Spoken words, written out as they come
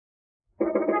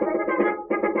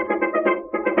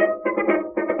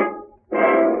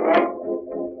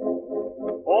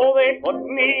They put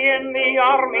me in the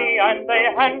army and they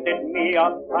handed me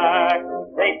a pack.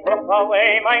 They took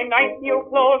away my nice new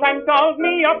clothes and dolled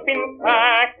me up in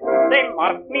sack. They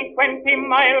marched me 20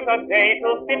 miles a day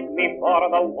to fit me for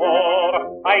the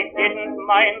war. I didn't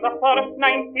mind the first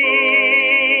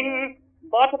 19,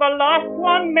 but the last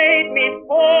one made me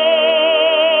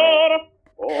poor.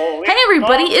 Hey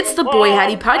everybody, it's the Boy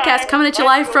Howdy Podcast coming at you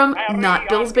live from Not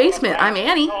Bill's Basement. I'm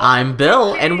Annie. I'm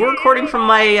Bill, and we're recording from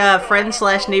my friend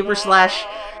slash neighbor slash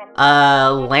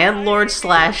landlord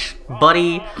slash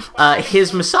buddy,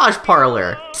 his massage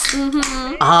parlor. Joshin,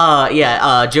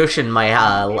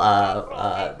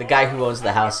 the guy who owns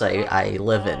the house I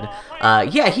live in.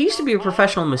 He used to be a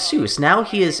professional masseuse. Now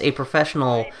he is a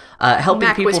professional helping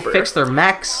Mac people whisperer. fix their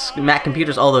Mac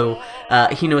computers, although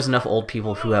he knows enough old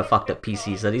people who have fucked up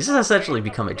PCs that he's essentially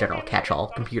become a general catch-all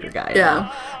computer guy.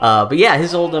 Yeah. But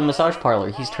his old massage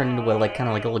parlor, he's turned into a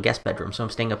little guest bedroom, so I'm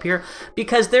staying up here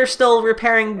because they're still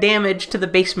repairing damage to the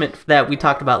basement that we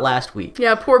talked about last week.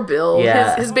 Yeah, poor Bill.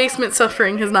 Yeah. His basement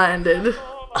suffering has not ended.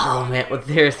 Oh man, well,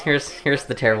 here's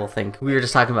the terrible thing. We were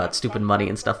just talking about stupid money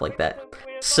and stuff like that.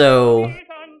 So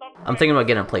I'm thinking about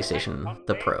getting a PlayStation,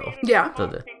 the Pro. Yeah.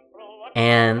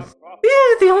 And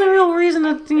the only real reason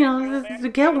to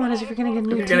get one is if you're gonna get a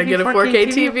new You're TV. gonna get a 4K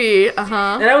TV.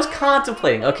 Uh-huh. And I was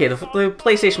contemplating. Okay, the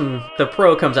PlayStation, the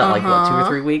Pro comes out in 2 or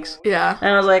 3 weeks. Yeah.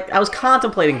 And I was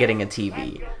contemplating getting a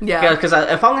TV. Yeah. Because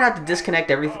if I'm gonna have to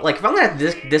disconnect everything, if I'm gonna have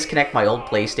to disconnect my old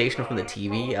PlayStation from the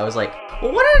TV, I was like,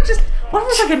 well, what if it's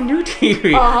like a new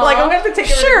TV? Uh-huh. Like I'm gonna have to take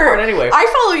everything apart anyway. I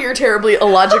follow your terribly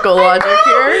illogical logic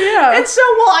here. Yeah. And so,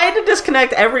 I had to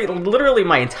disconnect literally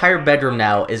my entire bedroom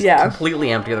now is completely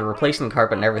empty. They're replacing the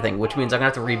carpet and everything, which means I'm gonna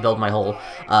have to rebuild my whole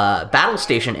battle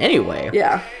station anyway.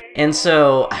 Yeah. And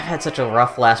so I've had such a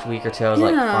rough last week or two. I was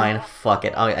like, fine, fuck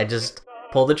it. I just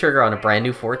pulled the trigger on a brand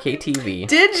new 4K TV.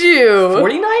 Did you?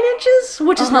 49 inches,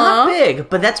 which is not big,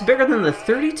 but that's bigger than the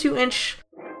 32-inch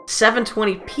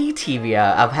 720p TV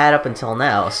I've had up until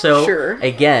now. So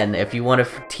again, if you want a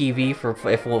TV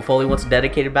if Foley wants a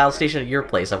dedicated battle station at your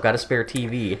place, I've got a spare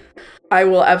TV. I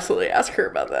will absolutely ask her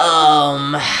about that.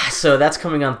 So that's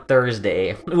coming on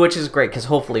Thursday, which is great because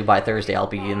hopefully by Thursday I'll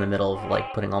be in the middle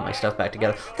of putting all my stuff back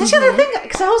together. That's the other thing,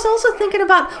 because I was also thinking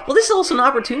about, this is also an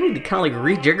opportunity to kind of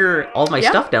rejigger all my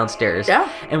stuff downstairs. Yeah.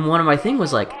 And one of my thing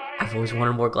was I've always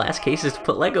wanted more glass cases to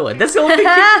put Lego in. That's the only thing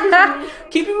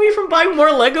keeping me from buying more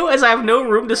Lego, as I have no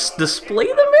room to display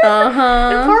them in. And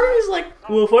part of me is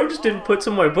well, if I just didn't put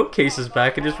some of my bookcases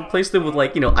back and just replace them with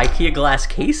IKEA glass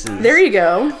cases. There you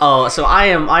go. Oh, so I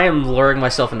am luring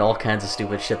myself into all kinds of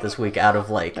stupid shit this week out of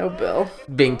Bill,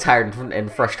 being tired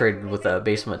and frustrated with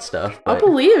basement stuff. I'll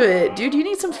believe it, dude. You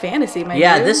need some fantasy, my dude.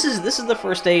 Yeah, this is the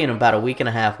first day in about a week and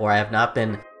a half where I have not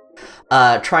been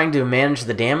trying to manage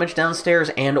the damage downstairs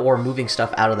and or moving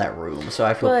stuff out of that room, so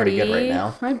I feel pretty good right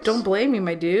now. I don't blame you,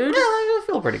 my dude. Yeah, I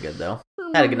feel pretty good though.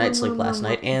 Had a good night's sleep last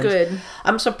night, and good.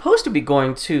 I'm supposed to be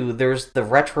going to, there's the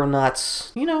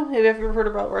Retronauts, have you ever heard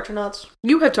about Retronauts?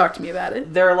 You have talked to me about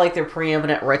it. They're their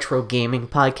preeminent retro gaming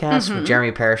podcast with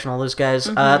Jeremy Parrish and all those guys.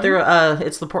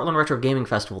 It's the Portland Retro Gaming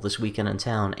Festival this weekend in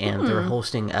town, and they're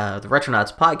hosting, the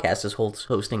Retronauts podcast is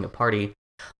hosting a party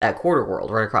at Quarter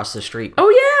World right across the street. Oh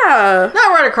yeah,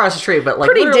 not right across the street, but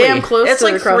pretty damn close. It's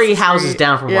to 3 houses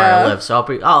down from where I live. So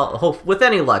I'll hope with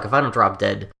any luck, if I don't drop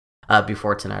dead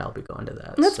before tonight, I'll be going to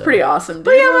that. That's pretty awesome, dude.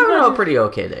 But yeah, I'm having a pretty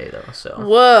okay day though. So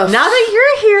woof. Now that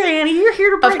you're here, Annie, you're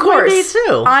here to brighten my day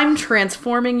too. I'm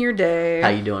transforming your day. How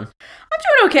you doing? I'm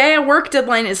doing okay. A work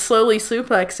deadline is slowly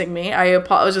suplexing me. I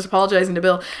was just apologizing to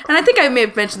Bill, and I think I may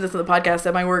have mentioned this in the podcast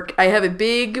at my work. I have a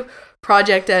big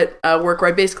project at work where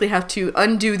I basically have to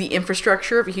undo the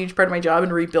infrastructure of a huge part of my job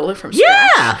and rebuild it from scratch.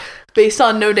 Yeah! Based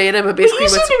on no data, but basically you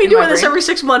seem to be doing this every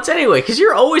 6 months anyway, because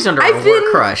you're always under a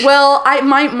work crush. Well,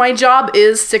 my job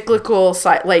is cyclical,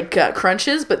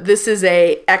 crunches, but this is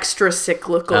a extra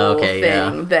cyclical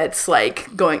thing that's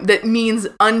that means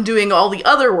undoing all the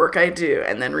other work I do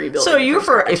and then rebuilding. So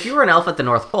if you were an elf at the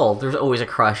North Pole, there's always a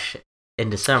crush in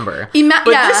December.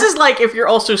 This is if you're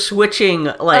also switching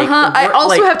I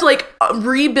also have to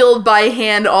rebuild by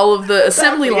hand all of the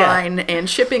assembly line and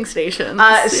shipping stations.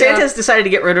 Santa's decided to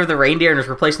get rid of the reindeer and is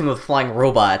replacing them with flying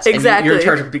robots. Exactly. And you're in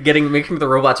charge of making sure the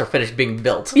robots are finished being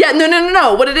built. Yeah,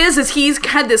 no. What it is he's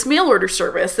had this mail order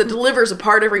service that delivers a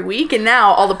part every week, and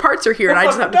now all the parts are here and I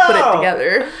just have to put it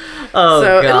together. Oh,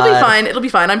 so God. it'll be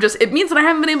fine. It means that I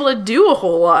haven't been able to do a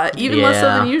whole lot, even less so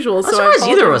than usual. I'm surprised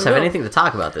either of us have anything to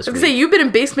talk about this week. You've been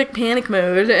in basement panic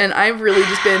mode, and I've really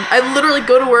just been, I literally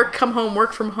go to work, come home,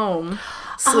 work from home,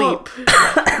 sleep,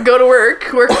 go to work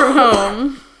from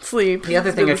home, sleep. The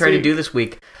other thing I tried to do this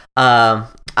week, I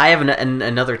have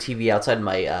another TV outside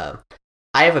my.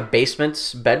 I have a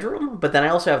basement bedroom, but then I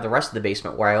also have the rest of the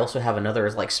basement where I also have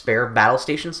another like spare battle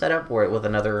station set up with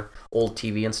another old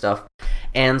TV and stuff.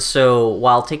 And so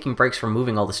while taking breaks from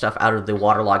moving all the stuff out of the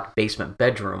waterlogged basement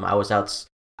bedroom, I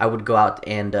would go out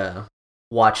and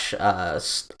watch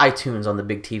iTunes on the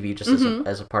big TV just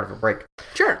as a part of a break.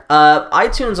 Sure.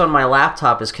 iTunes on my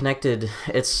laptop is connected.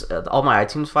 It's all my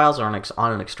iTunes files are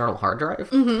on an external hard drive,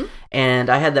 and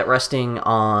I had that resting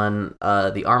on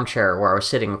the armchair where I was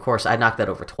sitting. Of course, I knocked that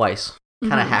over twice.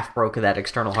 Kind of half broke that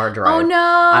external hard drive. Oh no!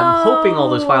 I'm hoping all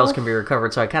those files can be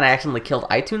recovered. So I kind of accidentally killed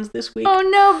iTunes this week. Oh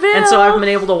no, Bill! And so I've been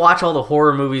able to watch all the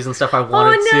horror movies and stuff I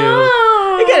wanted to.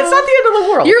 Again, it's not the end of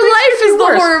the world. Your life is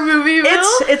the horror movie, Bill.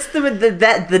 It's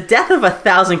the death of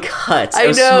 1,000 cuts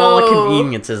of small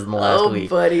inconveniences in the last week.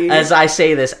 Buddy. As I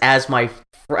say this, as my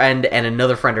friend and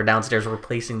another friend are downstairs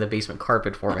replacing the basement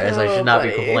carpet for me, as I should not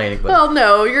be complaining. But well,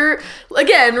 no,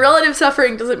 relative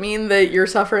suffering doesn't mean that your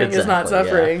suffering is not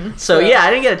suffering. Yeah. So yeah,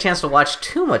 I didn't get a chance to watch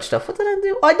too much stuff. What did I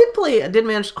do? I did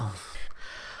manage. Oh.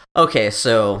 Okay,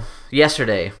 so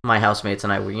yesterday, my housemates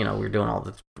and I, we were doing all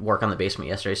the work on the basement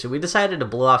yesterday, so we decided to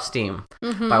blow off steam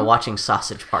by watching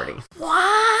Sausage Party.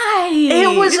 Why?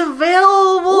 It was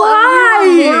available. Why?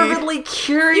 We were morbidly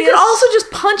curious. You could also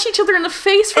just punch each other in the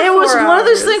face for 4 hours. It was one of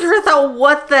those things where I thought,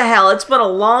 what the hell? It's been a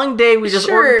long day. We just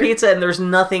ordered pizza and there's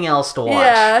nothing else to watch.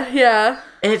 Yeah.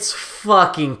 It's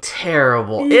fucking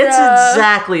terrible. Yeah. It's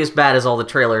exactly as bad as all the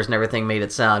trailers and everything made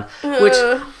it sound. Which,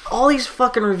 all these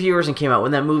fucking reviewers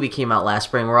when that movie came out last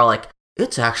spring, were all like,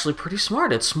 it's actually pretty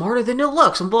smart. It's smarter than it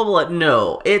looks, and blah, blah, blah.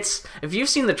 No, if you've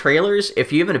seen the trailers,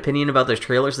 if you have an opinion about those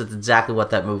trailers, that's exactly what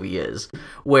that movie is.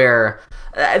 Where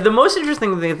the most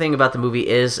interesting thing about the movie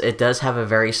is it does have a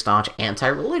very staunch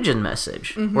anti-religion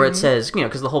message, where it says,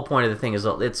 because the whole point of the thing is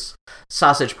it's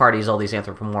Sausage Party is all these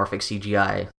anthropomorphic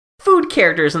CGI food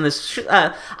characters in this.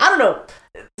 I don't know.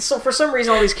 So for some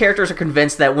reason, all these characters are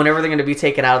convinced that whenever they're going to be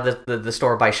taken out of the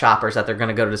store by shoppers, that they're going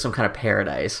to go to some kind of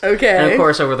paradise. Okay. And of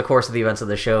course, over the course of the events of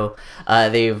the show,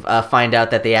 they find out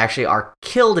that they actually are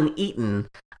killed and eaten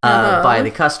by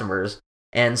the customers.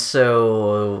 And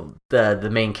so the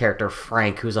main character,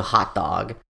 Frank, who's a hot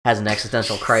dog, has an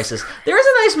existential crisis. There is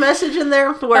a nice message in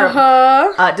there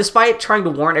where, despite trying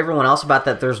to warn everyone else about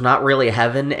that there's not really a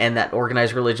heaven and that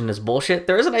organized religion is bullshit,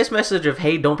 there is a nice message of,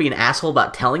 hey, don't be an asshole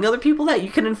about telling other people that. You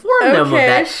can inform them of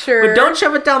that. Sure. But don't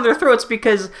shove it down their throats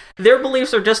because their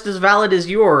beliefs are just as valid as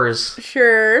yours.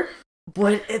 Sure.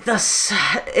 But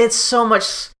it's so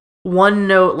much one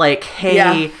note, like, hey...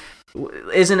 Yeah.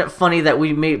 Isn't it funny that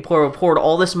we poured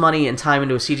all this money and time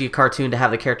into a CG cartoon to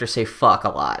have the character say fuck a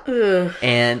lot? Ugh.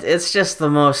 And it's just the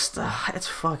most... it's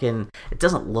fucking... It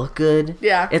doesn't look good.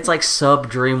 Yeah. It's like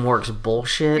sub-DreamWorks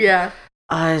bullshit. Yeah.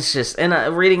 It's just... And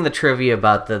reading the trivia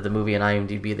about the movie on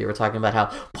IMDb, they were talking about how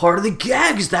part of the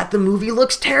gag is that the movie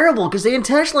looks terrible because they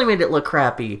intentionally made it look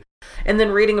crappy. And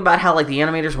then reading about how like the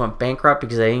animators went bankrupt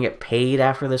because they didn't get paid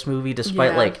after this movie,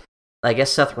 despite like... I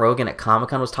guess Seth Rogen at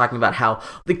Comic-Con was talking about how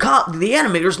the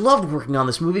animators loved working on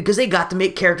this movie because they got to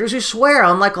make characters who swear,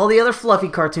 unlike all the other fluffy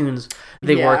cartoons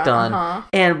they worked on.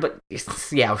 But they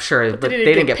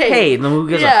didn't get paid. And the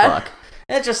movie gives a fuck.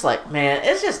 And it's just like, man,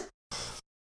 it's just...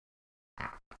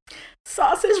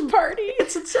 Sausage Party.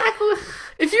 It's exactly...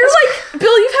 If you're like,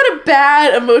 Bill, you've had a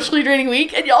bad, emotionally draining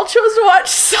week, and y'all chose to watch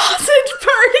Sausage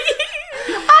Party.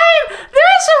 There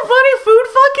is some funny food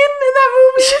fucking in that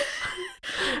movie.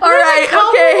 All right,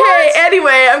 okay, hey,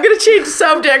 anyway, I'm going to change the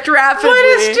subject rapidly. But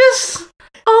it's just,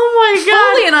 oh my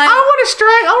god. Foley and I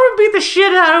want to beat the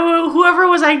shit out of whoever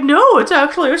was like, no, it's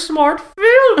actually a smart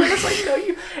film. And it's like,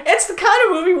 no, it's the kind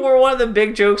of movie where one of the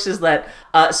big jokes is that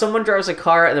someone drives a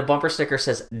car and the bumper sticker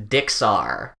says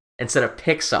Dixar instead of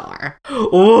Pixar.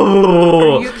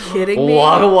 Oh, are you kidding me?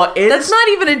 That's not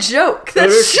even a joke.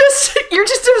 That's just, you're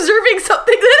just observing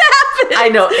something that happened. I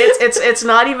know. It's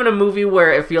not even a movie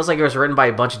where it feels like it was written by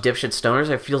a bunch of dipshit stoners.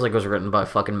 It feels like it was written by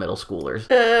fucking middle schoolers.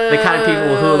 The kind of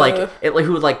people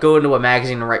who would go into a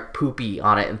magazine and write poopy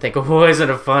on it and think, oh,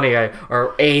 isn't it funny?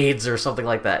 Or AIDS or something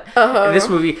like that. This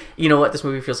movie, you know what? This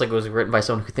movie feels like it was written by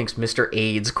someone who thinks Mr.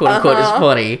 AIDS, quote unquote, is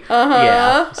funny.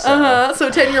 Yeah. So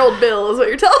 10-year-old Bill is what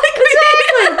you're telling me.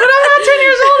 Exactly, but I'm not 10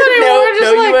 years old anymore.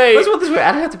 You ain't. Let's put this way.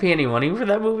 I don't have to pay any money for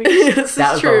that movie. That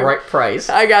was true. the right price.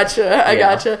 I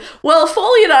gotcha. Well,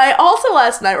 Foley and I also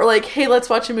last night were like, hey, let's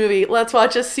watch a movie. Let's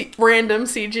watch a random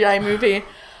CGI movie.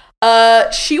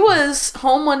 She was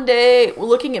home one day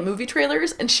looking at movie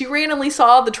trailers, and she randomly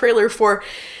saw the trailer for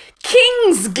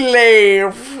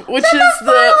Kingsglaive, which is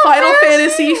the Final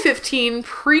Fantasy 15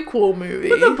 prequel movie.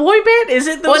 But the boy band, is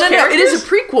it those characters? No, it is a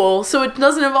prequel, so it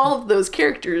doesn't involve those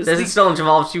characters. Does it still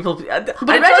involve people? But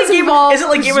it does involve... Is it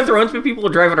like Game of Thrones with people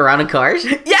driving around in cars?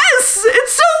 Yes!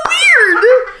 It's so weird!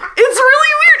 It's really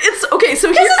weird. It's okay,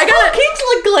 so here I got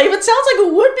Kingsglaive. It sounds like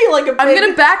it would be like a big... I'm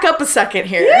gonna back up a second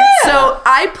here. Yeah. So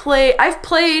I've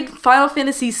played Final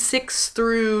Fantasy 6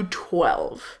 through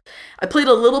 12. I played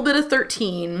a little bit of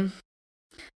 13.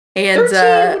 And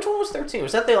 13? Which one was 13?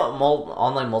 Was that the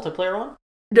online multiplayer one?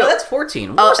 No, that's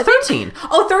 14. What was 13?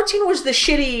 13 was the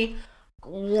shitty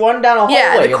run down a hallway.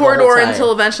 Yeah, the corridor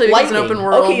until eventually it becomes an open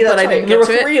world. Okay, that's but I didn't right. There were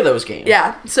to 3 of those games.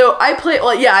 Yeah, so I played.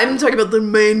 Well, yeah, I'm talking about the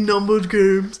main numbered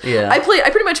games. Yeah, I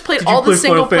pretty much played all the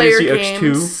single player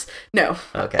games. No.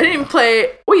 Okay. I didn't even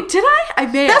play... Wait, did I? I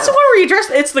may have. That's the one where you dress...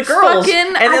 It's the girls,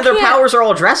 and then their powers are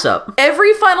all dress up.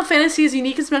 Every Final Fantasy is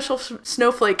unique and special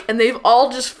snowflake, and they've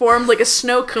all just formed like a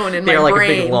snow cone in my brain. They're like a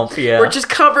big lump, yeah. We're just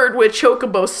covered with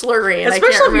chocobo slurry, and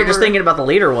especially if you're just thinking about the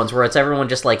later ones, where it's everyone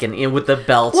just like in with the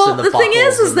belts and the buckles. Well, the thing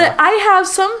is that I have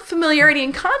some familiarity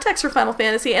and context for Final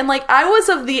Fantasy, and like I was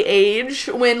of the age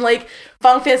when like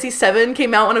Final Fantasy VII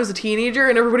came out when I was a teenager,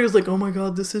 and everybody was like, "Oh my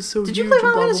god, this is so huge." Did you play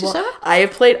Final Fantasy VII? I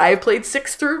have played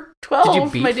 6 through 12. Did you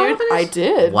beat Final Fantasy? I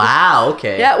did. Wow.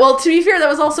 Okay. Yeah. Well, to be fair, that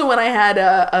was also when I had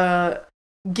a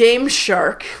Game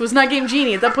Shark. It was not Game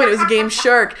Genie. At that point, it was Game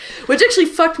Shark, which actually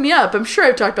fucked me up. I'm sure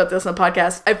I've talked about this on the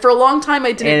podcast. For a long time,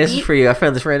 I didn't. And this is for you. I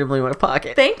found this randomly in my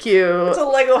pocket. Thank you. It's a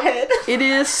Lego head. It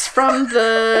is from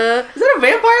the... Is that a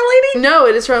vampire lady? No,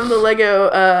 it is from the Lego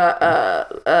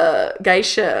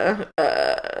Geisha.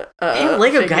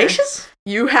 Lego figure. Geishas?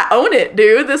 You own it,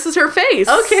 dude. This is her face.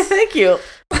 Okay, thank you.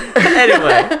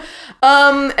 Anyway.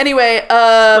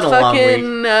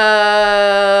 Fucking,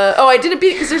 I didn't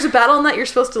beat it because there's a battle in that you're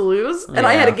supposed to lose, and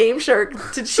I had a Game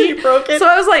Shark to cheat. You broke it? So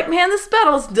I was like, man, this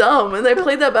battle's dumb, and I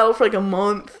played that battle for like a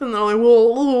month, and then I'm like,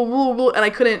 whoa, and I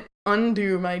couldn't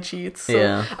undo my cheats.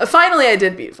 So finally I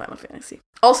did beat Final Fantasy.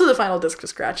 Also, the final disc was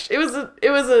scratched. It was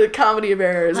a comedy of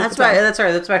errors. That's right. That's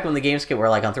right. That's back when the games were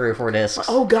like on 3 or 4 discs.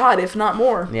 Oh god, if not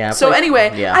more. Yeah. So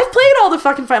anyway, I've played all the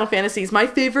fucking Final Fantasies. My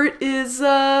favorite is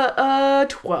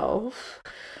 12.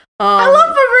 I love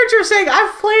the virtue of saying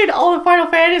I've played all the Final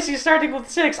Fantasies starting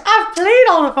with 6. I've played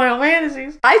all the Final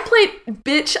Fantasies. I played,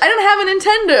 bitch. I don't have a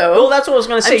Nintendo. Well, that's what I was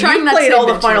going to say. You played all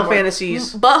the Final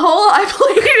Fantasies. Butthole, I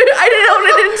didn't own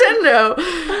a Nintendo.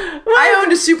 I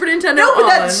owned a Super Nintendo. No, but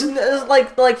that's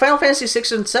like Final Fantasy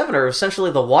 6 and 7 are essentially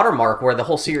the watermark where the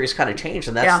whole series kind of changed,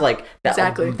 and that's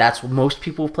exactly. That's most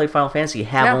people who played Final Fantasy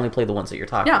have only played the ones that you're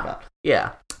talking about.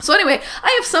 Yeah. So anyway,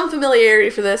 I have some familiarity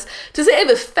for this. To say I have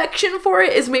affection for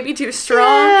it is maybe too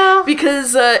strong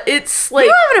because it's like...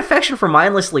 You have an affection for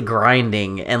mindlessly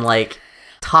grinding and like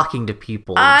talking to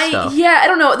people and stuff. Yeah, I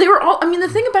don't know. They were all... I mean, the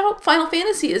thing about Final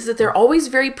Fantasy is that they're always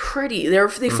very pretty.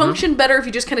 They function better if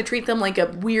you just kind of treat them like a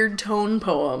weird tone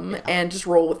poem and just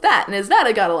roll with that. And as that,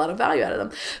 I got a lot of value out of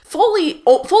them.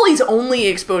 Foley's only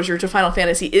exposure to Final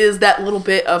Fantasy is that little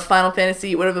bit of Final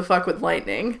Fantasy, whatever the fuck with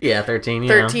lightning. Yeah, 13.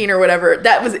 13 or whatever.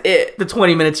 That was it. The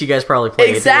 20 minutes you guys probably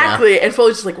played. Exactly. Yeah. And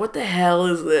Foley's just like, what the hell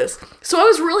is this? So I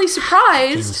was really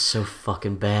surprised. It was so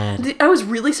fucking bad. I was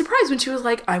really surprised when she was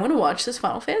like, I want to watch this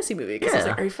Final Fantasy movie. Because I was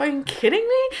like, are you fucking kidding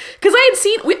me? Because I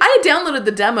had downloaded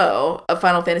the demo of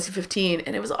Final Fantasy 15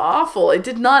 and it was awful. I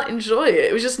did not enjoy it.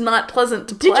 It was just not pleasant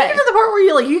to play. Did you get to the part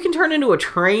where you can turn into a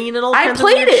train and all kinds of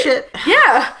weird shit?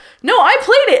 Yeah. No, I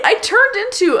played it. I turned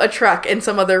into a truck and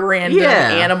some other random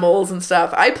animals and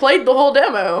stuff. I played the whole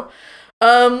demo.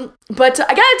 But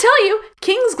I gotta tell you,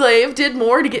 Kingsglaive did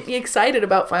more to get me excited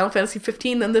about Final Fantasy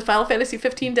 15 than the Final Fantasy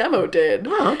 15 demo did.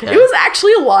 Oh, okay. It was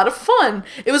actually a lot of fun.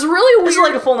 It was really weird. This is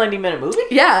like a full 90-minute movie?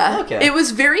 Yeah. Okay. It was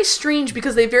very strange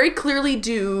because they very clearly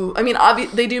do, I mean,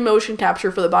 they do motion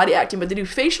capture for the body acting, but they do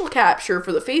facial capture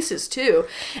for the faces too.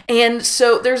 And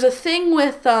so there's a thing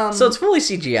with... So it's fully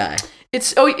CGI.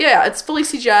 It's fully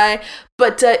CGI,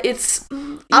 but it's...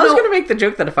 I was going to make the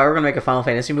joke that if I were going to make a Final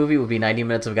Fantasy movie, it would be 90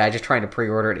 minutes of a guy just trying to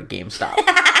pre-order it at GameStop.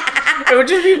 It would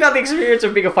just be about the experience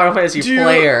of being a Final Fantasy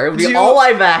player. It would be all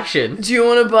live action. Do you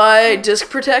want to buy disc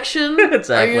protection?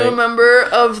 Exactly. Are you a member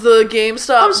of the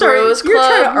GameStop Bros Club? You're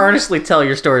trying to earnestly tell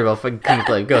your story about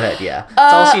Kingsglaive. Go ahead, yeah. It's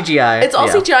all CGI. It's all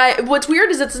CGI. What's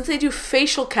weird is that since they do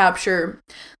facial capture,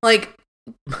 like...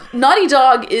 Naughty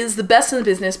Dog is the best in the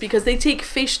business because they take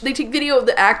video of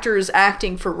the actors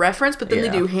acting for reference, but then they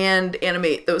do hand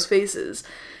animate those faces.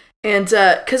 And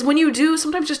because when you do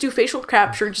sometimes just do facial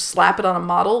capture, just slap it on a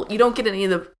model, you don't get any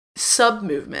of the sub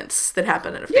movements that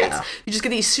happen in a face. Yeah. You just get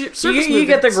these surface you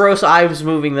get the gross eyes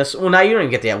moving this. Well, now you don't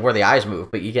even get where the eyes move,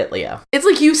 but you get It's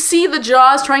like you see the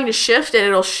jaws trying to shift, and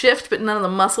it'll shift, but none of the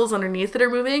muscles underneath it are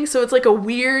moving. So it's like a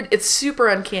weird. It's super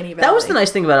uncanny valley. That was the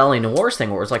nice thing about L.A. Noir's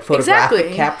thing, where it's like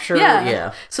photographic capture.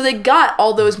 Yeah. So they got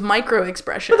all those micro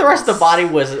expressions. But the rest of the body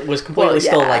was completely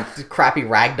still like crappy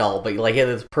ragdoll, but like it had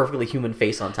this perfectly human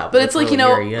face on top of it. But it's like,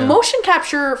 really motion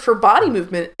capture for body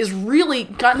movement is really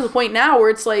gotten to the point now where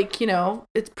it's like,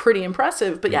 it's pretty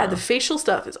impressive. But the facial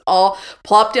stuff is all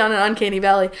plopped down in Uncanny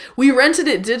Valley. We rented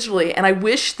it digitally, and I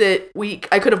wish that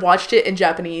I could have watched it in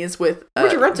Japanese with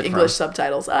English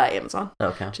subtitles. Amazon.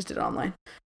 Okay. Just did it online.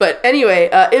 But anyway,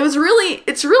 it's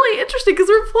really interesting because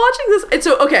we're watching this. And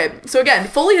so again,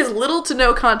 Foley has little to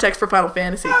no context for Final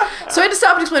Fantasy. So I had to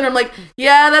stop and explain to him, like,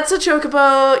 yeah, that's a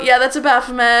Chocobo. Yeah, that's a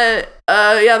Baphomet.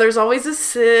 Yeah, there's always a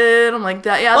Cid. I'm like,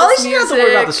 that. Yeah, well, at least you don't have to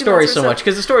worry about the story so much,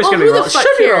 because the story's going to be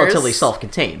relatively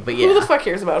self-contained. But yeah. Who the fuck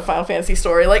cares about a Final Fantasy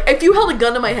story? Like, if you held a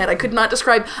gun to my head, I could not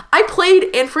describe. I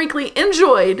played and frankly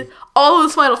enjoyed all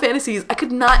those Final Fantasies. I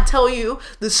could not tell you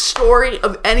the story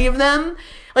of any of them.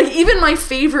 Like, even my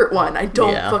favorite one, I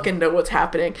don't fucking know what's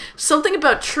happening. Something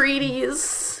about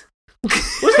treaties.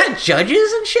 Was that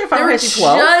judges and shit? There were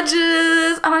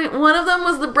judges. One of them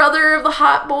was the brother of the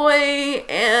hot boy,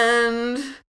 and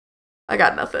I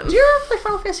got nothing. Do you ever play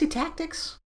Final Fantasy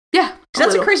Tactics? Yeah.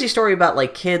 That's a crazy story about,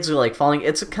 like, kids who, like, falling...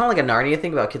 It's kind of like a Narnia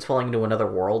thing about kids falling into another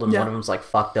world, and one of them's, like,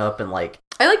 fucked up, and, like...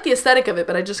 I like the aesthetic of it,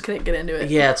 but I just couldn't get into it.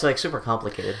 Yeah, it's, like, super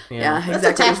complicated. Yeah, exactly.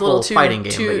 That's a tactical fighting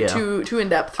game, too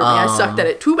in-depth for me. I sucked at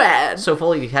it. Too bad. So,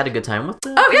 Foley, you had a good time with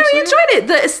it? Oh, yeah, I enjoyed it.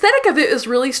 The aesthetic of it is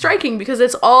really striking, because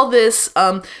it's all this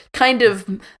kind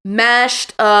of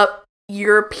mashed up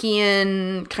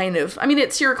European kind of,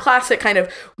 it's your classic kind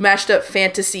of mashed up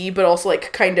fantasy, but also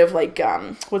like kind of like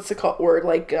what's the word,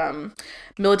 like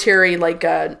military, like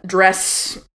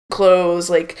dress clothes,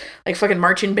 like fucking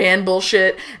marching band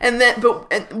bullshit, and then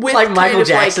with like Michael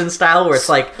Jackson style, where it's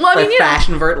like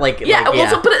fashion but and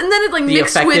then it's like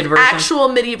mixed with version. Actual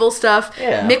medieval stuff,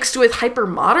 mixed with hyper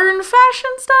modern fashion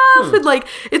stuff, and like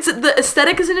the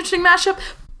aesthetic is an interesting mashup.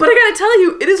 But I gotta tell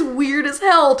you, it is weird as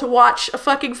hell to watch a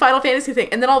fucking Final Fantasy thing,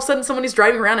 and then all of a sudden somebody's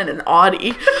driving around in an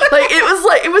Audi.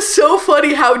 It was so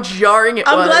funny how jarring it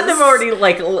was. I'm glad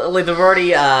they've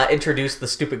already introduced the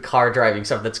stupid car driving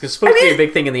stuff. That's supposed to be a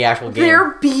big thing in the actual game.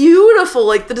 They're beautiful.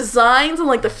 Like the designs and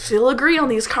like the filigree on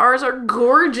these cars are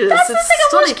gorgeous. That's the thing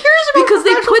I'm most curious about, because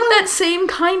they put that same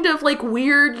kind of like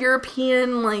weird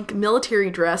European like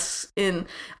military dress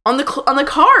on the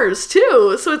cars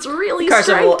too, so it's really cars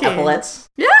striking. Are little epaulets.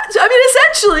 Yeah,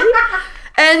 essentially.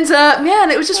 And man,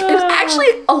 it was actually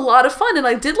a lot of fun, and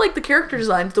I did like the character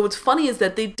designs. Though what's funny is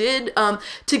that they did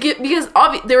because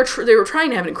they were trying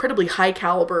to have an incredibly high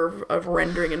caliber of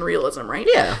rendering and realism, right?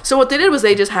 Yeah. So what they did was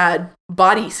they just had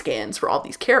body scans for all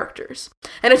these characters,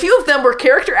 and a few of them were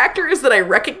character actors that I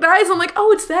recognize. I'm like,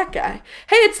 oh, it's that guy.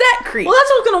 Hey, it's that creep. Well, that's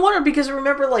what I was gonna wonder, because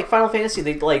remember, like Final Fantasy,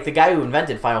 the guy who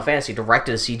invented Final Fantasy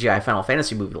directed a CGI Final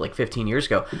Fantasy movie like 15 years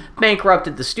ago,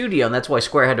 bankrupted the studio, and that's why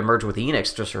Square had to merge with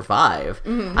Enix to survive.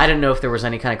 Mm-hmm. I didn't know if there was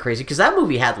any kind of crazy, because that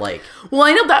movie had like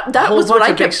I know that was what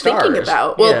I kept thinking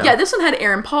about. Well, yeah, this one had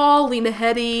Aaron Paul, Lena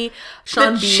Headey,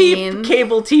 Sean Bean, cheap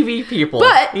cable TV people,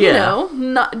 but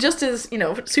not just as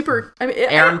super.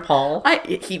 Aaron Paul.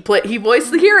 He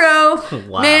voiced the hero.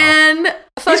 Wow. Man,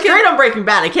 he's great on Breaking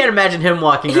Bad. I can't imagine him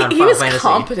walking around Final Fantasy. He was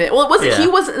competent. Well, it wasn't. He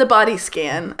wasn't the body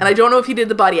scan, and I don't know if he did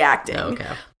the body acting. Okay.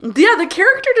 Yeah, the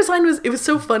character design was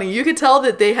so funny. You could tell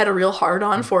that they had a real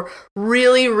hard-on for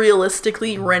really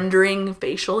realistically rendering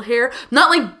facial hair. Not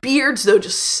like beards, though,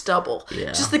 just stubble.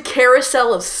 Yeah. Just the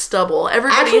carousel of stubble.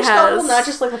 Everybody actual has stubble, not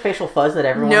just like the facial fuzz that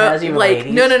everyone has, even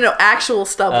ladies. No, actual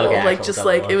stubble. Okay, like just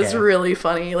stubble, it was really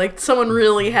funny. Like someone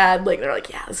really had they're like,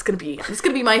 yeah, this is gonna be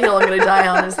my hill I'm gonna die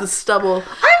on, is the stubble.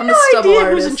 I have no idea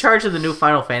who's in charge of the new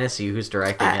Final Fantasy, who's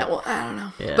directing it. Well, I don't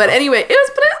know. Yeah. But anyway,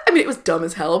 it was dumb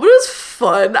as hell, but it was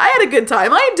fun. I had a good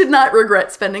time. I did not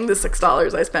regret spending the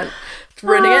 $6 I spent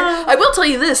renting it. I will tell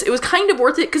you this, it was kind of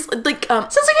worth it, because sounds like you had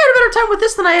a better time with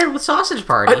this than I had with Sausage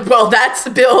Party. Well, that's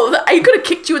Bill. I could have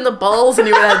kicked you in the balls and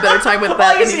you would have had a better time with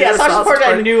that. Sausage Party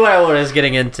I knew what I was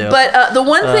getting into. But the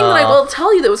one thing that I will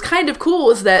tell you that was kind of cool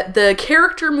was that the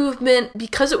character movement,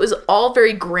 because it was all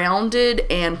very grounded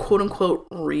and quote unquote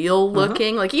real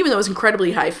looking, like even though it was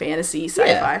incredibly high fantasy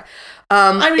sci-fi,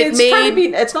 I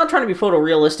mean, it's not trying to be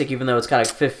photorealistic, even though it's got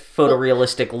a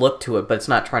photorealistic look to it, but it's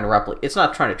not trying to replicate. It's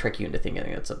not trying to trick you into thinking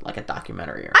it's like a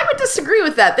documentary. I would disagree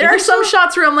with that. There are some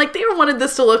shots where I'm like, they wanted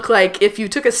this to look like, if you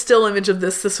took a still image of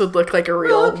this would look like a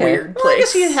real weird place. I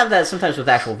guess you have that sometimes with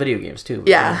actual video games too.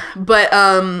 But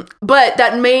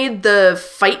that made the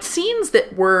fight scenes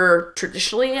that were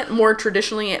more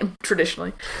traditionally,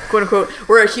 quote unquote,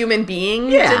 where a human being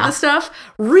did the stuff,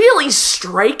 really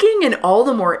striking and all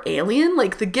the more alien.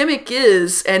 Like, the gimmick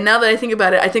is, and now that I think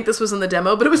about it, I think this was in the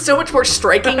demo, but it was so much more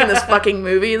striking in this fucking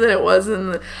movie than it was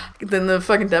than the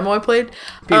fucking demo I played.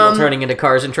 People turning into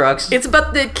cars and trucks. It's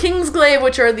about the Kingsglaive,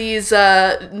 which are these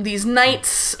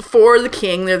knights for the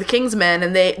king. They're the king's men,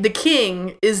 and the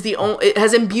king is it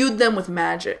has imbued them with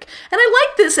magic. And I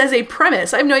like this as a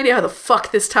premise. I have no idea how the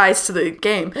fuck this ties to the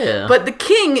game. Yeah. But the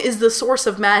king is the source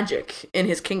of magic in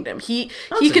his kingdom. He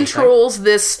controls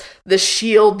the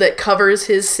shield that covers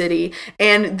his city,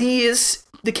 and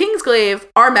the Kingsglaive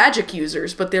are magic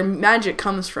users, but their magic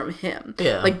comes from him.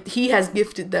 Yeah. Like, he has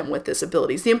gifted them with this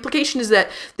abilities. The implication is that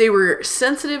they were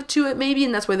sensitive to it, maybe,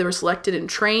 and that's why they were selected and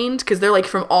trained, because they're, like,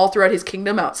 from all throughout his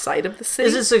kingdom outside of the city.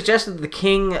 Is it suggested that the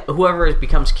king, whoever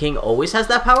becomes king, always has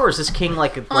that power, or is this king,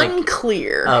 like...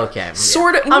 Unclear. Oh, okay.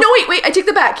 Sort of. No, wait, I take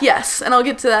that back. Yes, and I'll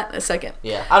get to that in a second.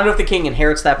 Yeah. I don't know if the king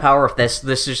inherits that power, if this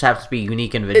just happens to be a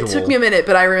unique individual. It took me a minute,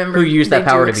 but I remember... Who used that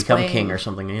power to become king or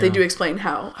something. They do explain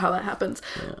how that happens.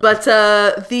 Yeah. But,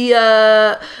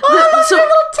 my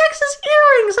little Texas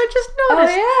earrings. I just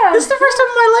noticed. Oh, yeah. This is the first time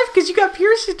in my life, because you got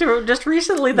pierced just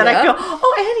recently, that I go,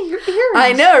 oh, Annie, your earrings.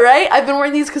 I know, right? I've been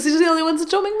wearing these because these are the only ones that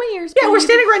don't make my ears. Yeah, we're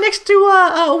standing right next to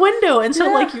a window, and so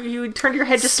like you turned your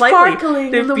head just slightly.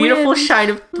 The beautiful wind. Shine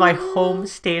of my home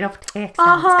state of Texas.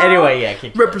 Anyway, yeah,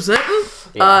 keep representing.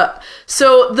 Yeah.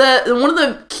 So one of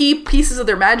the key pieces of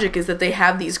their magic is that they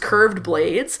have these curved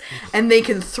blades, and they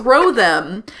can throw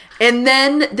them, and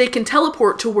then they can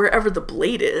teleport to wherever the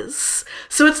blade is.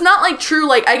 So it's not like true,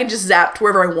 like I can just zap to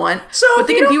wherever I want, but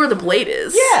they can be where the blade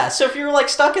is. Yeah, so if you're like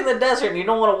stuck in the desert and you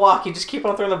don't want to walk, you just keep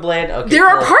on throwing the blade. Okay, there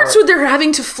are parts where they're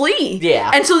having to flee.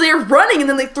 Yeah. And so they're running, and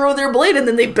then they throw their blade, and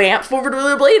then they bamf over to where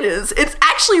their blade is. It's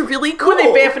actually really cool.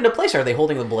 When they bamf into place, are they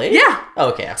holding the blade? Yeah. Oh,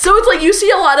 okay. So it's like you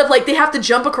see a lot of like they have to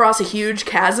jump across a huge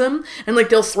chasm, and like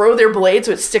they'll throw their blade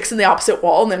so it sticks in the opposite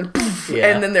wall, and then poof,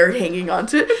 and then they're hanging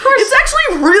onto it. Of course. It's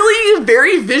actually really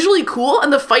very visually cool,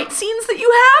 and the fight scenes that you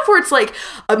have where it's like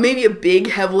maybe a big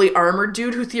heavily armored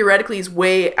dude who theoretically is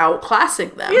way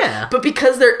outclassing them, but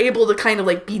because they're able to kind of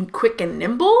like be quick and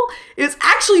nimble, it's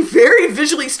actually very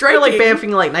visually striking. They're like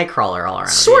bamfing like Nightcrawler all around.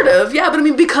 Sort of, yeah, but I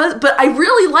mean but I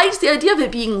really liked the idea of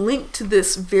it being linked to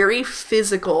this very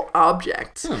physical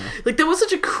object. Like that was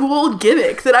such a cool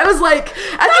gimmick that I was like, at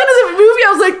the end of the movie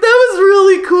I was like, that was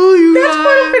really cool, That's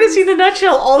Final Fantasy in a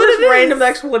nutshell. All this random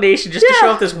explanation just to show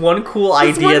off this one cool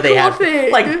idea they have.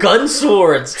 Like gun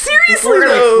swords. Seriously, we're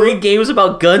gonna like 3 games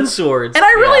about gun swords. And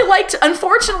I really liked,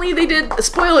 unfortunately they did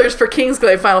spoilers for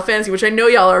Kingsglaive Final Fantasy, which I know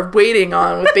y'all are waiting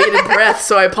on with bated breath,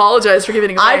 so I apologize for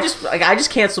giving it away. I just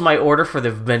canceled my order for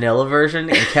the vanilla version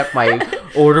and kept my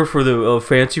order for the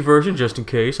fancy version just in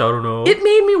case. I don't know. It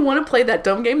made me want to play that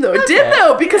dumb game though. It did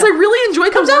though, because I really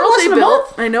enjoyed the world they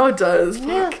built. I know it does.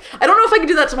 Fuck. I don't know if I could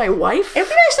do that to my wife. It'd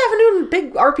be nice to have a new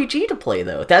big RPG to play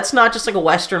though. That's not just like a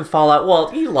Western Fallout.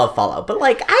 Well, you love Fallout, but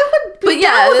like I would be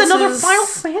down with another Final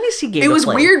Fantasy game. It was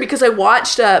weird because I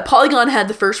watched Polygon had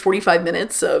the first 45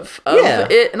 minutes of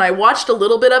it, and I watched a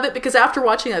little bit of it because after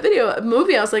watching that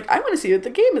movie, I was like, I want to see what the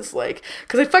game is like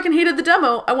because I fucking hated the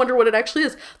demo. I wonder what it actually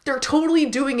is. They're totally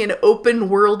doing an open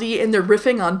worldy, and they're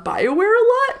riffing on BioWare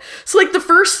a lot. So like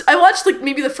I watched like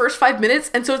maybe the first 5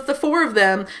 minutes, and so it's the 4 of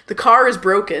them. The car is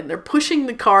broken. They're pushing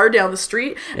the car down the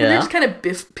street, and they're just kind of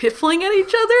piffling at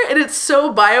each other, and it's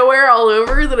so BioWare all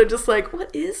over that I'm just like,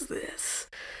 what is this?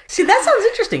 See, that sounds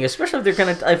interesting, especially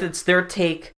if it's their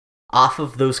take off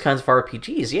of those kinds of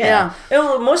RPGs. Yeah.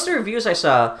 Most of the reviews I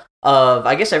saw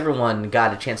I guess everyone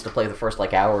got a chance to play the first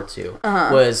like hour or two.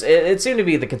 Was it seemed to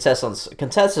be the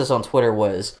consensus on Twitter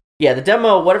was, yeah, the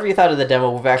demo, whatever you thought of the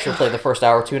demo, we've actually played the first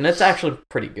hour or two, and it's actually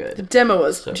pretty good. The demo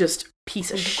was just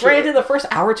piece of shit. Granted, the first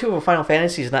hour or two of a Final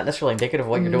Fantasy is not necessarily indicative of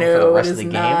what you're doing for the rest of the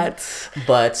game.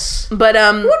 But it would be nice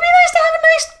to have a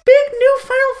nice big new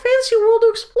Final Fantasy world to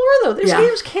explore, though. These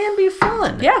games can be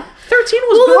fun. Yeah. 13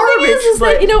 was garbage. The thing is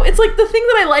that, it's like the thing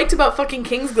that I liked about fucking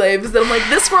Kingsglaive is that I'm like,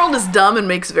 this world is dumb and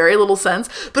makes very little sense,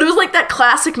 but it was like that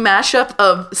classic mashup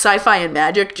of sci-fi and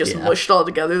magic just mushed all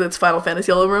together that's Final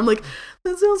Fantasy all over. I'm like,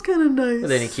 that sounds kind of nice. Are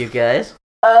there any cute guys?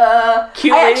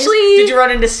 Cute ladies? Did you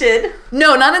run into Sid?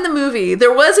 No, not in the movie.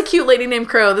 There was a cute lady named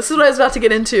Crow. This is what I was about to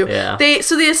get into. Yeah. They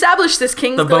established this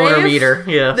Kingsglaive. The boner meter,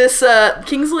 yeah. This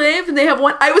Kingsglaive, and they have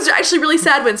one. I was actually really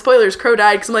sad when, spoilers, Crow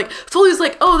died, because I'm like, Fully was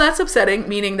like, oh, that's upsetting,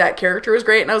 meaning that character was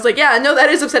great. And I was like, yeah, no, that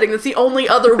is upsetting. That's the only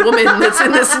other woman that's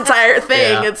in this entire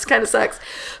thing. Yeah. It's kind of sucks.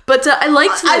 But I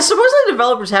liked I suppose the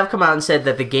developers have come out and said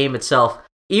that the game itself,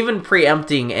 even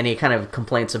preempting any kind of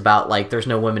complaints about, like, there's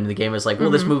no women in the game, is like, well,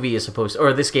 this movie is supposed to,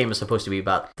 or this game is supposed to be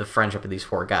about the friendship of these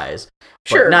four guys.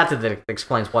 Sure. But not that it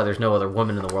explains why there's no other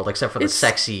woman in the world, except for the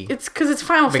sexy It's because it's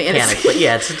Final Fantasy. But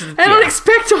yeah, I don't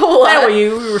expect a whole lot. That's what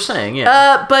you were saying,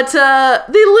 yeah. But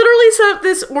they literally set up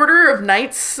this order of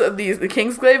knights, of the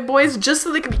Kingsglaive boys, just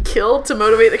so they could be killed to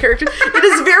motivate the character. It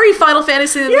is very Final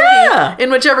Fantasy the movie,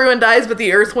 in which everyone dies but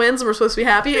the earth wins and we're supposed to be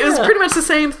happy. It was pretty much the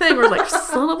same thing. We're like,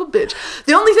 son of a bitch.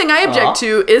 The only thing I object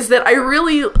to is that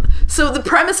so the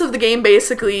premise of the game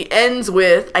basically ends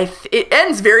with, it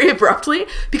ends very abruptly,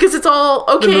 because it's all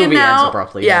okay the movie now. Ends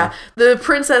abruptly, yeah. The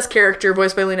princess character,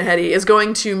 voiced by Lena Headey, is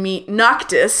going to meet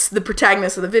Noctis, the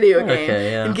protagonist of the video game,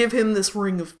 and give him this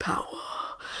ring of power.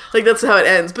 Like, that's how it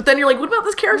ends. But then you're like, what about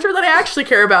this character that I actually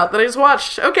care about, that I just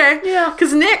watched? Okay. Yeah.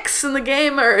 Because Nyx in the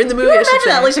game, or in the movie, I should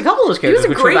say. At least a couple of those characters,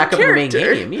 which were back up in the main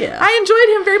game. Yeah. I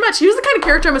enjoyed him very much. He was the kind of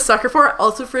character I'm a sucker for.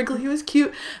 Also, frankly, he was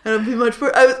cute. And I'm pretty much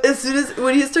for. As soon as,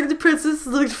 when he was talking to Princess,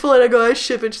 looked full, and I go, I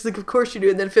ship it. She's like, of course you do.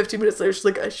 And then 15 minutes later, she's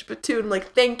like, I ship it too. And I'm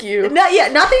like, thank you. Not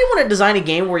that you want to design a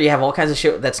game where you have all kinds of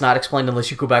shit that's not explained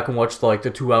unless you go back and watch, like,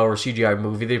 the 2-hour CGI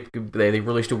movie they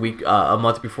released a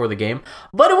month before the game.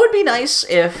 But it would be nice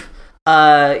if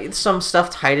some stuff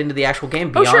tied into the actual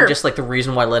game beyond just like the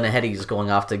reason why Lena Headey is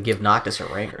going off to give Noctis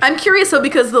a ring. I'm curious though,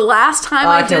 because the last time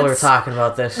I we were talking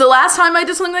about this. The last time I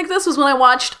did something like this was when I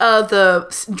watched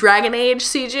the Dragon Age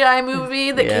CGI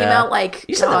movie that came out like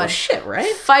you said that was shit,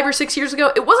 right? 5 or 6 years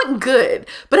ago. It wasn't good,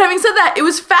 but having said that, it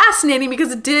was fascinating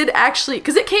because it did actually,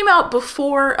 because it came out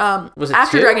before was it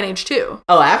after 2? Dragon Age 2.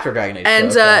 Oh, after Dragon Age 2.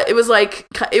 And it was like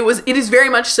it is very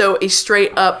much so a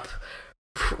straight up.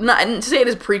 Not to say it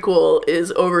is prequel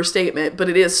is overstatement, but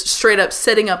it is straight up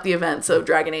setting up the events of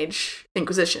Dragon Age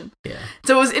Inquisition. Yeah.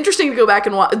 So it was interesting to go back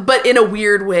and watch, but in a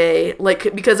weird way,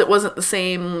 like because it wasn't the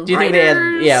same. Do you think they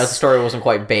had? Yeah, the story wasn't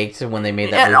quite baked when they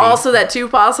made that. And movie. Also that too,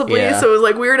 possibly. Yeah. So it was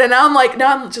like weird. And now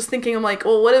I'm just thinking, I'm like,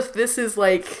 well, what if this is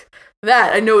like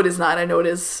that? I know it is not. I know it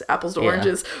is apples to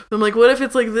oranges. But I'm like, what if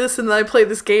it's like this and then I play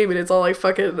this game and it's all like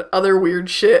fucking other weird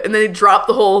shit and then they drop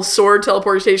the whole sword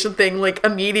teleportation thing like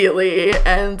immediately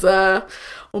and I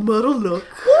don't know.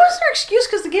 What was their excuse?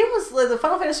 Because the game was like, the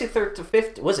Final Fantasy 13 to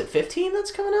 15. Was it 15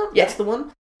 that's coming out? Yeah. That's the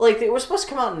one? Like they were supposed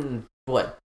to come out in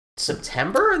what?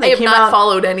 September? I have not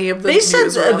followed any of the. They said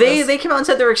they came out and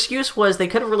said their excuse was they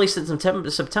could have released it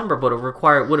in September, but it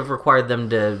would have required them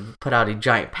to put out a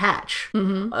giant patch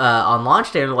on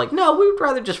launch day. And they're like, no, we would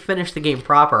rather just finish the game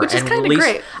proper, which is kind of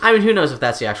great. I mean, who knows if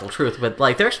that's the actual truth? But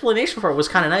like their explanation for it was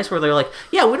kind of nice, where they're like,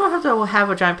 yeah, we don't have to have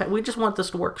a giant patch. We just want this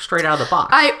to work straight out of the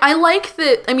box. I like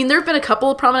that. I mean, there have been a couple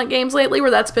of prominent games lately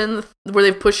where that's been where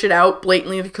they've pushed it out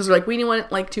blatantly because they're like, we want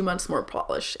it like 2 months more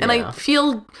polished, and I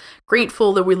feel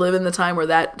grateful that we live in the time where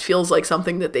that feels like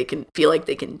something that they can feel like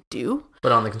they can do.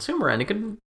 But on the consumer end, it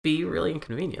can be really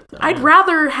inconvenient, though. I'd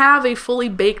rather have a fully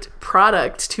baked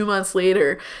product 2 months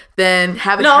later than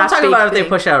have it. No, I'm talking about if they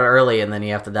push out early and then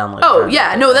you have to download. Oh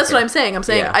yeah, no, that's what I'm saying. I'm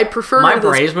saying I prefer. My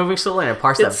brain is moving slowly, and I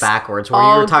parsed that backwards. Where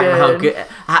you were talking about how good.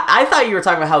 I thought you were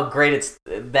talking about how great it's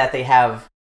that they have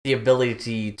the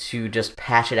ability to just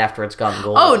patch it after it's gone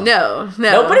gold. Oh, no.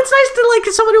 But it's nice to,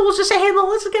 like, somebody will just say, hey,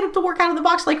 let's get it to work out of the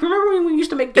box. Like, remember when we used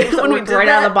to make games that worked right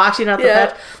out of the box? You know, the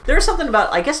patch? There's something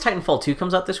about, I guess Titanfall 2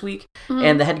 comes out this week,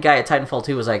 and the head guy at Titanfall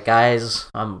 2 was like,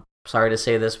 guys, I'm sorry to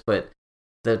say this, but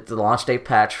the launch date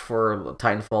patch for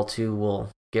Titanfall 2 will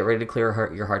get ready to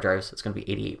clear your hard drives. It's going to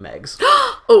be 88 megs.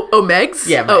 Oh, megs?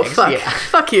 Yeah, megs. Oh, fuck. Yeah.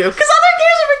 Fuck you. Because other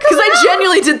games have been coming I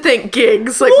genuinely did think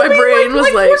gigs. Like, my brain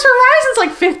was like... Forza Horizon's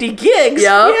like 50 gigs.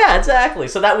 Yeah. Yeah, exactly.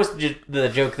 So that was the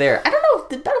joke there. I don't know,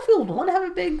 did Battlefield 1 have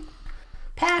a big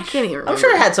patch? I can't even remember. I'm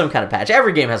sure it had some kind of patch.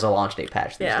 Every game has a launch date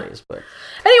patch these days. But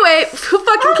anyway, who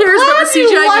fucking cares about the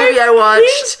CGI movie I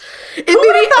watched? It made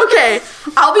me... Okay,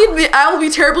 I will be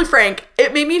terribly frank.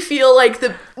 It made me feel like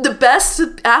the best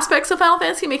aspects of Final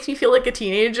Fantasy makes me feel like a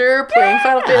teenager playing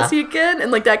Final Fantasy again.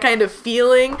 And like that kind of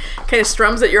feeling kind of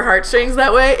strums at your heartstrings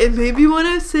that way. It made me want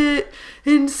to sit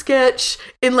and sketch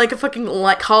in like a fucking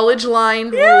college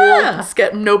lined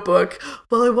ruled notebook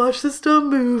while I watch this dumb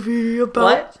movie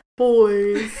about...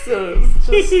 boys. So,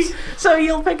 it's just, so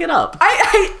you'll pick it up.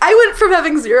 I went from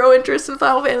having zero interest in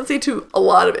Final Fantasy to a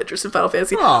lot of interest in Final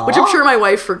Fantasy, Aww. which I'm sure my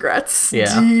wife regrets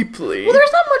deeply. Well,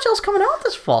 there's not much else coming out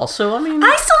this fall, so I mean...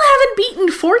 I still haven't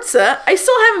beaten Forza. I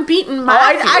still haven't beaten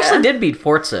Mafia. I actually did beat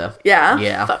Forza. Yeah?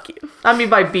 Yeah. Fuck you. I mean,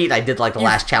 by beat, I did like the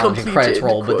last challenge and credits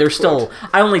roll, but there's still...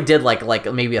 I only did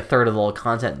like maybe a third of the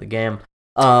content in the game.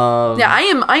 Yeah,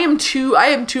 I am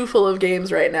too full of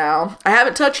games right now. I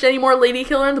haven't touched any more Lady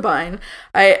Killer in the Bind.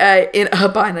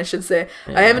 I should say.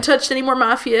 Yeah. I haven't touched any more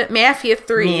Mafia 3.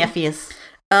 Mafias.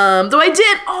 Though I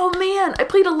did. Oh man, I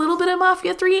played a little bit of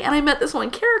Mafia 3 and I met this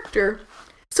one character.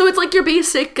 So it's like your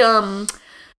basic Grand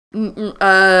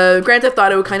Theft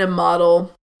Auto kind of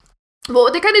model.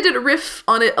 Well, they kind of did a riff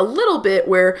on it a little bit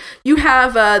where you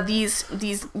have these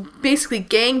basically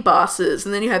gang bosses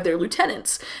and then you have their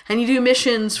lieutenants and you do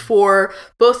missions for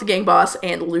both the gang boss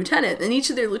and the lieutenant, and each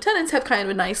of their lieutenants have kind of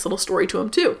a nice little story to them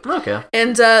too. Okay.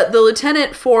 And the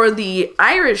lieutenant for the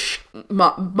Irish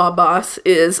mob boss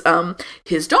is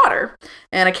his daughter,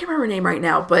 and I can't remember her name right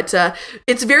now, but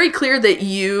it's very clear that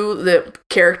the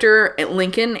character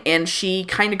Lincoln and she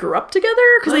kind of grew up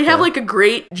together because they have like a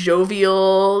great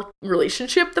jovial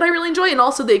relationship that I really enjoy, and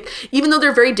also they, even though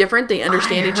they're very different, they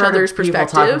understand each other's perspective.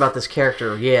 People talking about this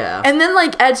character, yeah. And then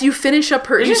like as you finish up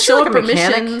you show up her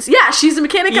missions. Yeah, she's a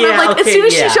mechanic, and yeah, I'm like, okay, as soon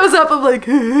as she shows up, I'm like,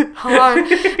 hi.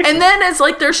 And then it's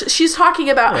like she's talking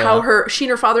about how she and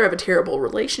her father have a terrible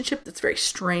relationship that's very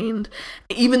strained,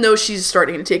 even though she's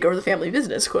starting to take over the family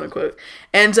business, quote unquote.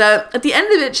 And at the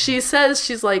end of it, she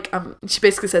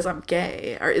basically says, I'm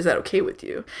gay, or is that okay with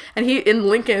you? And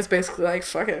Lincoln is basically like,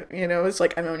 fuck it, it's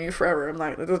like, I've known you forever.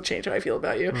 That doesn't change how I feel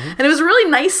about you. Mm-hmm. And it was really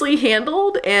nicely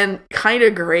handled and kind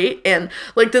of great. And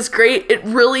like it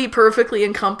really perfectly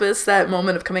encompassed that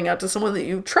moment of coming out to someone that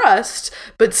you trust,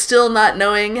 but still not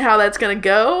knowing how that's going to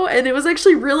go. And it was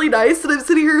actually really nice that I'm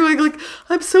sitting here going like,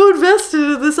 I'm so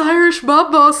invested in this Irish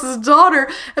mob boss's daughter.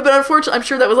 But unfortunately, I'm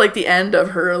sure that was like the end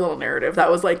of her little narrative.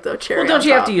 That was like the cherry. Well, don't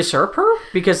you have to usurp her?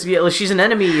 Because she's an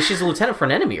enemy. She's a lieutenant for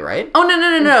an enemy, right? Oh,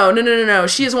 no.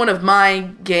 She is one of my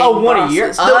gang bosses. One of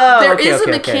yours? There is a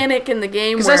mechanic in the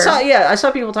game where... I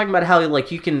saw people talking about how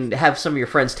like you can have some of your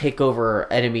friends take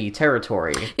over enemy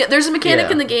territory. Yeah, there's a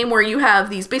mechanic in the game where you have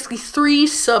these basically 3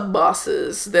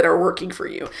 sub-bosses that are working for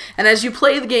you. And as you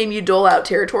play the game, you dole out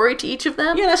territory to each of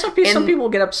them. Yeah, that's how some people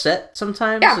get upset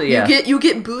sometimes. Yeah, you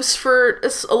get boosts for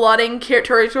allotting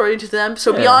territory to them.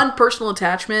 So beyond personal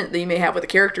attachment that you may have with the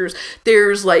characters,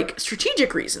 there's like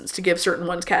strategic reasons to give certain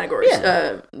ones categories,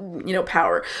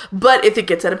 power. But if it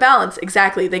gets out of balance,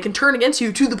 exactly, they can turn against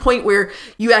you to the point where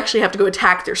you actually have to go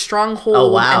attack their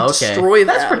stronghold and destroy them.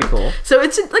 That's pretty cool. So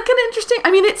it's like an interesting,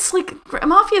 it's like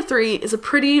Mafia 3 is a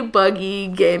pretty buggy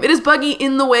game. It is buggy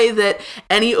in the way that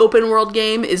any open world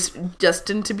game is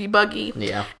destined to be buggy.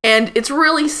 Yeah. And it's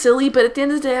really silly, but at the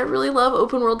end of the day, I really love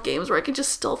open world games where I can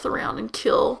just stealth around and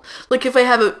kill. Like if I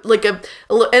have a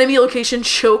enemy location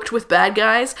choked with bad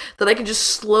guys, that I can just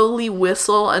slowly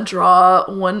whistle and draw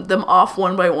them off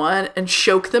one by one and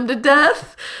choke them to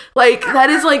death. Like that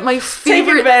is like my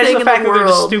favorite thing in the world. That they're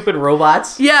just stupid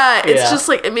robots. Yeah, it's just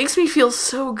like it makes me feel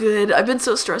so good. I've been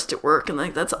so stressed at work, and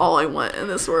like that's all I want in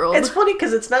this world. It's funny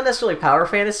because it's not necessarily power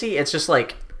fantasy. It's just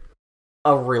like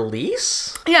a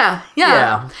release. Yeah.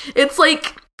 It's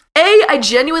like I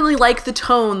genuinely like the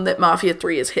tone that Mafia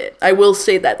 3 has hit. I will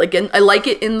say that. Like, I like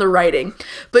it in the writing.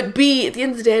 But B, at the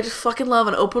end of the day, I just fucking love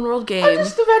an open world game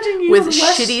with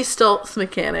shitty stealth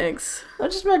mechanics. I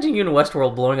just imagine you in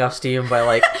Westworld blowing off steam by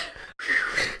like...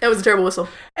 That was a terrible whistle.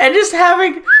 And just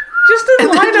having just a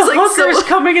line of hookers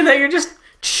coming in that you're just...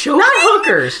 Choking? Not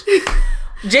hookers.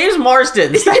 James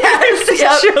Marsden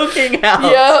choking out.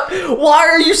 Yep. Why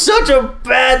are you such a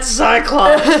bad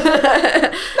Cyclops?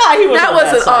 That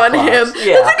wasn't on him.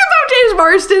 Yeah. The thing about James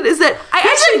Marsden is that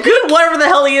he's good whatever the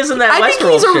hell he is in that Westworld show. I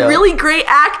think he's a really great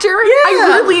actor. Yeah.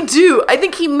 I really do. I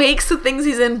think he makes the things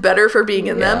he's in better for being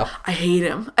in them. I hate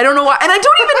him. I don't know why. And I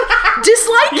don't even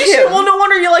dislike him. Well, no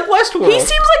wonder you like Westworld. He seems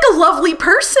like a lovely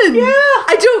person. Yeah.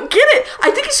 I don't get it.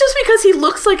 I think it's just because he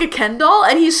looks like a Ken doll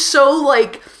and he's so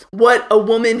like... what a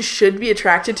woman should be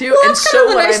attracted to, and so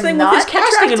the nice thing with his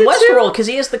casting in Westworld, because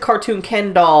he is the cartoon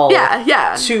Ken doll.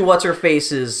 Yeah. To what's her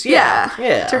face's.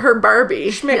 Yeah. To her Barbie.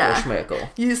 Schmickle.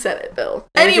 You said it, Bill.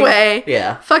 Anyway.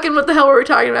 Fucking what the hell were we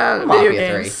talking about? Mafia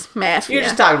Video games. 3. Mafia. You're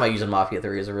just talking about using Mafia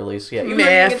 3 as a release. Yeah. You didn't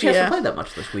get a chance to play that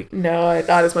much this week. No,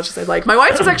 not as much as I'd like. My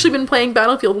wife has actually been playing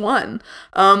Battlefield 1.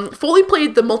 Fully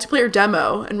played the multiplayer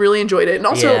demo and really enjoyed it. And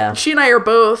also, she and I are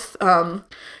both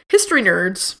history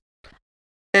nerds.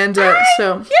 And so, yeah,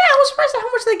 I was surprised at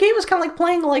how much that game is kind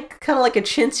of like a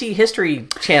chintzy History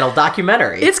Channel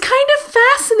documentary. It's kind of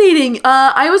fascinating.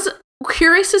 I was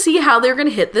curious to see how they're going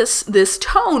to hit this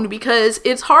tone, because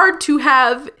it's hard to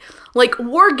have like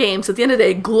war games at the end of the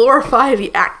day glorify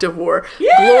the act of war,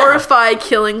 glorify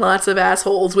killing lots of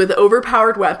assholes with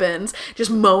overpowered weapons, just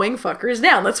mowing fuckers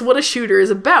down. That's what a shooter is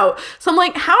about. So I'm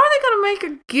like, how are they going to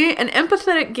make an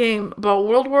empathetic game about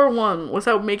World War I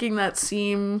without making that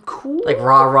seem cool? Like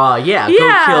rah,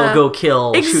 go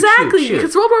kill, exactly, shoot.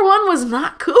 because World War I was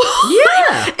not cool.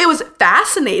 Yeah. It was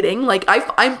fascinating. Like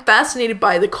I'm fascinated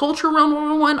by the culture around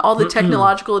World War I, all the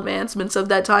technological advancements of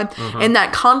that time, and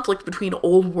that conflict between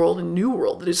old world and new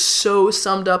world that is so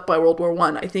summed up by World War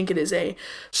I. I think it is a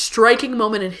striking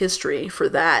moment in history for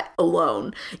that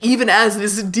alone, even as it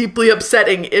is a deeply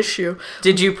upsetting issue.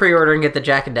 Did you pre-order and get the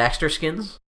Jak and Daxter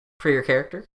skins for your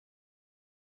character?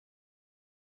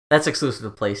 That's exclusive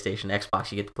to PlayStation.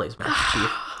 Xbox, you get to play as Master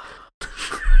Chief.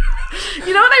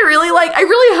 You know what I really like? I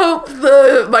really hope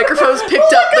the microphones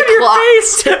picked up the clock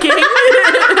ticking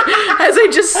as I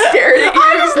just stared at you.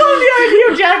 I just love the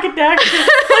idea of Jak and Daxter.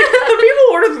 Like, the people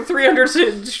who ordered the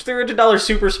 $300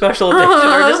 super special edition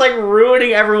are just like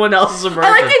ruining everyone else's immersion.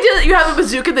 I like the idea that you have a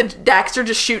bazooka that Daxter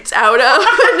just shoots out of,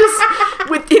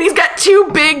 and he's got two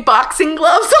big boxing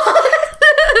gloves on.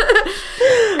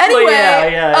 Anyway,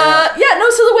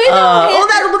 so the way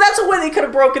that's a way they could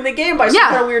have broken the game by some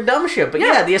kind of weird dumb shit. But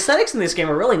the aesthetics in this game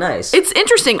are really nice. It's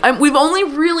interesting. We've only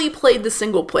really played the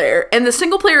single player, and the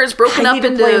single player is broken up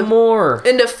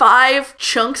into 5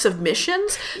 chunks of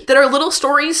missions that are little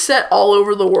stories set all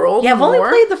over the world. Yeah, I've only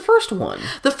played the first one.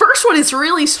 The first one is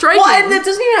really striking. Well, and it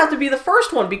doesn't even have to be the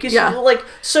first one, because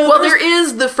there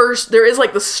is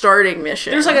the starting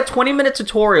mission. There's like a 20-minute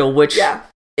tutorial, which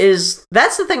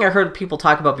that's the thing I heard people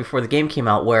talk about before the game came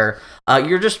out, where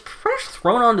you're just pretty much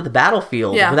thrown onto the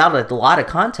battlefield without a lot of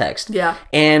context. Yeah.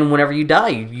 And whenever you die,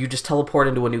 you just teleport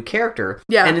into a new character.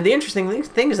 Yeah. And the interesting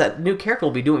thing is that the new character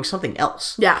will be doing something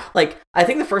else. Yeah. Like, I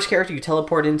think the first character you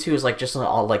teleport into is like just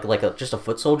just a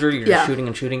foot soldier. You're just shooting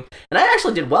and shooting. And I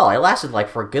actually did well. I lasted like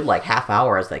for a good like half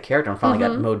hour as that character and finally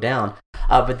got mowed down.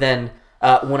 But then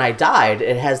when I died,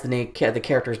 it has the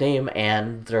character's name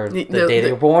and the day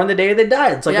they were born, the day they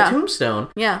died. It's like a tombstone.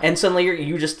 Yeah. And suddenly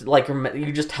you just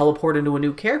teleport into a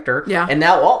new character. Yeah. And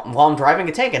now, while I'm driving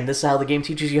a tank, and this is how the game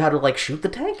teaches you how to like shoot the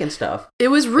tank and stuff. It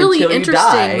was really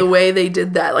interesting the way they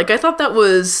did that. Like, I thought that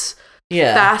was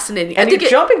fascinating. And you're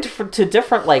jumping to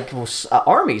different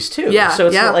armies too. Yeah. So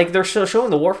it's like they're showing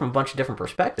the war from a bunch of different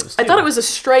perspectives too. I thought it was a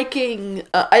striking.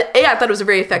 I thought it was a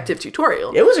very effective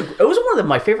tutorial. It was one of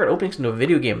my favorite openings into a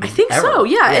video game. I think ever. So.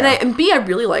 Yeah. And I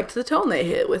really liked the tone they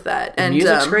hit with that. And the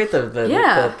music's great.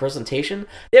 The presentation.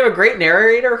 They have a great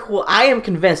narrator who I am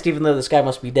convinced, even though this guy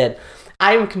must be dead,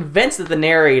 I am convinced that the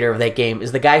narrator of that game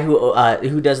is the guy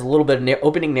who does a little bit of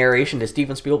opening narration to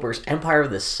Steven Spielberg's Empire of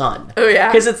the Sun. Oh,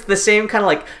 yeah. Because it's the same kind of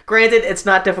like, granted, it's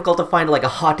not difficult to find like a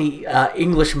haughty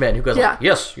Englishman who goes like,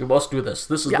 yes, you must do this.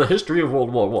 This is the history of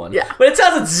World War I. Yeah. But it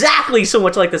sounds exactly so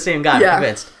much like the same guy, I'm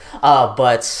convinced.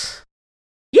 But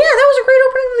yeah, that was a great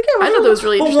opening of the game. I thought that was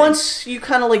really interesting. But once you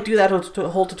kind of like do that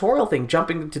whole tutorial thing,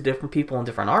 jumping to different people in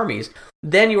different armies,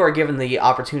 then you are given the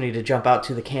opportunity to jump out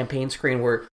to the campaign screen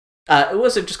where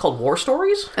was it just called War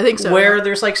Stories? I think so. Where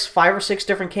there's like 5 or 6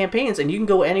 different campaigns, and you can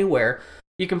go anywhere.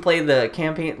 You can play the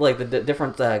campaign, like the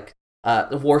different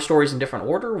war stories in different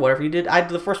order, whatever you did.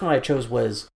 The first one I chose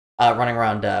was running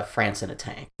around France in a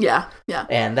tank. Yeah, yeah.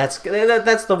 And that's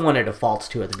the one it defaults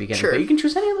to at the beginning. Sure. But you can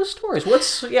choose any of those stories.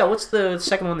 What's the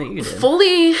second one that you did?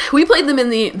 We played them in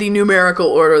the numerical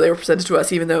order they were presented to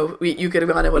us, even though you could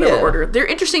have gone in whatever order. They're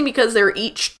interesting because they're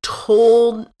each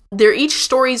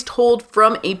stories told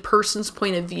from a person's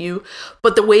point of view,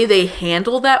 but the way they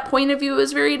handle that point of view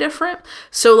is very different.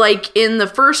 So like in the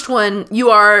first one, you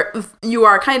are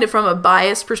kind of from a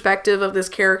biased perspective of this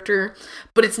character,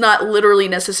 but it's not literally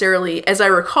necessarily, as I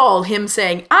recall, him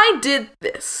saying, I did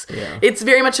this. Yeah. It's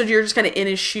very much that you're just kind of in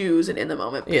his shoes and in the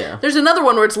moment. Yeah. There's another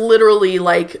one where it's literally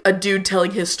like a dude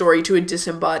telling his story to a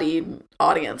disembodied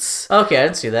audience. Okay, I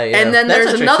didn't see that. Yeah. And then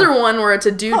there's another one where it's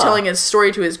a dude telling his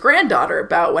story to his granddaughter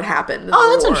about what happened.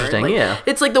 That's interesting. Like, yeah.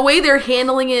 It's like the way they're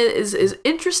handling it is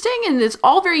interesting, and it's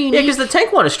all very unique. Yeah, because the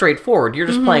tank one is straightforward. You're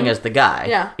just playing as the guy.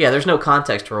 Yeah. Yeah, there's no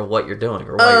context for what you're doing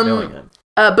or why you're doing it.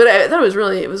 But I thought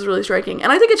it was really striking.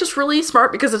 And I think it's just really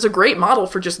smart because it's a great model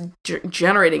for just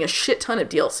generating a shit ton of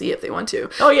DLC if they want to.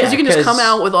 Oh, yeah. Because you can just come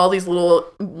out with all these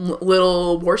little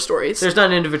war stories. There's not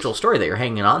an individual story that you're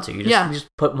hanging on to. You just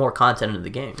put more content into the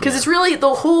game. Because it's really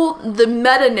the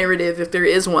meta narrative, if there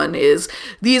is one, is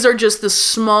these are just the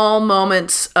small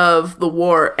moments of the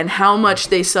war and how much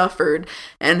they suffered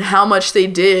and how much they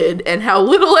did and how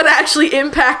little it actually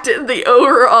impacted the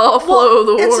overall flow of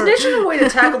the war. It's an interesting way to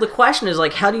tackle the question is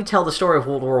like, how do you tell the story of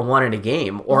World War I in a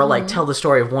game? Or like tell the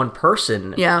story of one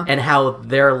person and how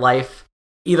their life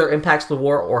either impacts the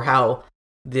war or how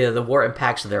the war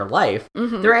impacts their life.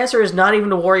 Their answer is not even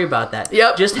to worry about that.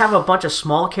 Just have a bunch of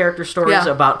small character stories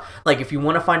about, like, if you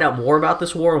want to find out more about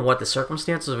this war and what the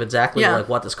circumstances of exactly like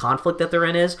what this conflict that they're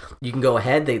in is, you can go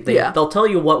ahead. They'll tell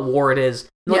you what war it is.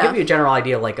 They'll give you a general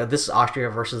idea, like, this is Austria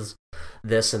versus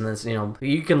this, and this,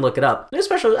 you can look it up.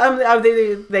 Especially,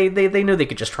 they knew they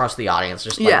could just trust the audience.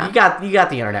 Just like, you got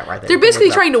the internet right there. They're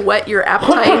basically trying to whet your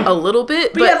appetite a little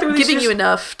bit, but giving you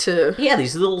enough to... Yeah,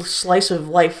 these little slice of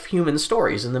life human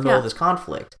stories in the middle of this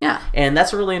conflict. Yeah. And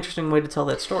that's a really interesting way to tell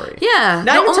that story. Yeah.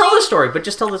 Not even tell the story, but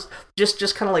just tell this,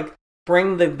 just kind of like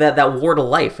bring that war to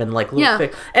life and like little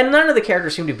and none of the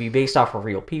characters seem to be based off of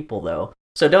real people though.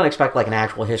 So don't expect like an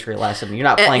actual history lesson. You're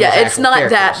not playing as it's not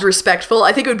characters. that respectful.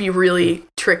 I think it would be really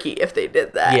tricky if they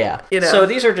did that. Yeah. So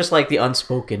these are just like the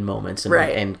unspoken moments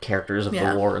and characters of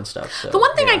the war and stuff. So, the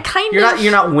one thing I kind of...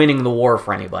 You're not winning the war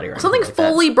for anybody or something like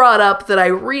fully brought up that I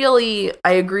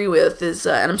agree with is,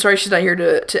 and I'm sorry she's not here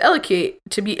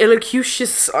to be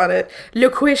elocucious on it,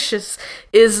 loquacious,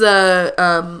 is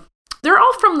they're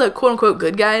all from the quote-unquote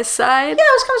good guys side. Yeah,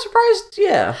 I was kind of surprised,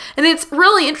 yeah. And it's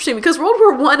really interesting because World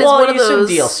War I is one of those...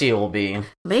 Well, DLC will be.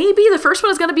 Maybe. The first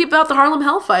one is going to be about the Harlem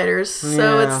Hellfighters.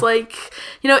 So it's like,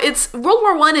 it's... World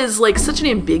War I is like such an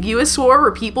ambiguous war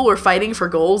where people were fighting for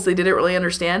goals they didn't really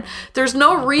understand. There's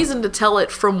no reason to tell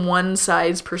it from one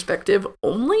side's perspective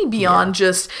only beyond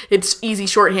just it's easy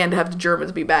shorthand to have the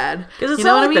Germans be bad. Because it's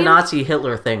not like the Nazi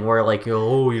Hitler thing where like,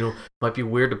 might be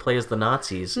weird to play as the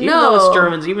Nazis. Even though it's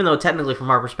Germans, even though technically from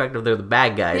our perspective they're the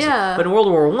bad guys. Yeah. But in World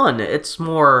War I, it's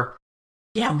more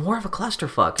of a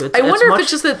clusterfuck. I wonder if it's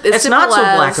just that it's not so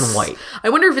black and white. I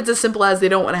wonder if it's as simple as they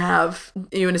don't want to have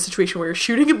you in a situation where you're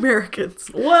shooting Americans.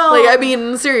 Well, like, I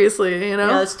mean, seriously, Yeah,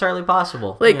 that's entirely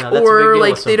possible. Like, or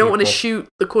like they don't want to shoot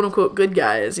the quote unquote good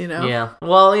guys, Yeah.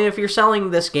 Well, if you're selling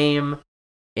this game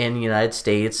in the United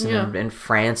States and in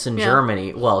France and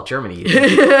Germany. Well, Germany.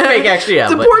 Actually,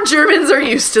 the poor Germans are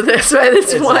used to this by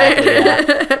this point.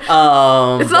 It's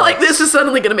not like this is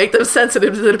suddenly going to make them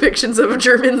sensitive to the depictions of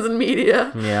Germans in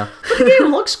media. Yeah. But the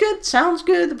game looks good, sounds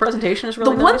good, the presentation is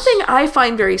really nice. The one thing I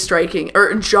find very striking,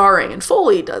 or jarring, and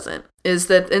Foley doesn't, is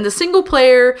that in the single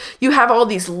player, you have all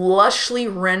these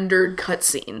lushly rendered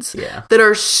cutscenes that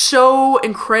are so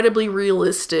incredibly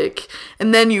realistic,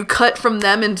 and then you cut from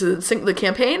them into the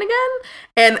campaign again,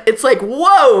 and it's like,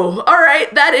 whoa, all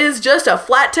right, that is just a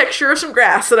flat texture of some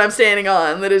grass that I'm standing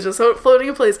on that is just floating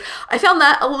in place. I found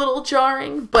that a little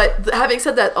jarring, but having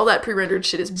said that, all that pre-rendered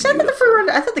shit is beautiful.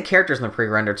 I thought the characters in the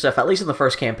pre-rendered stuff, at least in the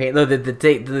first campaign, though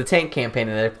the tank campaign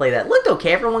that I played that looked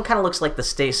okay. Everyone kind of looks like the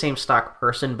same stock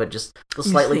person, but just a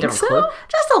slightly different clothes.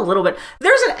 Just a little bit.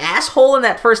 There's an asshole in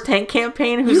that first tank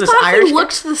campaign who's this Irish. He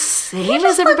looked the same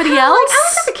as everybody else. Like, I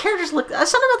don't think the characters look.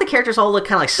 Something about the characters all look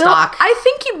kind of like stock. I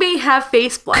think you may have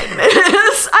face blindness.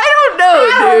 I don't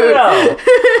know,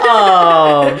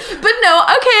 dude. But no,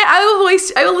 okay. I will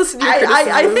listen to your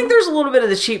criticism. I think there's a little bit of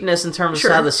the cheapness in terms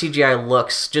of how the CGI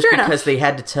looks, just because they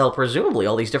had to tell presumably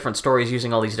all these different stories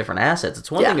using all these different assets. It's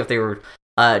one thing if they were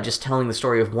just telling the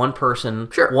story of one person,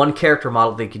 one character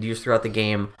model they could use throughout the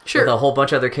game, with a whole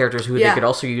bunch of other characters who they could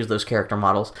also use those character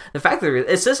models. The fact that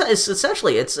it's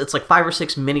essentially it's like 5 or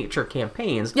 6 miniature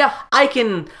campaigns. Yeah, I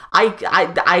can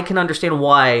understand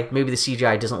why maybe the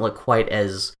CGI doesn't look quite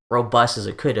as robust as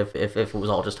it could if it was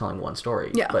all just telling one story.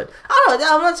 Yeah, but I don't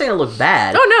know. I'm not saying it looked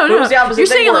bad. Oh no, it was the opposite. You're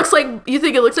saying you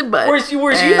think it looks like butt. Whereas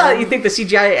you think the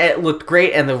CGI looked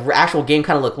great and the actual game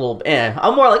kind of looked a little.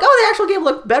 I'm more like, the actual game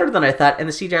looked better than I thought, and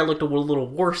the CGI looked a little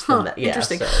worse than that. Yeah,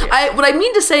 interesting. So, what I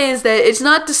mean to say is that it's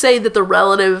not to say that the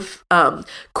relative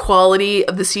quality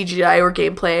of the CGI or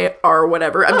gameplay are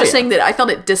whatever. I'm just saying that I found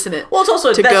it dissonant. Well, it's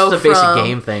also that's just a basic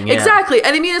game thing. Yeah. Exactly,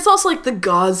 and I mean it's also like the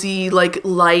gauzy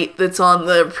light that's on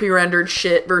the pre-rendered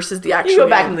shit versus the actual. You go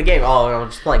back into the game. I'm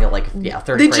just playing it 30 frames per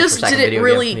second. They just didn't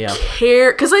really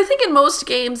care, because I think in most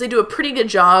games they do a pretty good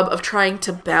job of trying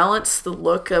to balance the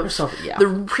look of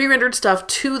the pre-rendered stuff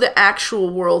to the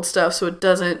actual world stuff, so it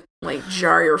doesn't like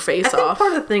jar your face I think off.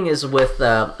 part of the thing is with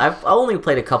I've only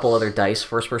played a couple other dice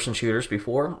first-person shooters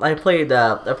before. I played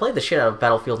the shit out of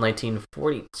Battlefield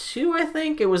 1942. I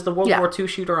think it was the World War II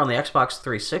shooter on the Xbox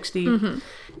 360,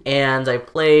 and I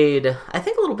played I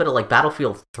think a little bit of like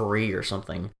Battlefield 3 or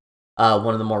something,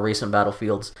 one of the more recent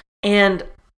Battlefields, and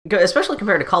especially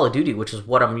compared to Call of Duty, which is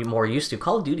what I'm more used to.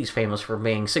 Call of Duty's famous for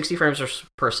being 60 frames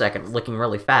per second, looking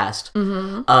really fast.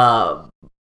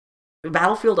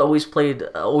 Battlefield always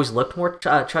looked more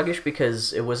chuggish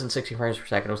because it wasn't 60 frames per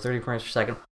second, it was 30 frames per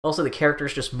second. Also, the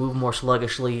characters just move more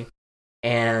sluggishly,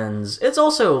 and it's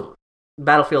also,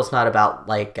 Battlefield's not about,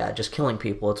 like, just killing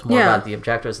people, it's more about the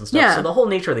objectives and stuff, so the whole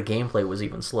nature of the gameplay was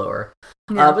even slower.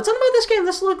 But something about this game,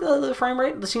 the frame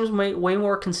rate, this seems way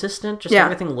more consistent, just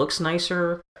everything looks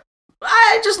nicer.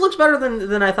 It just looks better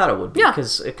than I thought it would be.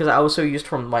 Because I was so used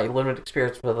from my limited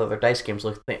experience with other dice games,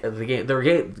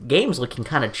 their games looking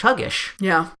kind of chuggish.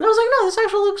 Yeah. And I was like, no, this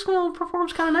actually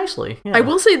performs kind of nicely. Yeah. I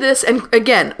will say this, and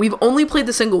again, we've only played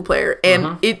the single player,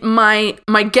 and my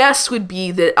guess would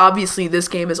be that obviously this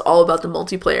game is all about the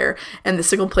multiplayer, and the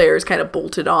single player is kind of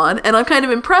bolted on, and I'm kind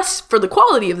of impressed for the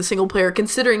quality of the single player,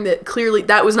 considering that clearly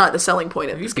that was not the selling point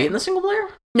of this game. Have you beaten the single player?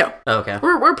 No. Oh, okay.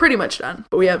 We're pretty much done,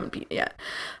 but we haven't beaten it yet.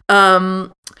 I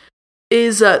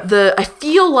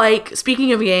feel like,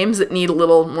 speaking of games that need a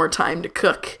little more time to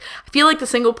cook, I feel like the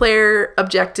single player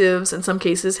objectives in some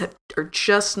cases are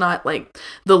just not, like,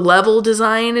 the level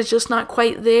design is just not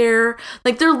quite there.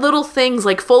 Like, they're little things,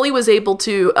 like Foley was able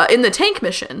to, in the tank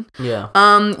mission,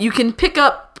 you can pick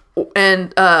up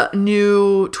and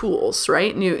new tools,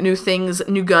 right? New things,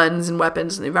 new guns and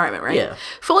weapons in the environment, right? Yeah.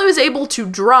 Foley was able to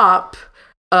drop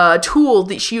a tool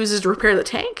that she uses to repair the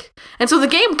tank. And so the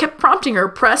game kept prompting her,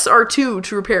 press R2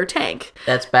 to repair tank.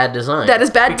 That's bad design. That is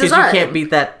bad design. Because you can't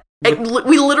beat that.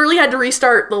 We literally had to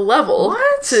restart the level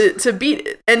to beat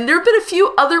it. And there have been a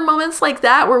few other moments like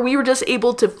that where we were just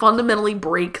able to fundamentally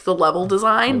break the level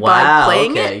desigin by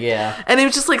playing it. Yeah. And it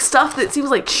was just like stuff that seems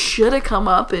like should have come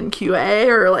up in QA,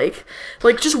 or like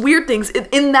just weird things.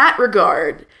 In that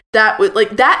regard,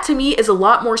 that to me is a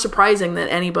lot more surprising than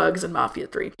any bugs in Mafia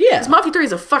 3. Yeah. Because Mafia 3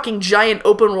 is a fucking giant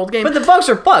open world game. But the bugs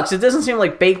are bugs. It doesn't seem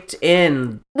like baked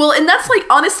in. Well, and that's like,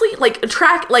 honestly, like a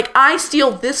track, like I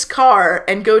steal this car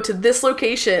and go to this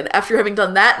location after having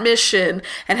done that mission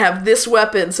and have this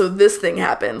weapon, so this thing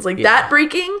happens. Like that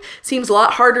breaking seems a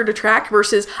lot harder to track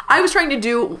versus I was trying to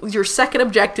do your second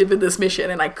objective in this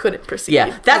mission and I couldn't proceed.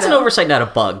 Yeah, that's an oversight, not a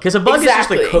bug. Because a bug is just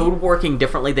the code working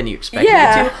differently than you expected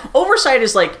it to. Oversight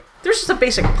is like, there's just a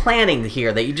basic planning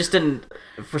here that you just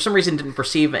for some reason didn't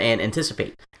perceive and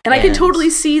anticipate. And I can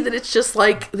totally see that it's just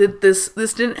like that this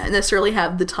didn't necessarily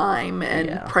have the time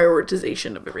and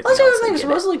prioritization of everything. Well, that's the other thing,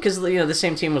 mostly because the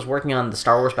same team was working on the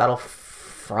Star Wars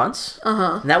Battlefronts,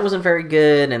 and that wasn't very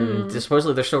good. And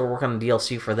supposedly they're still working on the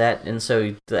DLC for that. And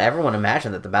so everyone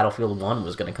imagined that the Battlefield 1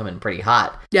 was going to come in pretty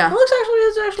hot. Yeah, it's actually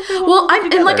pretty well.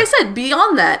 And like I said,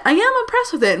 beyond that, I am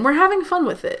impressed with it, and we're having fun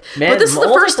with it. Man, but this is the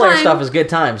first time stuff is good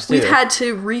times too. We've had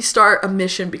to restart a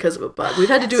mission because of a bug. We've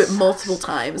had to do it multiple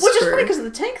times. Which is funny because of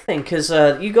the tank thing. Because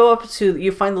you go up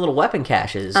you find the little weapon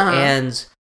caches, and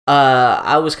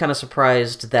I was kind of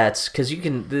surprised that because you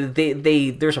can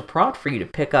there's a prompt for you to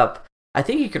pick up. I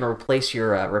think you can replace your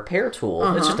repair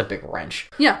tool. It's just a big wrench.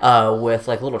 Yeah. With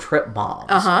like little trip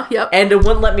bombs. Yep. And it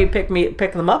wouldn't let me pick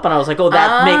them up, and I was like, "Oh,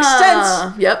 that makes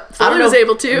sense." Yep. Foley was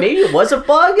able to. Maybe it was a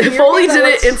bug. Foley did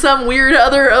it in some weird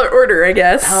other order, I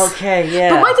guess. Okay. Yeah.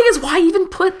 But my thing is, why even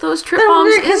put those trip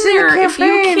bombs in there if you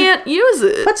can't use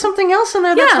it? Put something else in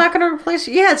there that's not going to replace.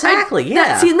 Yeah, exactly.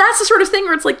 That's the sort of thing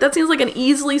where it's like that seems like an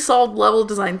easily solved level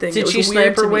design thing. Did she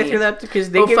snipe her way through that? Because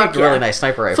they gave me a really nice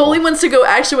sniper rifle. Foley wants to go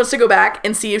back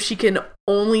and see if she can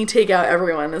only take out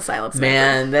everyone in silent sniper.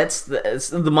 Man, that's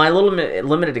my little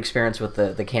limited experience with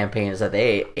the campaign is that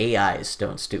the AIs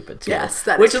don't stupid too. Yes,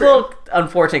 that which is is a little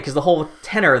unfortunate because the whole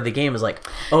tenor of the game is like,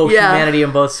 humanity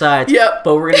on both sides. Yep.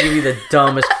 But we're gonna give you the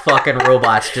dumbest fucking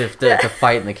robots to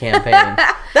fight in the campaign.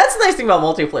 That's the nice thing about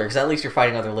multiplayer because at least you're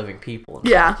fighting other living people. And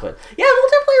stuff. But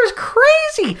multiplayer is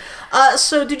crazy.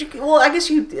 So did you? Well, I guess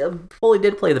you fully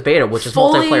did play the beta, which is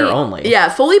multiplayer only. Yeah,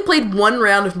 Foley played one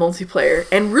round of multiplayer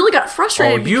and really got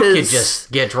frustrated. You could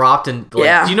just get dropped and do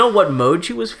you know what mode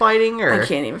she was fighting? Or I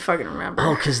can't even fucking remember.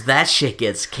 Oh, because that shit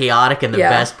gets chaotic in the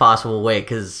best possible way.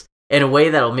 Because in a way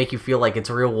that'll make you feel like it's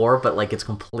real war, but like it's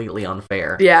completely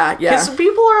unfair. Yeah. Because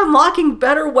people are unlocking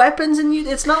better weapons, and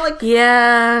it's not like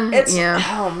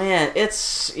oh man,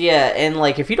 and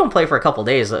like if you don't play for a couple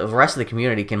days, the rest of the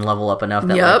community can level up enough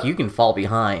that like you can fall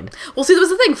behind. Well, see, that was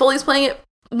the thing. Foley's playing it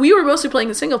we were mostly playing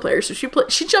the single player, so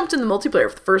she jumped in the multiplayer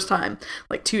for the first time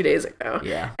like 2 days ago.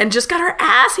 Yeah. And just got her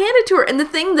ass handed to her. And the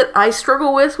thing that I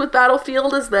struggle with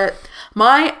Battlefield is that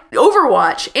my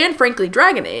Overwatch and frankly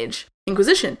Dragon Age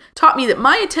Inquisition taught me that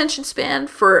my attention span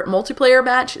for multiplayer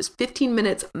match is 15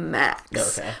 minutes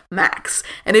max. Okay. Max.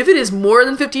 And if it is more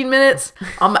than 15 minutes,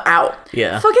 I'm out.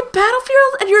 Yeah. Fucking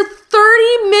Battlefield and your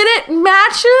 30-minute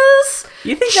matches?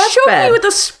 You think that's Choke bad? me with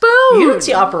a spoon. You don't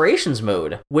see Operations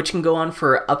Mode, which can go on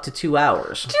for up to 2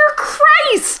 hours. Dear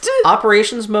Christ!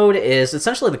 Operations Mode is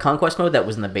essentially the Conquest Mode that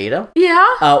was in the beta.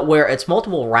 Yeah. Where it's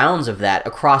multiple rounds of that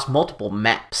across multiple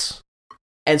maps.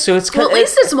 And so it's Well, at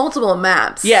least it's multiple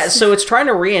maps. Yeah, so it's trying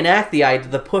to reenact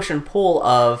the push and pull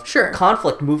of Sure.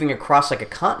 conflict moving across like a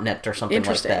continent or something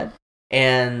like that.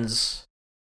 And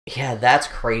yeah, that's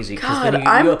crazy. God,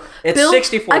 It's Bill,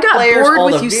 64 I got players, bored all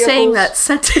with the you vehicles. saying that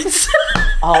sentence.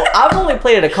 Oh, I've only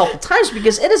played it a couple times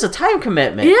because it is a time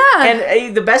commitment. Yeah.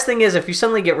 And the best thing is, if you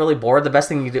suddenly get really bored, the best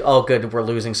thing you do, oh, good, we're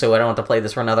losing, so I don't have to play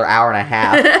this for another hour and a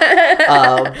half.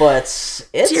 But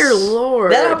it's... Dear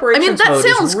Lord. That Operations that mode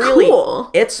sounds is really...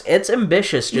 cool. It's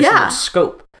ambitious just in its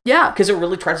scope. Yeah. Because it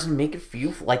really tries to make it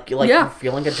feel like you're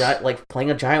feeling a giant, like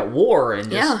playing a giant war, and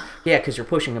just because you're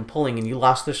pushing and pulling, and you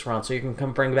lost this round, so you can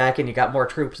come bring back in. You got more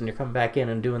troops, and you're coming back in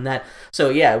and doing that. So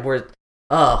yeah,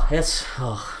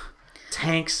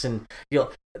 tanks and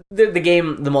the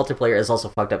game. The multiplayer is also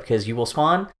fucked up because you will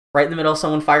spawn right in the middle of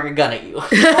someone firing a gun at you,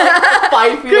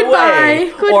 5 feet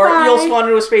away, or you'll spawn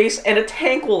into a space and a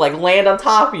tank will like land on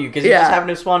top of you because you just happened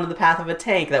to spawn in the path of a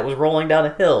tank that was rolling down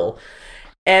a hill.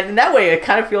 And in that way, it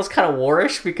kind of feels kind of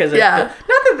warish because not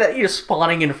that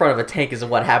spawning in front of a tank is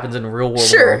what happens in real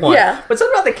World War I, but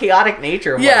something about the chaotic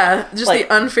nature of just the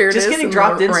unfairness, just getting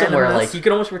dropped in somewhere. Randomness. Like you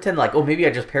can almost pretend like, oh, maybe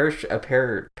I just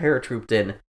paratrooped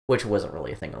in, which wasn't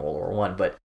really a thing in World War I,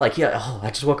 but like I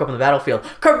just woke up on the battlefield,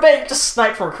 bang, just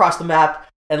sniped from across the map.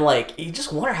 And, like, you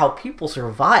just wonder how people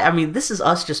survive. I mean, this is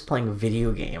us just playing a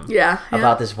video game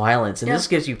about this violence. And this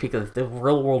gives you a peek of the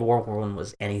real world World War I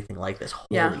was anything like this.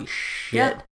 Holy shit.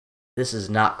 Yeah. This is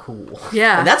not cool.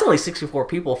 Yeah. And that's only 64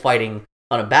 people fighting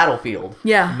on a battlefield.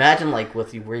 Yeah. Imagine, like, where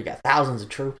you got thousands of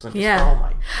troops. And just, oh,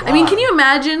 my God. I mean, can you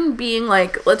imagine being,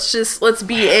 like, let's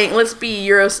be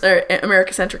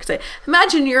America-centric. Say,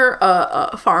 imagine you're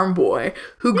a farm boy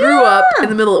who grew up in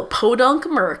the middle of Podunk,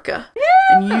 America. Yeah.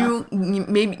 And you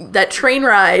maybe that train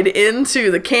ride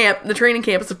into the training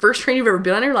camp, is the first train you've ever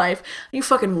been on in your life. And you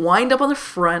fucking wind up on the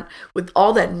front with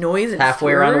all that noise and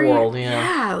halfway around the world,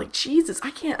 Yeah, like, Jesus,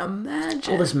 I can't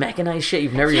imagine. All this mechanized shit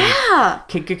you've never even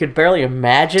could barely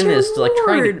imagine is like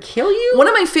trying to kill you. One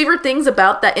of my favorite things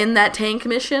about that in that tank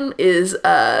mission is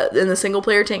in the single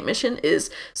player tank mission is,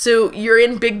 so you're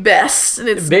in Big Bess, and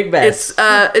it's Big Bess.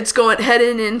 It's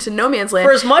heading into no man's land.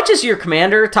 For as much as your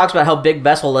commander talks about how Big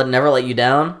Bess will never let you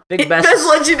down, Big Bess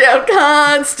lets you down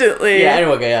constantly. Yeah,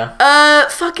 anyway,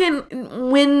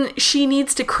 fucking when she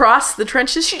needs to cross the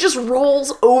trenches, she just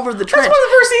rolls over the trench. That's one of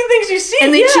the first things you see.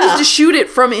 And they choose to shoot it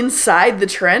from inside the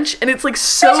trench, and it's like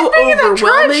so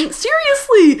overwhelming.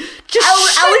 Seriously, just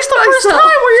at least the first time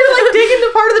where you're like digging into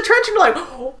part of the trench and you're like,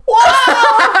 wow!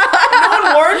 No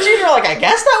one warned you. You're like, I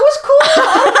guess that was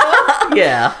cool.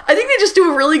 Yeah, I think they just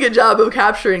do a really good job of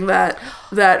capturing that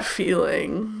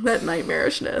feeling, that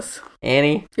nightmarishness.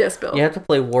 Annie, yes, Bill, you have to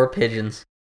play War Pigeons.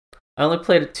 I only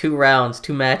played it 2 rounds,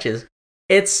 2 matches.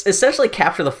 It's essentially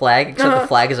capture the flag, except the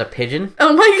flag is a pigeon.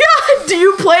 Oh my God! Do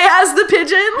you play as the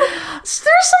pigeon? There's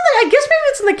something, I guess maybe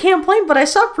it's in the campaign, but I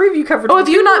saw preview coverage. Oh, have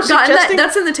you not gotten that?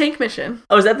 That's in the tank mission.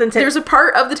 Oh, is that the tank? There's a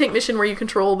part of the tank mission where you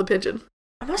control the pigeon.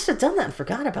 I must have done that and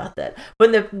forgot about that.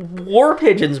 But in the War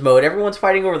Pigeons mode, everyone's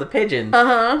fighting over the pigeon.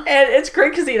 And it's great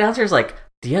because the announcer's like,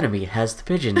 the enemy has the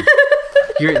pigeon.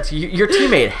 Your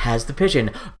teammate has the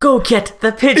pigeon. Go get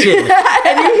the pigeon.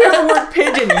 And you hear the word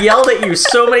pigeon yelled at you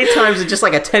so many times in just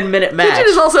like a 10-minute match. Pigeon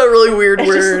is also a really weird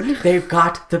word. Just, they've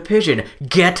got the pigeon.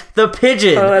 Get the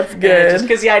pigeon. Oh, that's good. Just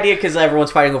because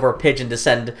everyone's fighting over a pigeon to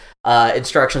send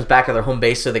instructions back to their home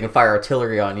base so they can fire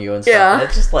artillery on you and stuff. Yeah. And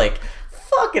it's just like,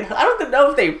 fucking, I don't know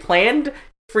if they planned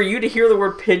for you to hear the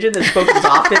word pigeon that's spoken as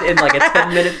often in like a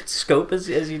 10-minute scope as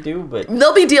you do, but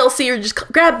there'll be DLC or just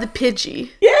grab the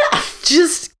Pidgey. Yeah.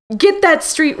 Just get that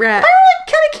street rat. I'm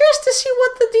kind of curious to see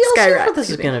what the DLC for this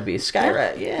is going to be.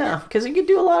 Skyrat, yeah. Because you can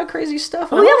do a lot of crazy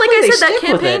stuff. Well, yeah, like I said, that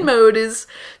campaign mode is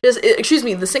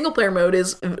the single player mode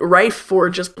is rife for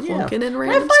just plunking in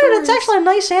random I find it's actually a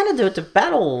nice antidote to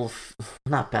Overwatch.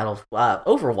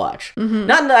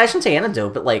 Mm-hmm. I shouldn't say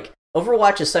antidote, but like,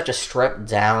 Overwatch is such a stripped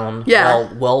down,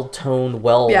 well-toned,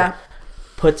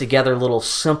 put together little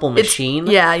simple machine.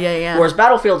 Yeah. Whereas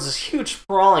Battlefield's this huge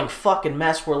sprawling fucking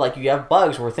mess where like you have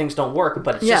bugs where things don't work,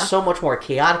 but it's just so much more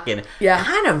chaotic and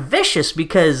kind of vicious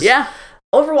because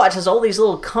Overwatch has all these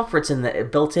little comforts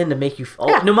built in to make you,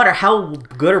 no matter how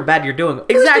good or bad you're doing,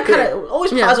 exactly,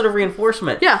 always positive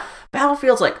reinforcement. Yeah,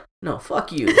 Battlefield like, no,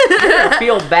 fuck you. You're gonna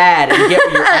feel bad and get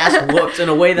your ass whooped in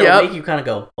a way that'll make you kind of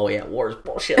go, oh yeah, war is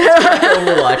bullshit. Let's go back to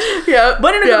Overwatch.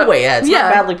 But in a good way. It's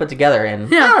not badly put together,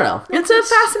 and I don't know. It's a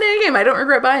fascinating game. I don't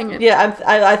regret buying it. Yeah,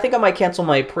 I think I might cancel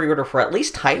my pre-order for at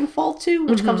least Titanfall 2,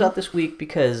 which comes out this week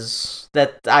because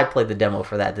I played the demo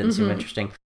for that. Didn't seem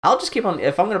interesting. I'll just keep on,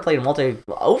 if I'm going to play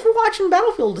Overwatch and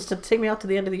Battlefield just to take me out to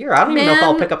the end of the year. I don't even know if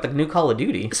I'll pick up the new Call of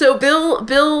Duty. So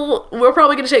Bill, we're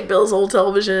probably going to take Bill's old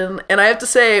television, and I have to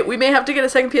say, we may have to get a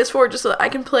second PS4 just so that I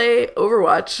can play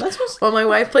Overwatch while my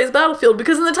wife plays Battlefield,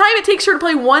 because in the time it takes her to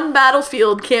play one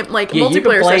Battlefield multiplayer you can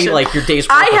play, session, like, your day's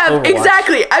worth of Overwatch.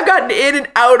 Exactly, I've gotten in and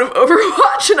out of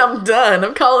Overwatch, and I'm done.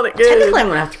 I'm calling it good. Technically, I'm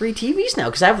going to have 3 TVs now,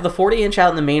 because I have the 40-inch out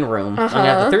in the main room. I'm going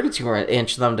to have the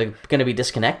 32-inch that I'm going to be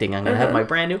disconnecting. I'm going to have my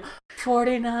brand new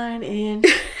 49-inch,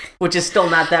 which is still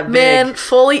not that big. Man,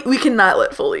 we cannot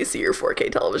let Foley see your 4K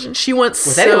television. She wants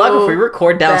with any luck, if we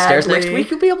record downstairs next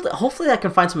week, you'll be able to. Hopefully, I can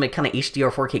find some kind of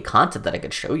HDR 4K content that I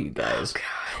could show you guys. Oh,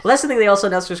 well, that's the thing. They also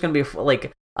announced there's going to be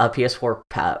like a PS4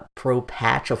 Pro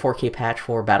patch, a 4K patch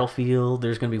for Battlefield.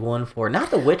 There's going to be one for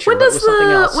not The Witcher, but something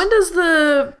else. When does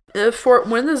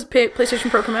PlayStation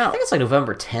Pro come out? I think it's like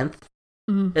November 10th.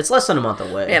 It's less than a month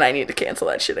away. Man, I need to cancel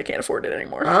that shit. I can't afford it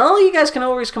anymore. Well, you guys can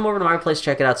always come over to my place,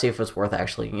 check it out, see if it's worth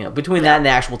actually, between that and the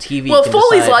actual TV. Well,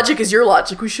 Foley's logic is your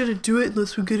logic. We shouldn't do it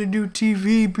unless we get a new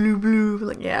TV, blue.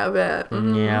 Like, yeah, I bet.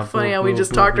 Yeah. Funny how we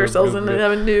just talked ourselves into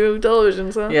having new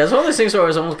televisions, huh? Yeah, it's one of those things where I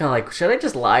was almost kind of like, should I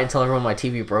just lie and tell everyone my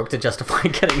TV broke to justify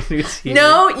getting a new TV?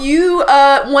 No, you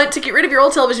want to get rid of your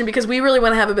old television because we really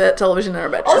want to have a television in our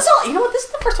bedroom. Oh, you know what? This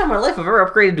is the first time in my life I've ever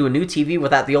upgraded to a new TV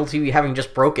without the old TV having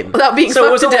just broken. Without being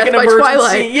fucked to death by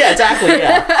Twilight. Yeah, exactly,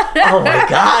 yeah. Oh my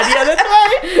god, yeah, that's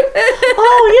right.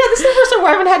 Oh yeah, this is the first time where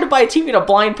I haven't had to buy a TV in a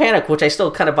blind panic, which I still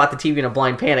kind of bought the TV in a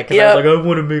blind panic because I was like, I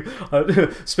want to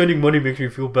make spending money makes me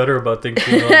feel better about things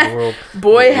going on in the world.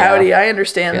 Boy, howdy, I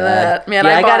understand that. Man,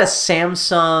 I got a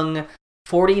Samsung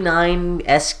 49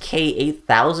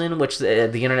 SK8000, which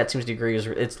the internet seems to agree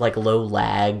it's like low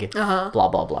lag, blah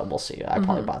blah blah. We'll see. I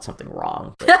probably bought something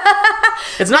wrong.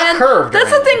 It's not curved.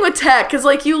 That's the thing with tech, because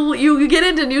like you get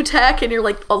into new tech and you're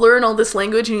like, learn all this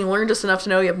language and you learn just enough to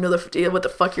know you have no idea what the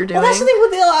fuck you're doing. Well, that's the thing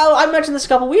with I mentioned this a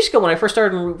couple weeks ago when I first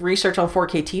started research on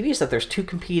 4K TVs that there's 2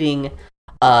 competing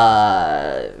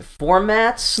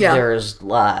formats. Yeah. There's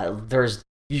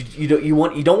You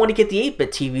don't want to get the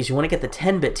 8-bit TVs, you want to get the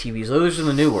 10-bit TVs. Those are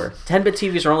the newer. 10-bit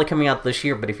TVs are only coming out this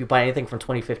year, but if you buy anything from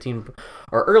 2015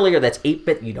 or earlier that's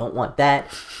 8-bit, you don't want that.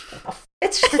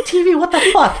 It's just a TV, what the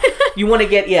fuck? You want to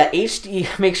get,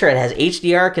 HD, make sure it has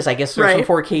HDR, because I guess there's some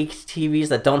 4K TVs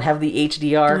that don't have the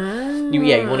HDR.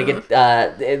 You want to get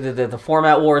the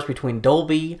format wars between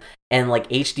Dolby and like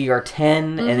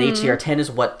HDR10, and HDR10 is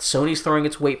what Sony's throwing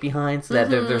its weight behind, so that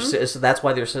so that's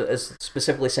why they're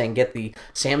specifically saying get the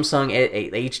Samsung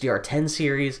HDR10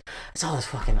 series. It's all this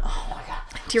fucking, oh my god.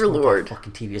 Dear Lord.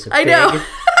 Fucking TV is I know.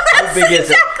 How big is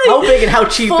it? How big and how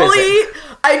cheap is it?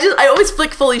 I always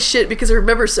flick Foley's shit because I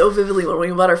remember so vividly when we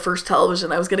bought our first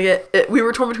television, I was gonna get, we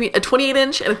were torn between a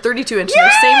 28-inch and a 32-inch, and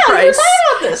they're same price.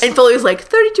 About this. And Foley was like,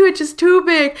 32-inch is too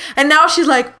big, and now she's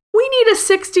like, we need a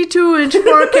 62-inch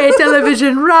 4K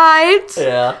television, right?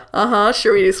 Yeah.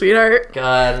 Sure we do, sweetheart.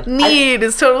 God. Need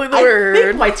is totally the word. I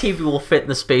think my TV will fit in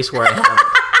the space where I have it.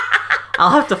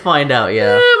 I'll have to find out,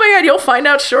 yeah. Oh my god, you'll find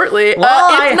out shortly.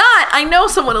 Well, if not, I know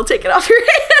someone will take it off your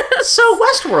hands. So,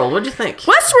 Westworld, what'd you think?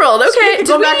 Westworld, okay.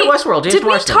 Go back to Westworld. James Did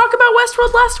we talk about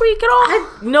Westworld last week at all?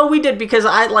 No, we did, because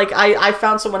I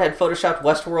found someone had photoshopped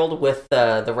Westworld with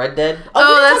the Red Dead.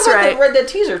 Oh, that's right. The Red Dead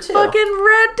teaser, too. Fucking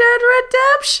Red Dead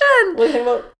Redemption. What do you think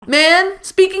about? Man,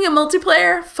 speaking of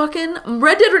multiplayer, fucking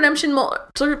Red Dead Redemption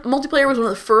multiplayer was one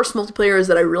of the first multiplayers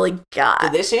that I really got.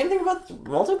 Did they say anything about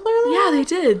multiplayer, though? Yeah, they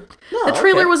did. No, the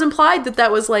trailer was implied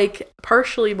that was like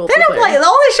partially multiplayer. They didn't play.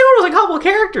 All they showed was a couple of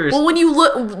characters. Well, when you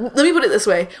look, let me put it this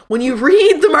way: when you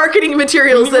read the marketing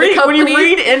materials that accompany, when you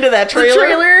read into that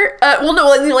trailer,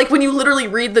 when you literally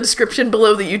read the description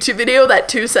below the YouTube video, that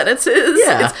 2 sentences,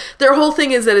 their whole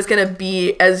thing is that it's going to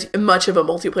be as much of a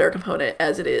multiplayer component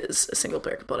as it is a single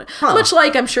player component. Much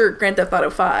like I'm sure Grand Theft Auto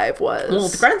 5 was. Well,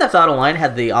 the Grand Theft Auto Online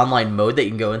had the online mode that you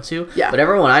can go into, but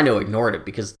everyone I know ignored it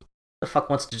because the fuck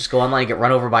wants to just go online and get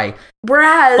run over by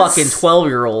fucking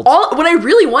 12-year-olds. What I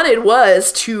really wanted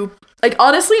was to, like,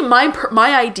 honestly, my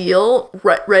ideal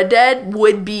Red Dead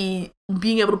would be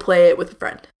being able to play it with a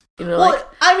friend. You know, well,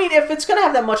 I mean, if it's gonna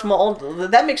have that much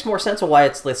that makes more sense of why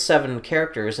it's like 7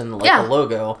 characters and like the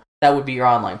logo. That would be your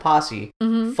online posse.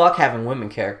 Mm-hmm. Fuck having women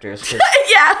characters.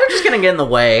 Yeah. They're just gonna get in the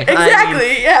way.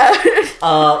 Exactly,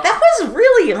 that was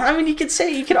really, I mean, you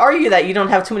could argue that you don't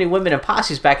have too many women in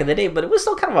posses back in the day, but it was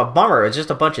still kind of a bummer. It was just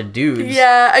a bunch of dudes.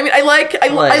 Yeah, I mean,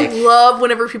 I love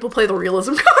whenever people play the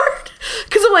realism card.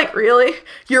 Because I'm like, really?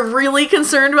 You're really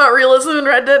concerned about realism in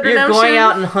Red Dead Redemption? You're going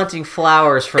out and hunting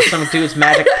flowers for some dude's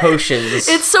magic potions.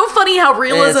 It's so funny how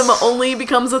realism only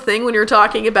becomes a thing when you're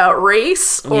talking about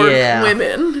race or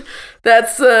women.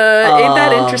 That's, ain't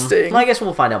that interesting? Well, I guess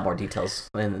we'll find out more details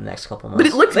in the next couple months.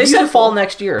 But it looked beautiful. They said fall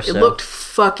next year, so. It looked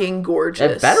fucking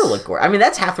gorgeous. It better look gorgeous. I mean,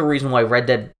 that's half the reason why Red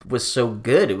Dead was so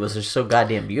good. It was just so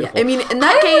goddamn beautiful. Yeah, I mean, in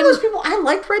that game... I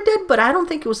liked Red Dead, but I don't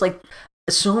think it was like...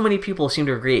 So many people seem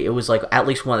to agree it was like at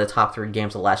least one of the top 3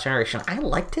 games of the last generation. I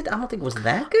liked it. I don't think it was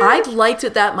that good. I liked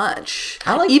it that much.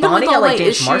 I like even Bonnie, with all I like my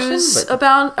James issues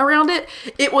Marsden, around it.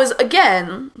 It was,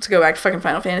 again, to go back to fucking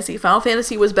Final Fantasy. Final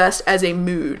Fantasy was best as a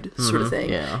mood sort of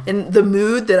thing. Yeah. And the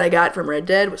mood that I got from Red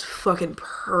Dead was fucking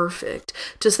perfect.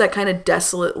 Just that kind of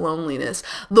desolate loneliness.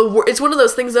 It's one of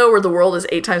those things though where the world is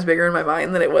 8 times bigger in my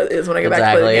mind than it is when I go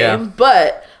back to play the game.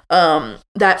 But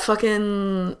that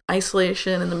fucking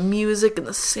isolation and the music and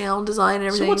the sound design and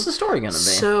everything. So what's the story gonna be?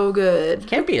 So good.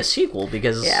 Can't be a sequel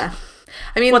because I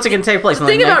mean, what's it gonna take place in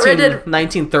the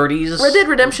 1930s? Red Dead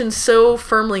Redemption so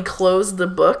firmly closed the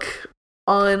book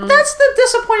on. That's the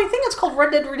disappointing thing. It's called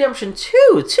Red Dead Redemption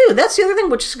 2 too. That's the other thing,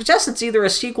 which suggests it's either a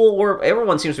sequel or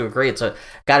everyone seems to agree it's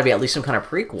got to be at least some kind of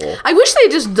prequel. I wish they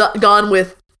had just gone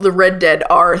with the Red Dead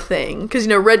R thing, because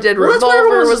Red Dead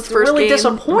Revolver was the first really game.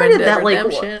 Disappointed that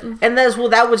Redemption. And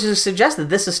that would just suggest that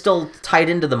this is still tied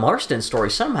into the Marston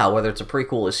story somehow, whether it's a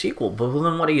prequel or sequel. But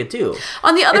then what do you do?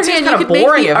 On the other hand, you could make the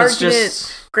argument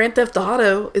just... Grand Theft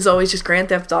Auto is always just Grand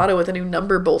Theft Auto with a new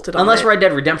number bolted on Unless it. Red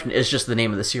Dead Redemption is just the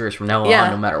name of the series from now on,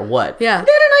 no matter what. Yeah.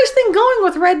 They had a nice thing going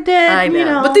with Red Dead. I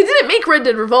know. But they didn't make Red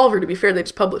Dead Revolver, to be fair. They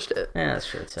just published it. Yeah, that's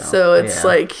true, too. So it's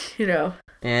like,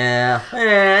 Yeah,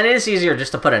 and it is easier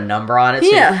just to put a number on it.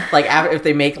 So like if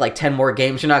they make like 10 more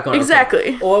games, you're not going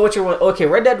exactly. Red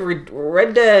Dead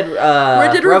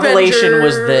Revelation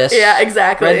was this. Yeah,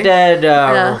 exactly. Red Dead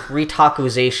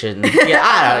Retacozation.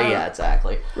 Yeah,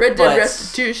 exactly. Red Dead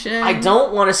Restitution. I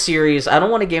don't want a series. I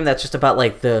don't want a game that's just about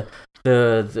like the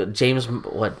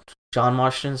John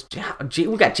Marston's.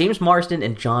 We got James Marsden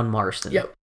and John Marston.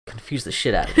 Yep. Confuse the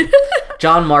shit out of me.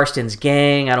 John Marston's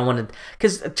gang. I don't want to,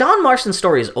 because John Marston's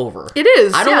story is over. It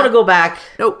is. I don't want to go back.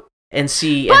 Nope. And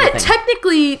see. But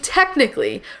anything.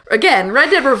 technically, again,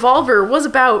 Red Dead Revolver was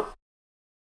about.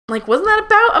 Like, wasn't that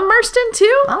about a Marston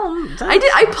too?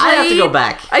 I have to go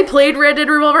back. I played Red Dead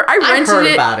Revolver. I rented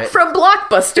it from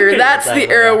Blockbuster. That's the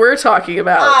era we're talking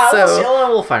about.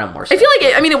 We'll find out more stuff. I feel like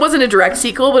it wasn't a direct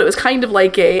sequel, but it was kind of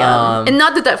like a and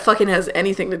not that fucking has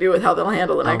anything to do with how they'll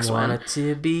handle the next one. I want it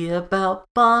to be about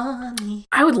Bonnie.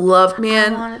 I would love,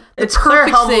 man. It's Claire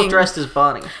Hummel dressed as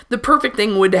Bonnie. The perfect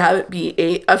thing would have it be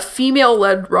a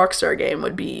female-led Rockstar game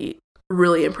would be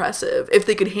really impressive if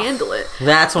they could handle it.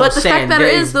 That's what I'm saying. But the fact matter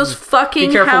is, those fucking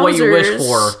be careful Housers, what you wish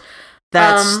for.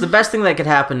 That's the best thing that could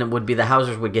happen. Would be the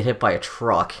Housers would get hit by a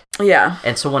truck. Yeah,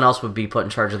 and someone else would be put in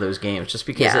charge of those games, just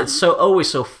because it's always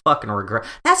so fucking regret.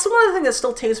 That's one of the things that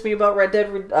still taints me about Red Dead.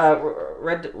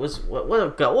 What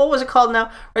was it called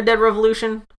now? Red Dead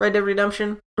Revolution, Red Dead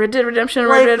Redemption, Red Dead Redemption,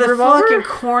 Red Dead Revolver. Fucking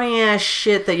corny ass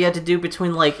shit that you had to do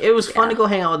between it was fun to go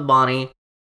hang out with Bonnie.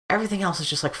 Everything else is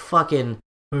just like fucking.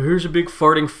 Here's a big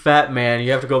farting fat man.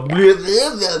 You have to go.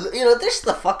 This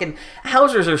the fucking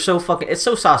Housers are so fucking. It's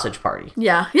so sausage party.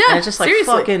 Yeah. And it's just like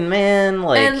seriously. Fucking man.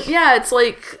 And it's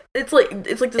like this.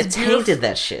 It tainted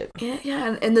that shit.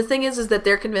 Yeah. And the thing is that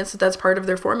they're convinced that that's part of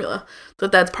their formula.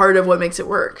 That's part of what makes it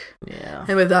work. Yeah.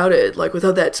 And without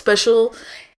that special.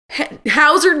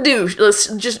 Hauser douche,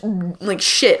 just like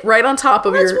shit right on top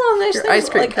of your ice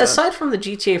cream cone. Aside from the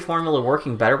GTA formula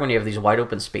working better when you have these wide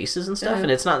open spaces and stuff, and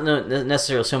it's not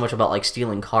necessarily so much about like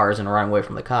stealing cars and running away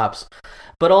from the cops,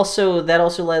 but also that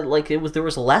also led there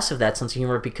was less of that sense of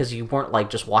humor because you weren't like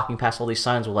just walking past all these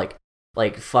signs with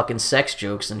like fucking sex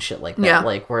jokes and shit like that.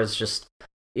 Yeah. Where it's just.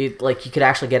 You could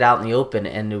actually get out in the open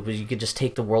and you could just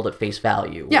take the world at face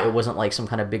value. Yeah. It wasn't like some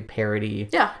kind of big parody,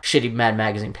 shitty Mad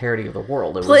Magazine parody of the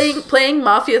world. Playing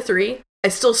Mafia 3, I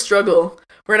still struggle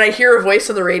when I hear a voice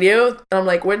on the radio and I'm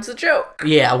like, when's the joke?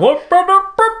 Yeah.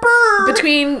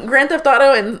 Between Grand Theft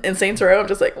Auto and Saints Row, I'm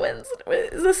just like,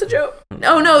 is this a joke?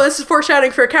 Oh no, this is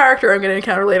foreshadowing for a character I'm going to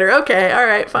encounter later. Okay, all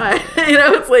right, fine.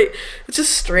 It's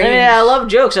just strange. Yeah, I love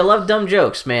jokes. I love dumb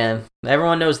jokes, man.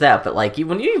 Everyone knows that, but when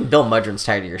Bill Mudrin's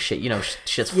tired of your shit,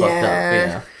 shit's fucked up.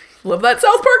 Yeah. Love that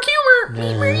South Park humor.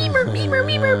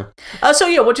 So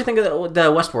yeah, what'd you think of the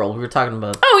Westworld? We were talking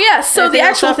about. Oh yeah, so Anything the else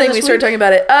actual happened thing, we this started week? talking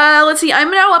about it. Let's see, I'm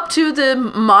now up to the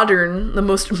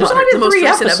most only 3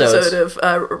 recent episodes. episode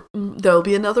of, there'll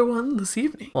be another one this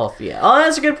evening. Well, yeah. Oh,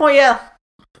 that's a good point, yeah.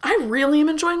 I really am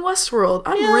enjoying Westworld.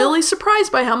 I'm really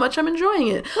surprised by how much I'm enjoying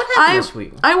it. What happened this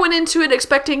week? I went into it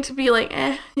expecting to be like,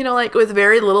 like with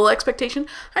very little expectation.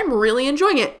 I'm really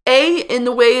enjoying it. In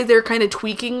the way they're kind of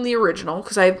tweaking the original,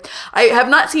 because I have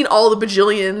not seen all the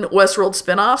bajillion Westworld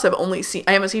spin-offs.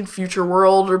 I haven't seen Future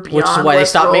World or Beyond. Which is why they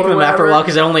stopped making them after a while,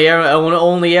 because I only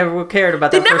ever cared about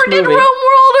that They never first did movie. Realm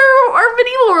World or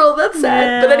Medieval World. That's sad.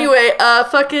 Yeah. But anyway, Who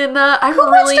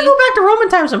wants to go back to Roman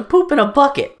times and poop in a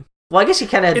bucket? Well, I guess you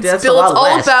kind of. It's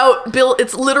Bill.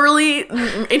 It's literally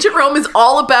ancient Rome is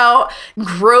all about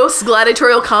gross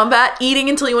gladiatorial combat, eating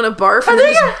until you want to barf, and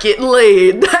then just getting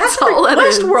laid. That's all that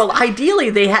is. Westworld. Ideally,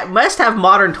 they must have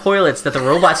modern toilets that the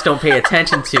robots don't pay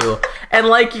attention to, and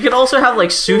like you can also have like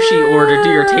sushi ordered to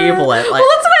your table at like. Well,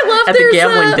 that's what I love. At the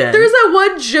gambling den. There's that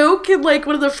one joke in like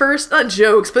one of the first, not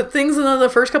jokes, but things in the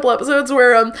first couple episodes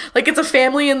where like it's a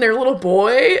family and their little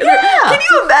boy. Yeah. Can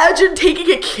you imagine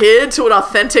taking a kid to an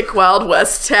authentic Wild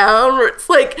West town where it's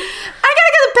like, I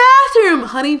gotta go to the bathroom,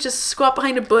 honey. Just squat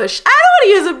behind a bush. I don't want to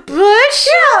use a bush.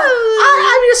 Yeah,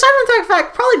 I mean, aside from the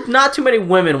fact, probably not too many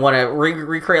women want to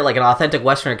recreate like an authentic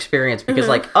Western experience because,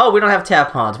 like, we don't have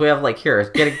tampons. We have like here's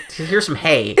some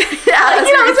hay. Yeah,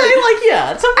 you know what I'm saying? Like,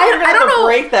 yeah, it's something I don't know.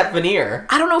 Break that veneer.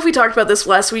 I don't know if we talked about this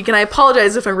last week, and I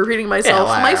apologize if I'm repeating myself.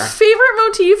 Yeah, my favorite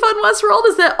motif on Westworld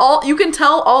is that you can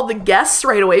tell all the guests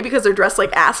right away because they're dressed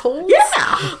like assholes.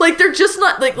 Yeah, like they're just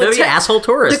not like asshole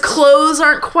tourists. The clothes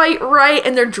aren't quite right,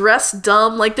 and they're dressed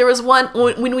dumb. Like there was one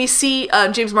when we see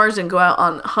James Marsden go out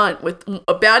on hunt with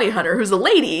a bounty hunter who's a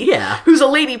lady. Yeah, who's a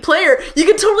lady player. You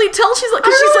can totally tell she's like,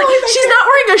 she's not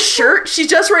wearing a shirt. She's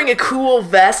just wearing a cool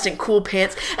vest and cool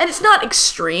pants, and it's not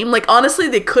extreme. Like honestly,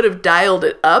 they could have dialed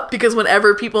it up because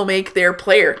whenever people make their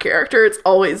player character, it's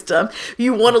always dumb.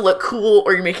 You want to look cool,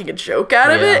 or you're making a joke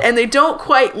out of it, and they don't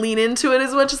quite lean into it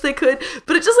as much as they could.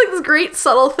 But it's just like this great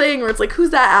subtle thing where it's like, who's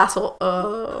that asshole?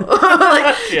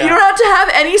 Like, you don't have to have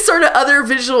any sort of other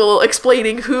visual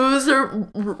explaining who's a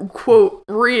quote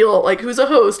real, like who's a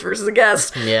host versus a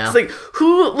guest. Yeah, it's like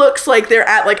who looks like they're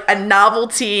at like a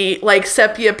novelty like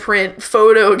sepia print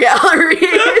photo gallery.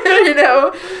 You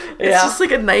know, it's just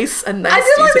like a nice. I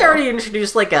feel like they already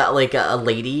introduced like a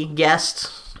lady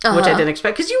guest. Which I didn't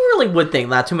expect, because you really would think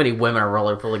not too many women are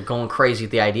really going crazy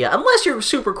with the idea, unless you're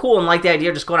super cool and like the idea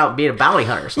of just going out and being a bounty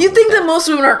hunter or something. You think that most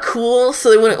women are cool,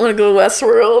 so they wouldn't want to go to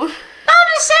Westworld? I'm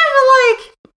just saying,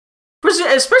 but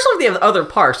like, especially with the other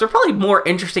parks, there are probably more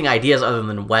interesting ideas other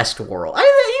than Westworld.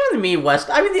 Even me,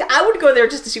 I would go there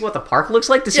just to see what the park looks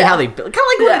like, to see how they build. Kind of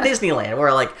like going to Disneyland,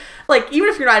 where like even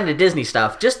if you're not into Disney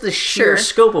stuff, just the sheer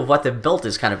scope of what they've built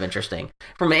is kind of interesting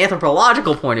from an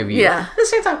anthropological point of view. Yeah. At the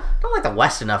same time, I don't like the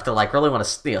West enough to like really want to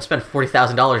spend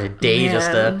 $40,000 a day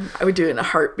just to. I would do it in a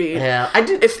heartbeat. Yeah, I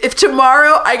do. If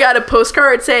tomorrow I got a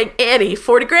postcard saying Annie,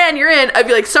 $40,000, you're in, I'd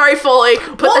be like, sorry, Foley,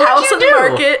 put the house on the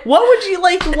market. What would you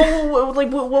like?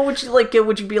 What would you like?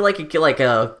 Would you be like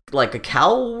a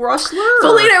cow rustler?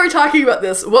 Foley and I were talking about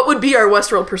this. What would be our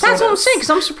Westworld persona? That's what I'm saying. Because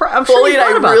I'm surprised. I'm Foley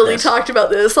sure and I really talked about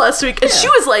this last week, and she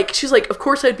was like, of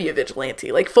course I'd be a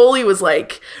vigilante. Like Foley was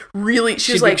like, really,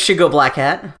 she'd go black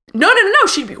hat. No,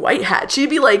 she'd be white hat. She'd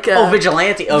be like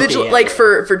vigilante. Okay,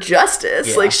 for justice.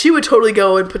 Yeah. Like she would totally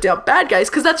go and put down bad guys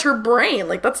because that's her brain.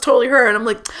 Like that's totally her. And I'm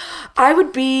like, I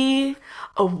would be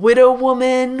a widow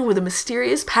woman with a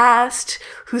mysterious past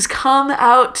who's come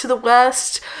out to the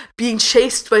West being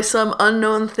chased by some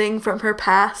unknown thing from her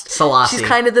past. Selassie. She's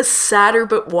kind of this sadder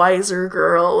but wiser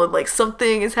girl, and like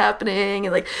something is happening,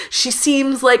 and like she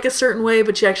seems like a certain way,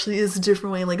 but she actually is a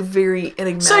different way, and like very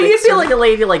enigmatic. So you'd feel like a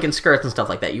lady like in skirts and stuff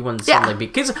like that. You wouldn't suddenly be,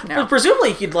 because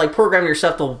presumably you'd like program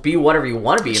yourself to be whatever you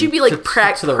want to be. She'd be like to the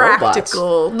practical,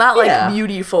 robots. not like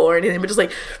beautiful or anything, but just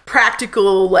like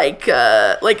practical, like. So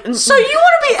you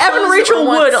want to be Evan Rachel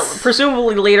Wood,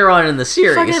 presumably later on in the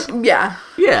series. Yeah.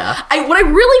 What I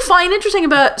really find interesting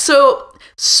about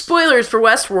spoilers for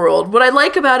Westworld. What I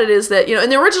like about it is that, in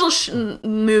the original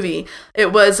movie,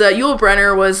 it was Yul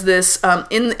Brynner was this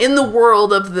in the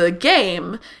world of the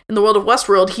game, in the world of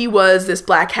Westworld, he was this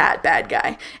black hat bad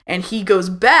guy, and he goes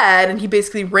bad, and he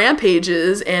basically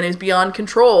rampages and is beyond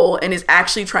control and is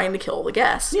actually trying to kill the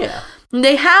guests. Yeah.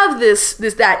 they have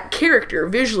that character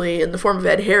visually in the form of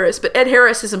Ed Harris, but Ed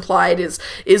Harris is implied is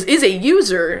a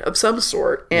user of some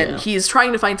sort, and he's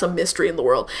trying to find some mystery in the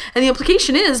world. And the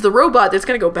implication is the robot that's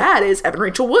going to go bad is Evan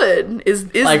Rachel Wood. Is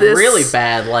like this really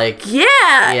bad? Like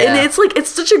and it's like it's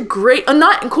such a great,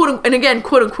 not quote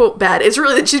unquote bad. It's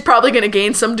really that she's probably going to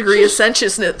gain some degree of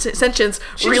sentience,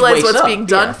 realize what's being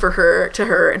done to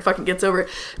her, and fucking gets over it.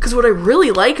 Because what I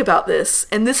really like about this,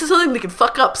 and this is something that can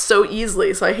fuck up so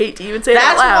easily, so I hate to even say that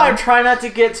out loud. That's why I'm trying not to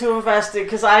get too invested,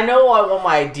 because I know what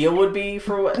my idea would be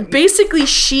for what... Basically,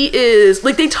 she is...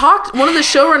 Like, one of the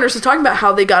showrunners was talking about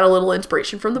how they got a little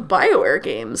inspiration from the BioWare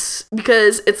games.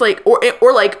 Because it's like...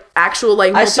 Or like, actual,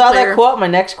 like, multiplayer. I saw that quote. My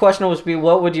next question was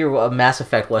what would your Mass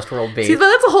Effect Westworld be? See, but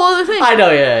that's a whole other thing. I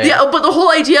know, yeah. Yeah, but the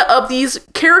whole idea of these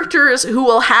characters who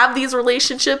will have these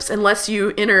relationships unless you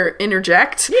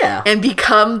interject and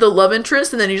become the love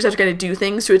interest, and then you just have to kind of do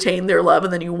things to attain their love,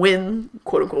 and then you win,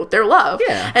 quote unquote, their love.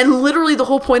 Yeah. And literally the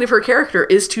whole point of her character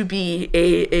is to be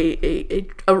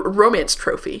a romance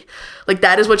trophy. Like,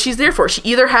 that is what she's there for. She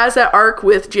either has that arc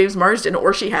with James Marsden,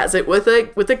 or she has it with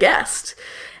a guest.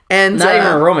 And not even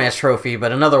a romance trophy,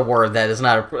 but another word that is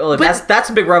not a... That's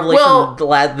a big revelation.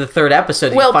 The third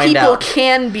episode. People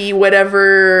can be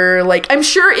whatever. Like, I'm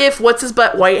sure if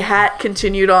what's-his-butt White Hat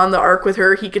continued on the arc with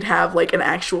her, he could have like an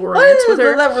actual romance with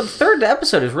her. The third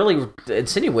episode is really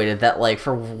insinuated that, like,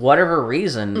 for whatever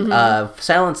reason,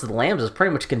 Silence of the Lambs is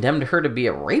pretty much condemned her to be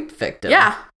a rape victim.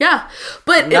 Yeah,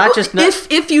 but if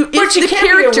the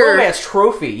character be a romance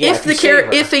trophy,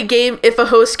 if a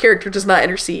host character does not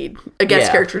intercede, a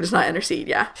guest character does not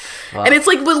intercede, and it's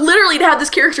like, but literally to have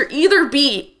this character either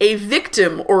be a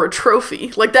victim or a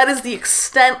trophy, like that is the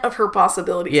extent of her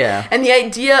possibilities. And the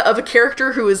idea of a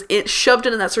character who is shoved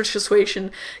into that sort of situation,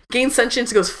 gains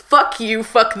sentience, goes fuck you,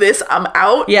 fuck this, I'm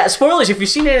out. Yeah, spoilers. If you've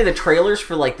seen any of the trailers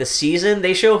for like the season,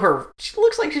 they show her. She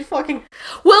looks like she's fucking.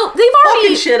 Well, they've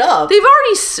already shit up. They've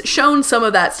already shown some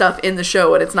of that stuff in the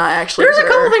show, and it's not actually There's a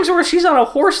couple things where she's on a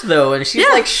horse though, and she's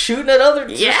like shooting at other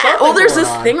well, there's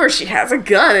this thing where she has a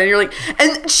gun, and you're like,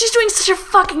 and she's doing such a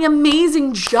fucking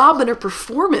amazing job in her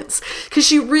performance, because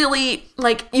she really,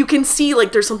 like, you can see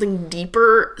like there's some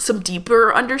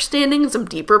deeper understanding, some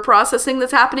deeper processing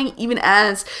that's happening, even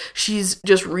as she's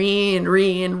just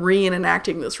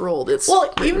reenacting this role. It's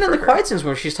even in the quiet scenes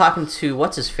where she's talking to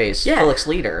what's his face, Felix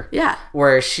Leader,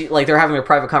 where she, like, they're having a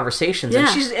private conversations, and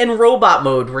she's in robot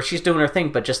mode where she's doing her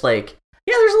thing, but just like,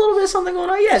 there's a little bit of something going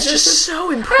on. It's just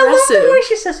so impressive. I love the way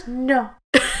she says no.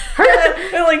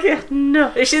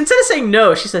 No. Instead of saying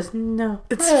no, she says no.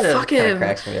 It's fucking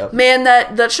cracks me up. Man,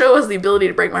 that show has the ability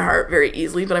to break my heart very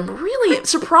easily, but I'm really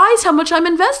surprised how much I'm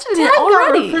invested in it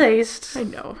already. Got replaced. I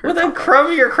know. With a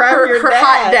crummier crap. Her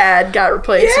hot dad got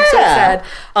replaced. I'm so sad.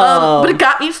 But it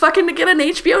got me fucking to get an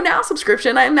HBO Now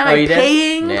subscription. I'm now a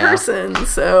paying person.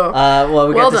 So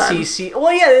we got to see.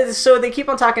 Well, so they keep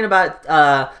on talking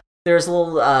about. There's a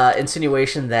little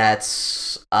insinuation that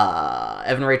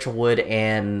Evan Rachel Wood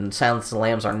and Silence of the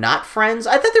Lambs are not friends.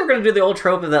 I thought they were going to do the old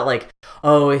trope of that, like,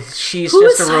 she's Who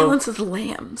just is a Silence of the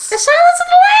Lambs? It's Silence of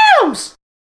the Lambs!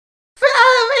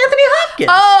 Anthony Hopkins!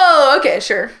 Oh, okay,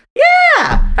 sure.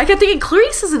 Yeah! I kept thinking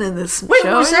Clarice isn't in this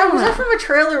show. Was that from a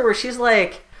trailer where she's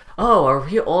like, oh, are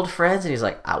we old friends? And he's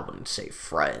like, I wouldn't say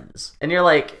friends. And you're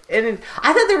like, and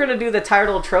I thought they were going to do the tired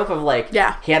old trope of like,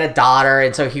 he had a daughter,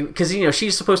 and so because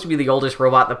she's supposed to be the oldest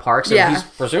robot in the park, so she's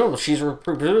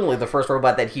presumably the first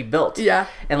robot that he built. Yeah.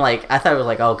 And like, I thought it was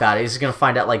like, oh god, he's going to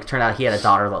find out, like, turn out he had a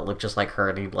daughter that looked just like her,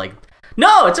 and he'd like,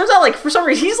 no, it turns out, like, for some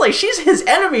reason, she's his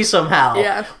enemy somehow.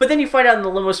 Yeah. But then you find out in the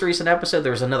most recent episode,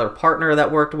 there was another partner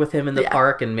that worked with him in the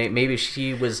park, and maybe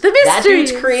she was that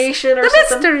dude's creation or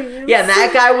something. Mysteries. Yeah, and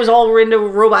that guy was all into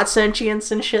robot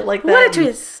sentience and shit like that. What a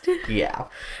twist. Yeah.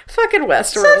 Fucking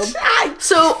Westworld.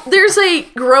 So, there's a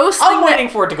gross thing. I'm waiting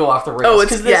for it to go off the rails. Oh,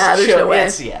 there's no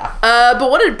way. But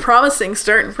what a promising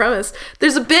start and premise.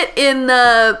 There's a bit in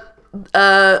one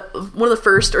of the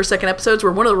first or second episodes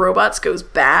where one of the robots goes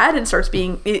bad and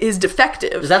is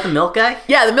defective. Is that the milk guy?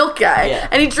 Yeah, the milk guy. Yeah.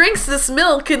 And he drinks this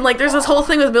milk, and like there's this whole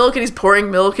thing with milk, and he's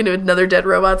pouring milk into another dead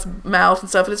robot's mouth and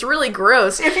stuff, and it's really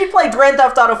gross. If you played Grand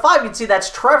Theft Auto 5, you'd see that's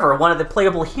Trevor, one of the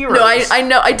playable heroes. No, I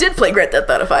know. I did play Grand Theft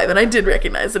Auto 5, and I did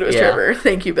recognize that it was Trevor.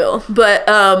 Thank you, Bill. But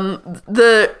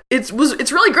it's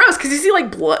really gross because you see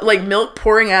like blood, like milk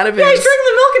pouring out of his. Yeah, he's drinking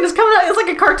the milk and it's coming out. It's like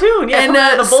a cartoon. Yeah, and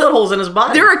the bullet holes in his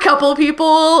body. There were a couple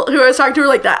people who I was talking to were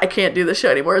like, "That I can't do this show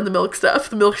anymore." The milk stuff's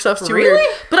too weird.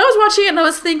 But I was watching it and I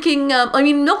was thinking,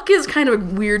 milk is kind of a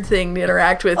weird thing to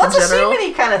interact with in general. It's a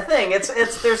semeny kind of thing.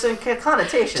 There's a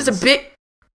connotation. Just a bit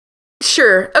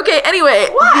Sure. Okay. Anyway.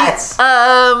 What?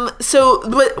 So,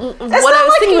 what I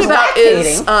was thinking about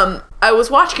is, I was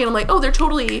watching and I'm like, oh, they're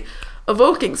totally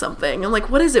evoking something. I'm like,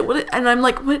 what is it? And I'm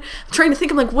like, I'm trying to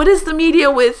think. I'm like, what is the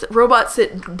media with robots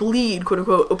that bleed, quote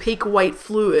unquote, opaque white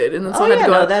fluid? And then someone had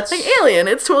to go, that's like Alien.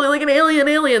 It's totally like an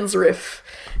Aliens riff,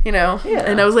 Yeah.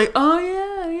 And I was like, oh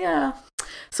yeah.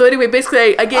 So anyway,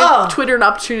 basically, I gave Twitter an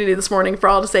opportunity this morning for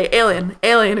all to say alien,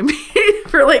 and me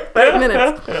for like 5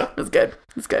 minutes. It was good.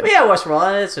 Yeah, Westworld.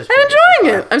 I'm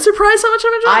enjoying it. I'm surprised how much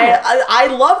I'm enjoying it. I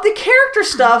love the character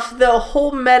stuff. The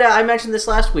whole meta. I mentioned this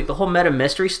last week. The whole meta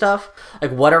mystery stuff.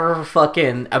 Like whatever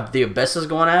fucking the Abyss is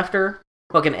going after.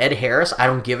 Fucking Ed Harris. I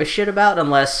don't give a shit about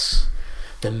unless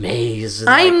the maze.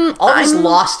 And all this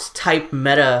Lost type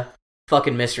meta.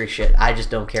 Fucking mystery shit. I just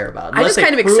don't care about. I just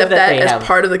kind of accept that as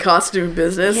part of the costume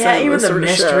business. Yeah, even the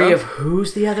mystery of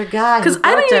who's the other guy. Because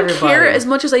I don't even care as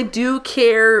much as I do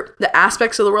care the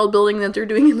aspects of the world building that they're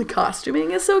doing in the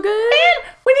costuming is so good.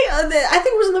 Man, I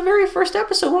think it was in the very first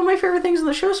episode. One of my favorite things in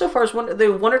the show so far is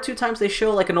the one or two times they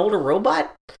show like an older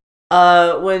robot.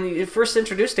 When you first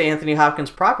introduced to Anthony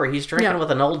Hopkins proper, he's drinking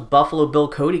with an old Buffalo Bill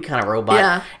Cody kind of robot.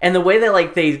 Yeah. And the way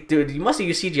that they do it, you must have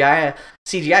used CGI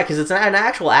because it's not an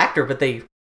actual actor, but they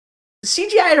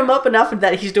CGI'd him up enough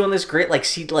that he's doing this great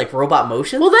robot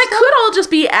motion. Well, that could all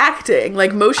just be acting,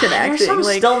 like motion acting. There's some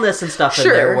stillness and stuff in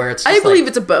there where it's just I believe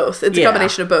it's a both. It's a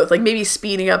combination of both. Like maybe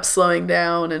speeding up, slowing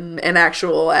down, and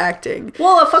actual acting.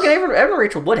 Well, fucking Evan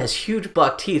Rachel Wood has huge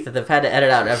buck teeth that they've had to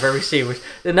edit out of every scene, which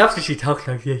enough that she talks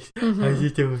like this. Mm-hmm. How's you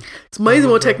doing? It's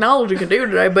amazing what technology can do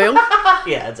today, Bill.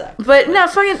 Yeah, exactly. But no,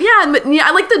 fucking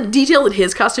I like the detail that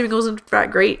his costuming wasn't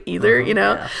that great either.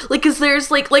 Yeah. Like because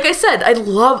there's like I said,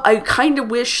 I kind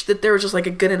of wish that there was just like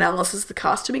a good analysis of the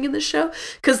costuming in this show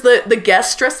because the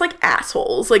guests dress like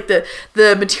assholes. Like the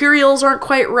materials aren't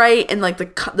quite right and like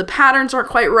the patterns aren't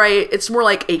quite right. It's more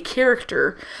like a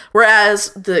character,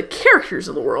 whereas the characters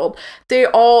in the world, their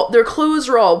clothes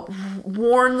are all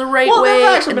worn the right way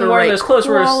and the right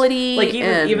quality. Like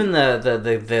even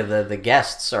the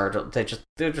guests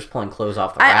they're just pulling clothes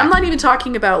off the rack. I'm not even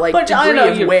talking about like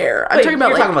degree of wear. I'm talking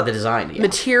about the design,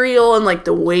 material and like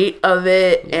the weight of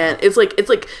it, and it's like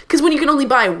because when you can only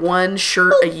buy one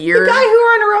shirt a year. The guy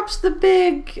who interrupts the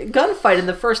big gunfight in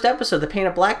the first episode, the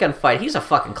painted black gunfight, he's a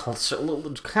fucking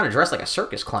kind of dressed like a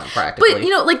circus clown practically.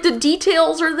 But like the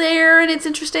details are there and it's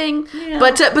interesting. Yeah.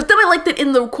 But then I like that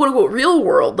in the quote unquote real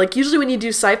world. Like usually when you do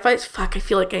sci-fi, I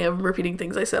feel like I am repeating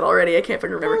things I said already. I can't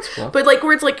fucking remember. That's cool. But like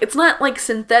where it's not like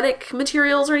synthetic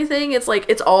materials or anything. It's like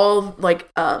it's all like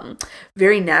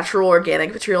very natural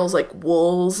organic materials like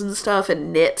wools and stuff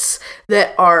and knits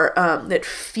that are that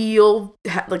feel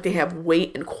like they have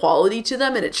weight and quality to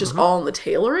them, and it's just all in the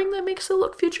tailoring that makes it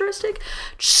look futuristic.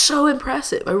 So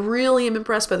impressive. I really am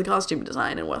impressed by the costume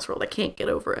design in Westworld. I can't get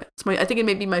over it. I think it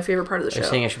may be my favorite part of the show. You're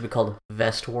saying it should be called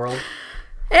Vestworld?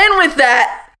 And with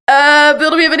that,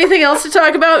 Bill, do we have anything else to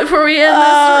talk about before we end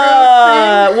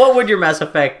this? What would your Mass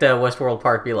Effect Westworld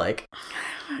part be like?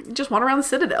 Just wander around the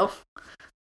Citadel.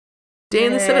 Day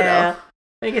in the Citadel.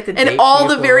 And all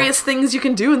the various things you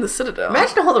can do in the Citadel.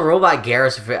 Imagine all the robot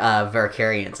Garrus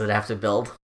Varkarians that have to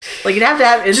build. Like you'd have to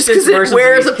have just because it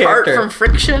wears apart from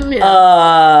friction.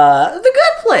 Yeah. The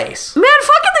Good Place. Man,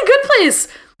 fucking The Good Place.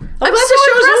 I'm so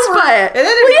impressed by it. And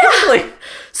then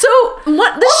So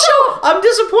what this show? I'm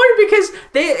disappointed because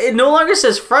it no longer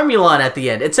says Fremulon at the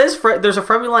end. It says there's a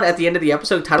Fremulon at the end of the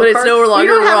episode title card. But it's no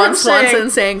longer Ron Swanson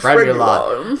saying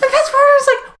Fremulon. Like that's where I was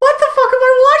like, what the fuck am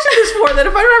I watching this for? Then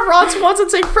if I don't have Ron Swanson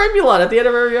saying Fremulon at the end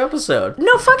of every episode.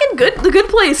 No, fucking good. The Good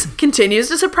Place continues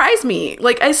to surprise me.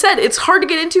 Like I said, it's hard to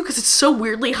get into because it's so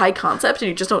weirdly high concept, and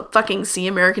you just don't fucking see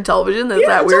American television. That's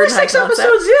that weird high concept. It's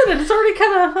only 6 episodes in, and it's already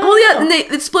kind of. Well, yeah, and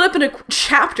it's split up into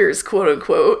chapters, quote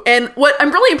unquote. And what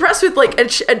I'm really impressed with, like an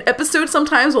episode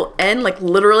sometimes will end like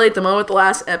literally at the moment the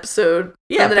last episode.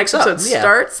 Yeah, and the next episode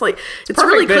starts. Like it's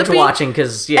really binge watching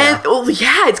because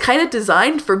it's kind of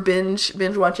designed for binge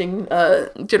watching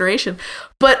generation.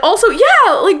 But also,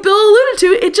 like Bill alluded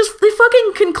to, they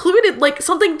fucking concluded like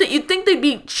something that you'd think they'd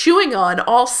be chewing on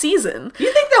all season.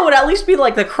 You think that would at least be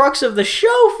like the crux of the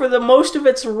show for the most of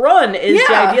its run is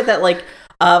the idea that like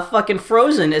fucking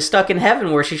Frozen is stuck in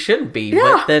heaven where she shouldn't be.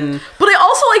 Yeah. But I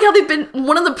also like how they've been,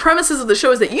 one of the premises of the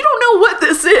show is that you don't know what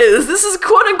this is. This is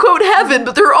quote unquote heaven,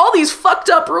 but there are all these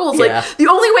fucked up rules. Yeah. Like the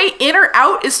only way in or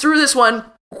out is through this one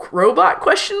robot ?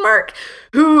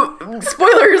 who,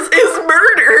 spoilers, is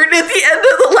murdered at the end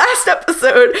of the last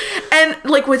episode. And,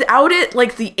 like, without it,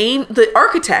 like, the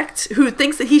architect, who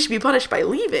thinks that he should be punished by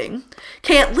leaving,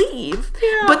 can't leave.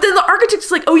 Yeah. But then the architect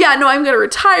is like, oh yeah, no, I'm going to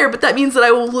retire, but that means that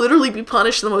I will literally be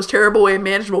punished in the most terrible way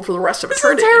imaginable for the rest of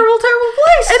eternity. It's a terrible, terrible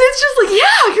place. And it's just like,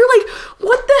 yeah, you're like,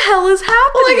 what the hell is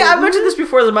happening? Well, like, I mentioned this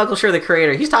before, the Michael Schur, the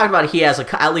creator, he's talking about he has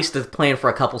at least a plan for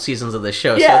a couple seasons of this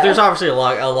show. Yeah. So there's obviously a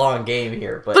long game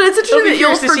here. But it's interesting that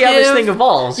you'll forgive, see how this thing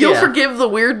evolves. You'll forgive the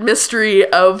weird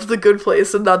mystery of The Good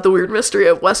Place and not the weird mystery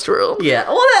of Westworld. Yeah.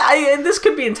 Well, this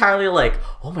could be entirely like,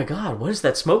 oh my god, what is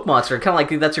that smoke monster? Kind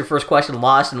of like that's your first question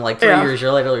lost, and like 3 years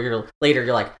later,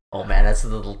 you're like, oh man, that's the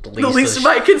least of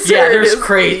my concerns. Yeah, there's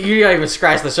crazy. You don't even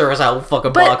scratch the surface how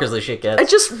fucking bonkers this shit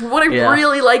gets. What I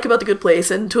really like about The Good Place,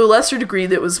 and to a lesser degree,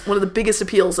 that was one of the biggest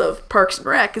appeals of Parks and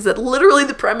Rec, is that literally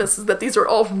the premise is that these are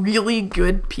all really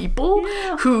good people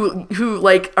who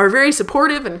like are very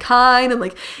supportive and kind, and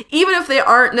like even if they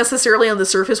aren't necessarily on the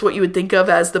surface what you would think of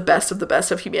as the best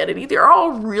of humanity, they're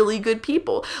all really good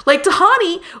people. Like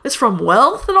Tahani is from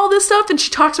wealth and all this stuff, and she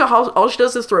talks about how all she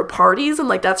does is throw parties, and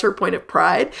like that's her point of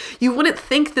pride. You wouldn't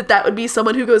think that would be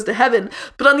someone who goes to heaven,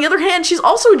 but on the other hand, she's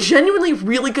also a genuinely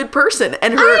really good person,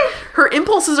 and her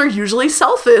impulses are usually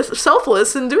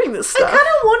selfless in doing this stuff. I kind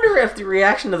of wonder if the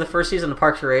reaction to the first season of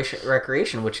Parks and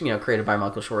Recreation, which created by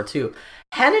Michael Schur too,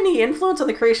 had any influence on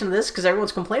the creation of this, because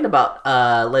everyone's complained about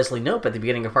Leslie Knope at the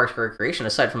beginning of Parks and Recreation,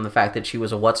 aside from the fact that she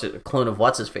was a clone of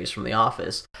What's-His-Face from The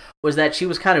Office, was that she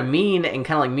was kind of mean and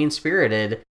kind of like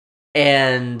mean-spirited,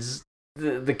 and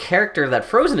the character that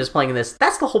Frozen is playing in this,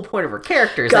 that's the whole point of her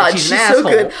character, is that she's an asshole. So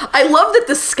good. I love that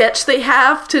the sketch they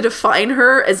have to define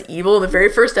her as evil in the very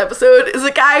first episode is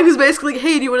a guy who's basically like,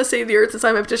 hey, do you want to save the earth and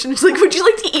sign my petition? She's like, would you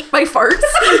like to eat my farts?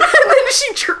 And then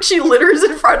she litters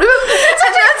in front of him.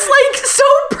 And that's like so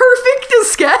perfect a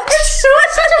sketch. It's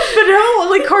such a vanilla,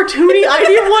 like cartoony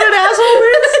idea of what an asshole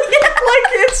is. Like,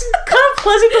 it's kind of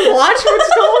pleasant to watch, but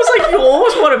it's almost like you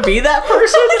almost want to be that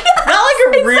person. Not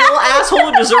like a real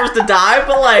asshole who deserves to die,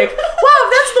 but like, wow,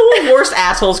 that's the worst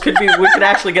assholes could be. We could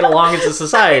actually get along as a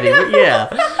society. But yeah.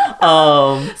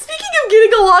 Speaking of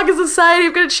getting along as a society,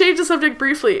 I'm going to change the subject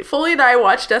briefly. Foley and I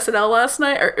watched SNL last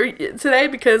night or today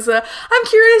because I'm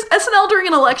curious. SNL during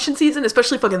an election season,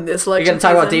 especially fucking this election. You're going to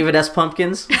talk about David S.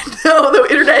 Pumpkins? No, the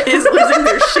internet is losing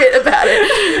their shit about it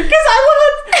because I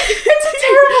love it. It's a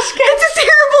terrible sketch. It's a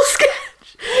terrible sketch.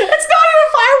 It's not even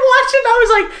if I watched it. I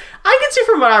was like, I can see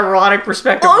from an ironic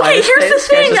perspective. Well, okay, here's the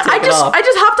thing. I just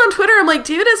hopped on Twitter. I'm like,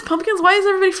 David S. Pumpkins. Why is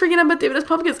everybody freaking out about David S.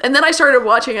 Pumpkins? And then I started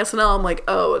watching SNL. I'm like,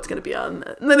 oh, it's gonna be on.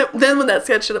 And then when that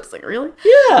sketch showed up, I was like, really?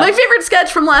 Yeah. My favorite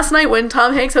sketch from last night when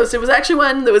Tom Hanks hosted was actually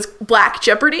one that was Black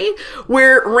Jeopardy,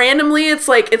 where randomly it's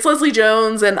Leslie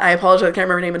Jones and I apologize, I can't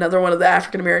remember the name, another one of the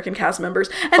African American cast members.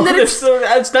 And then it's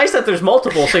nice that there's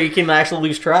multiple, so you can actually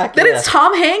lose track. Then it's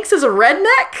Tom Hanks as a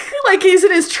redneck, like he's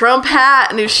in his Trump hat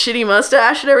and his shitty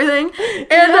mustache and everything,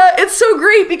 and it's so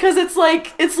great because it's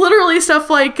literally stuff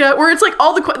like where it's like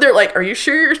they're like, are you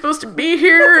sure you're supposed to be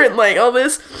here, and like all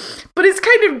this, but it's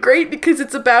kind of great because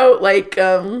it's about like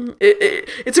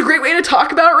it's a great way to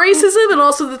talk about racism and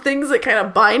also the things that kind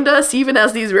of bind us even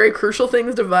as these very crucial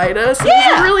things divide us.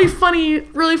 It's a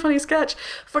really funny sketch.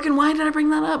 Fucking why did I bring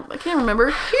that up? I can't remember.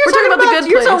 We're talking about The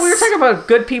Good Place. We were talking about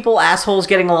good people, assholes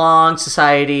getting along,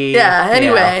 society. Yeah.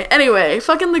 Anyway,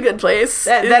 fucking The Good Place.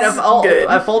 If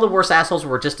all the worst assholes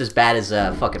were just as bad as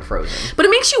fucking Frozen. But it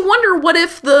makes you wonder what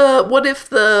is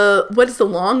the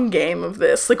long game of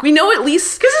this? Like, we know at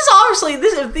least because it's obviously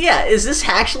is this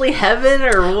actually heaven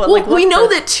or what? Well, like, we know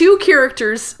that two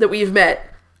characters that we've met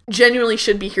genuinely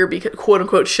should be here because quote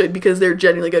unquote should because they're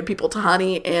genuinely good people.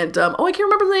 Tahani and I can't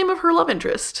remember the name of her love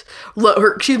interest.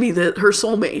 Her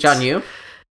soulmate. John Yoo.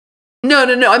 No,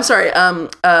 I'm sorry.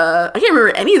 I can't remember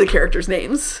any of the characters'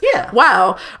 names. Yeah.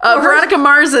 Wow. Veronica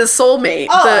Mars's soulmate,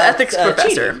 the ethics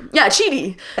professor. Chidi. Yeah,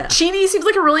 Chidi. Yeah. Chidi seems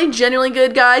like a really genuinely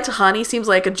good guy. Tahani seems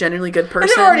like a genuinely good person.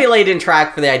 And they're already laid in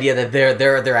track for the idea that they're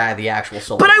the actual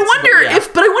soulmates. But I wonder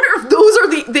if those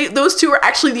are those two are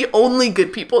actually the only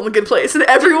good people in The Good Place, and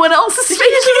everyone else is fake.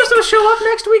 Is he going to show up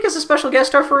next week as a special guest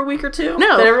star for a week or two?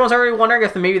 No. That everyone's already wondering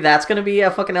if maybe that's going to be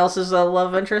fucking Elsa's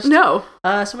love interest. No.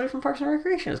 Somebody from Parks and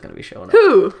Recreation is going to be showing up.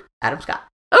 Who? Adam Scott.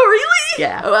 Oh, really?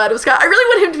 Yeah. Oh, Adam Scott. I really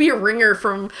want him to be a ringer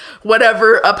from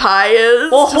whatever a pie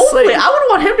is. Well, hopefully. I would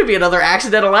want him to be another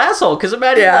accidental asshole, because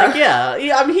imagine,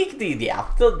 I mean, he could be,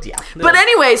 But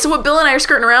anyway, so what Bill and I are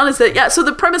skirting around is that, so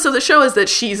the premise of the show is that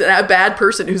she's a bad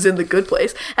person who's in The Good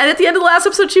Place. And at the end of the last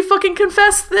episode, she fucking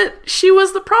confessed that she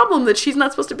was the problem, that she's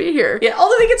not supposed to be here. Yeah,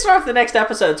 although they get started off the next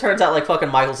episode, it turns out, like, fucking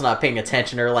Michael's not paying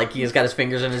attention, or, like, he's got his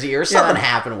fingers in his ears. Something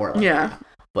happened where, like,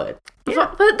 but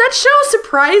But that show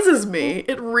surprises me.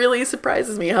 It really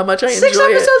surprises me how much I enjoy it. 6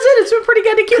 episodes in, it's been pretty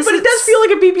good to keep, but it does feel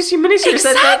like a BBC miniseries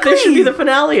that there should be the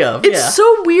finale of. It's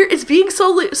so weird. It's being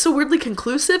so weirdly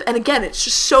conclusive, and again, it's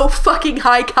just so fucking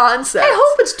high concept. I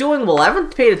hope it's doing well. I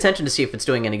haven't paid attention to see if it's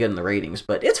doing any good in the ratings,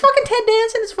 but it's fucking Ted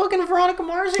Danson, it's fucking Veronica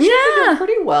Mars, and she's doing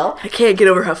pretty well. I can't get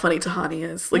over how funny Tahani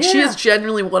is. Like, she is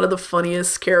genuinely one of the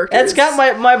funniest characters. And it's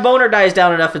got my boner dies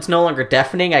down enough, it's no longer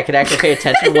deafening. I could actually pay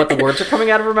attention to what the words are coming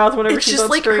out of her mouth whenever she's on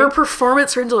screen. It's just like her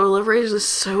performance, her delivery is just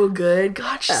so good.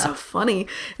 God, she's so funny.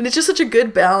 And it's just such a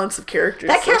good balance of characters.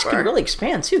 That cast can really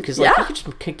expand, too, because you could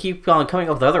just keep on coming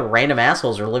up with other random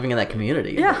assholes who are living in that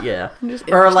community. Yeah.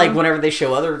 Or, like, whenever they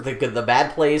show the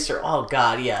bad place, or, oh,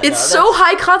 God, It's so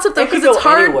high concept, though, because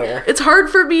it's hard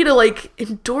for me to, like,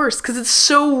 endorse, because it's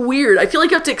so weird. I feel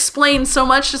like you have to explain so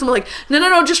much to someone, like,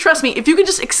 no, just trust me. If you can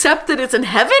just accept that it's in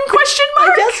heaven, question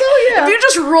mark? I guess so, yeah. If you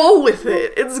just roll with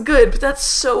it, it's good. But that's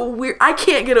so weird. I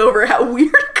can't get over how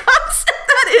weird a concept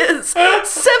that is. 7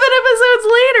 episodes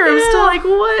later, I'm still like,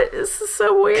 what? This is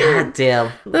so weird. God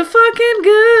damn. The fucking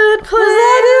good place. Is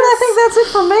that it? I think that's it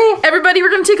for me. Everybody, we're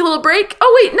going to take a little break.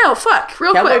 Oh, wait, no, fuck.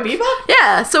 Real quick. Cowboy Bebop?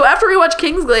 Yeah, so after we watched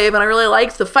Kingsglaive, and I really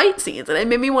liked the fight scenes, and it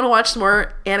made me want to watch some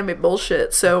more anime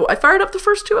bullshit, so I fired up the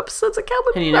first 2 episodes of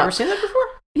Cowboy Bebop. Have you never seen that before?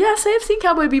 Yes, I have seen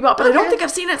Cowboy Bebop, but I don't think I've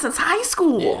seen it since high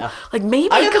school. Yeah. Like,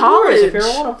 maybe college. If you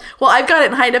want to. Well, I've got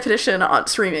it in high definition on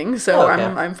streaming, so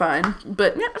I'm fine.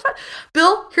 But yeah, fine.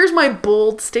 Bill, here's my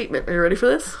bold statement. Are you ready for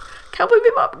this? Cowboy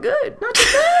Bebop, good. Not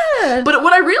too bad. But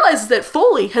what I realized is that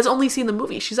Foley has only seen the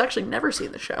movie. She's actually never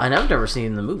seen the show. I've never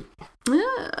seen the movie.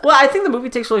 Yeah. Well, I think the movie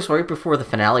takes place right before the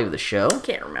finale of the show. I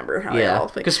can't remember how I all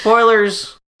think. Because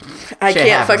spoilers... I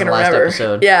can't fucking remember.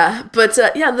 Episode. Yeah, but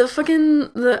I forgot how good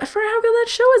that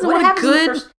show is. What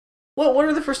happens what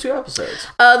are the first 2 episodes?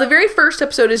 The very first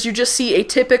episode is you just see a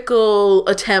typical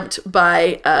attempt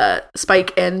by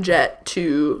Spike and Jet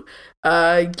to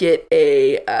get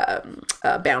a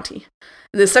bounty.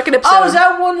 The second episode... Oh, is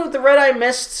that one with the red eye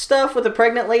mist stuff with the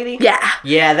pregnant lady? Yeah.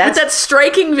 Yeah, that's... With that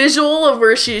striking visual of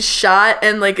where she's shot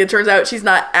and, like, it turns out she's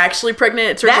not actually pregnant.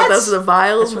 It turns out those are the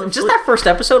vials. Just that first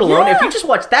episode alone, if you just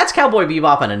watch... That's Cowboy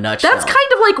Bebop in a nutshell. That's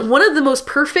kind of, like, one of the most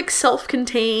perfect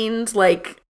self-contained,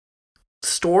 like,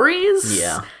 stories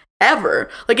ever.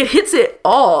 Like, it hits it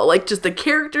all. Like, just the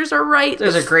characters are right.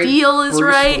 There's a great feel is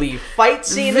Bruce right. Lee fight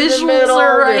scene Visuals in the middle.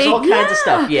 Are right. There's all kinds of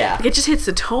stuff. Yeah. Like, it just hits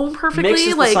the tone perfectly.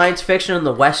 Mixes like, the science fiction and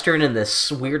the western and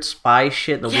this weird spy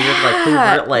shit and the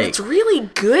weird, like... It's really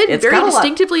good. It's very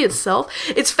distinctively itself.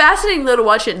 It's fascinating, though, to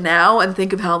watch it now and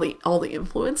think of how all the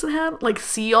influence it had. Like,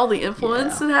 see all the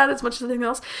influence it had as much as anything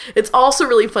else. It's also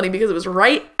really funny because it was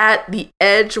right at the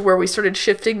edge where we started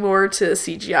shifting more to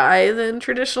CGI than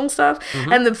traditional stuff.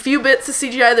 Mm-hmm. And the few bits of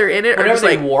CGI that are in it are just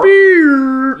like warp.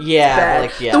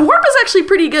 The warp is actually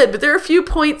pretty good, but there are a few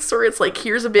points where it's like,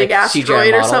 here's a big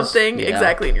asteroid or something.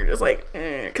 Exactly, and you're just like,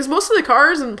 because most of the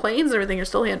cars and planes and everything are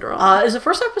still hand drawn. Does the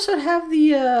first episode have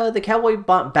the Cowboy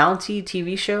Bounty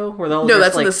TV show where they'll? No,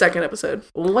 that's in the second episode.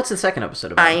 Well, what's the second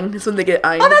episode about? Ein. It's when they get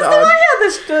Ein. Oh, that's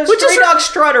the Stray Dog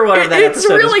Strut or whatever. That it's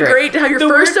really great to have your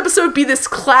first episode be this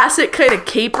classic kind of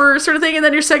caper sort of thing, and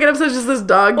then your second episode is just this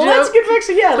dog joke. That's good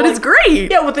mixing, but it's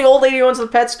great. Yeah, with the old lady who owns the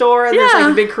pet store, and there's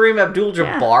like a big Kareem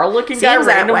Abdul-Jabbar looking guy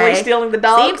randomly stealing the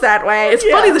dog. Seems that way. It's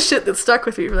funny the shit that stuck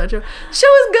with me from that show. Show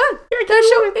is good. That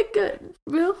show is good.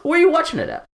 Well, where are you watching it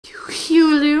at?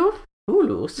 Hulu.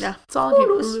 Hulu. Yeah, it's all on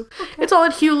Hulu. Okay. It's all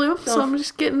at Hulu, so I'm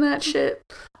just getting that shit.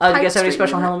 Do you guys have any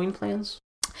special Halloween plans?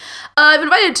 I've been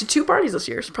invited to 2 parties this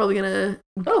year, so probably gonna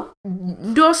do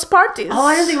parties. Oh,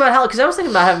 I didn't think about Halloween, because I was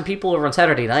thinking about having people over on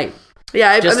Saturday night.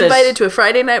 Yeah, I'm invited to a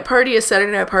Friday night party, a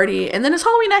Saturday night party, and then is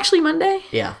Halloween actually Monday?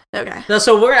 Yeah. Okay. No,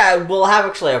 so we'll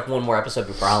have one more episode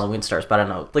before Halloween starts, but I don't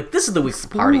know. Like, this is the week of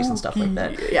parties and stuff like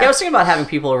that. Yeah, I was thinking about having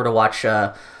people over to watch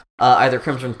either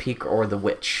Crimson Peak or The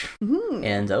Witch. Mm-hmm.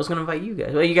 And I was going to invite you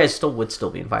guys. Well, you guys would still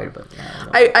be invited, but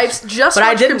I've just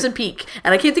watched Crimson Peak,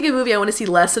 and I can't think of a movie I want to see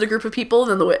less in a group of people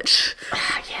than The Witch.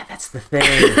 Yeah, that's the thing.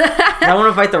 I want to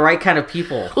invite the right kind of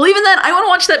people. Well, even then, I want to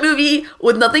watch that movie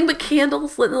with nothing but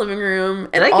candles lit in the living room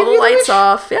and all the lights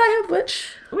off. Yeah, I have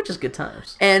Witch. Which is good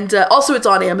times. And also, it's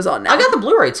on Amazon now. I got the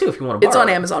Blu-ray too, if you want to borrow it. It's on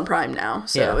Amazon Prime now,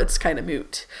 so it's kind of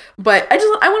moot. But I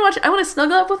want to watch it. I want to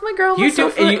snuggle up with my girl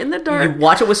in the dark. You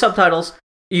watch it with subtitles.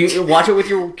 You watch it with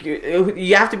you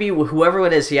have to be, whoever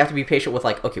it is, you have to be patient with,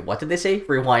 like, okay, what did they say?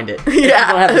 Rewind it. Yeah. You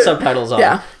don't have the subtitles on.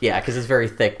 Yeah. Yeah, because it's very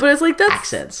thick. But it's like,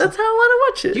 accents. That's how I want to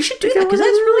watch it. You should do that, because that's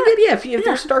really good. Yeah, if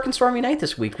there's a dark and stormy night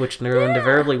this week, which there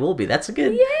invariably will be, that's a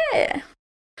good... Yeah.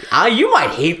 You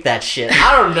might hate that shit.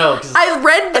 I don't know. I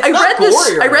read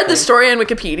the story on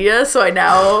Wikipedia, so I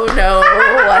now know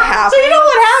what happens. So you know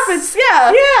what happens.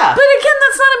 Yeah. Yeah. But again,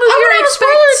 that's not a movie I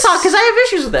expect. Talk because I have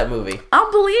issues with that movie.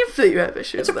 I'll believe that you have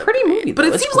issues. It's a pretty movie, but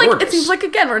though. it seems like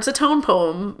again, where it's a tone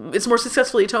poem. It's more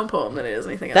successfully a tone poem than it is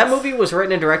anything else. That movie was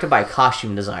written and directed by a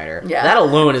costume designer. Yeah. That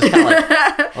alone is kind of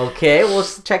like, okay, well,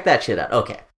 let's check that shit out.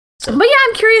 Okay. So. But yeah,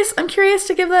 I'm curious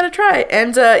to give that a try.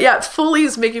 And Foley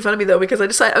is making fun of me though, because I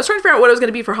was trying to figure out what I was going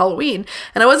to be for Halloween,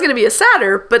 and I was going to be a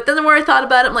satyr, but then the more I thought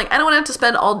about it, I'm like, I don't want to have to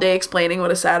spend all day explaining what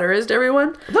a satyr is to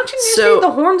everyone. Don't you need the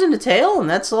horns and the tail, and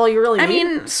that's all you really need? I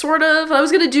mean, sort of. I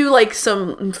was going to do like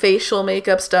some facial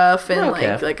makeup stuff, and like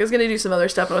I was going to do some other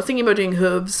stuff. I was thinking about doing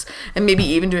hooves, and maybe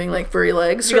even doing like furry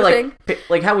legs sort of thing.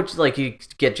 Like, how would you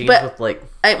get jeans with like...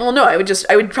 I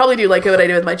would probably do like what I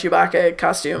did with my Chewbacca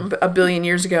costume a billion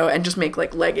years ago and just make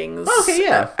like leggings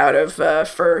out of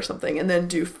fur or something, and then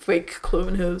do fake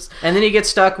cloven hooves. And then you get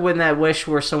stuck with that wish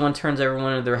where someone turns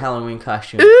everyone into their Halloween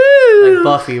costume. Ooh. Like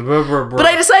Buffy. But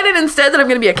I decided instead that I'm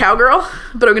going to be a cowgirl,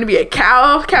 but I'm going to be a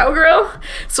cowgirl.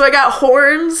 So I got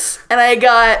horns, and I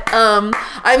got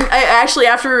I actually,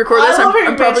 after we record this,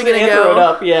 I'm probably going to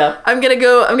go. I'm going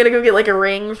to go get like a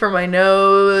ring for my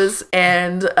nose,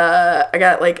 and I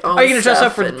got like all. Are you gonna dress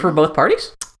up for both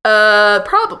parties?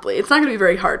 Probably. It's not gonna be a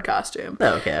very hard costume.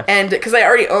 Oh, okay. And because I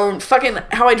already own fucking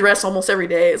how I dress almost every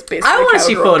day is basically. I want to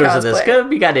see photos cosplay. Of this. It's gonna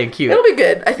be goddamn cute. It'll be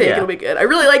good. I think it'll be good. I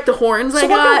really like the horns. So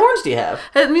what kind of horns do you have?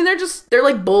 I mean, they're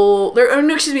like bull. They're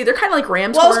kind of like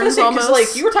ram's horns. I was gonna say because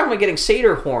like you were talking about getting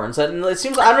satyr horns, and it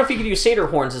seems I don't know if you could use satyr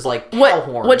horns as like cow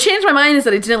horns. What changed my mind is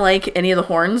that I didn't like any of the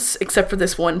horns except for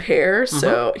this one pair.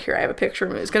 So here I have a picture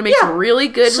of it. It's gonna make some really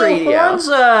good radio. Horns,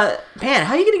 man,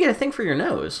 how are you gonna get a thing for your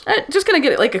nose? Just gonna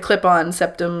get it like a clip-on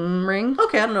septum ring.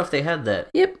 Okay, I don't know if they had that.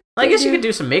 Yep. I guess you could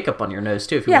do some makeup on your nose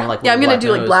too if you want like. Yeah, I'm gonna do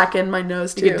like blacken my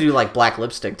nose too. You could do like black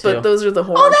lipstick too. But those are the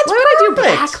horns. Oh, that's Why perfect. would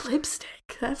I do black lipstick?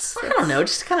 I don't know.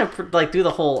 Just kind of like do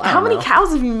the whole. How many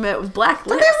cows have you met with black lips?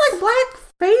 Don't they have like black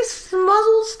face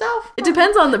muzzle stuff? It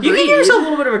depends on the breed. You can give yourself a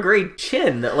little bit of a great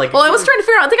chin. That like. Well, I was trying to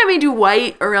figure out. I think I may do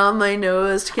white around my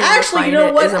nose to kind of actually, you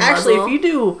know what? Actually, if you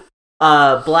do.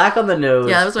 Black on the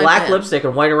nose, black lipstick,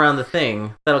 and white around the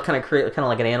thing. That'll kind of create kind of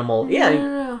like an animal.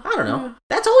 Yeah, I don't know.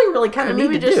 That's all you really kind of need to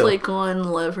do. Maybe just like one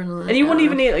lever. And you wouldn't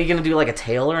even need. Are you gonna do like a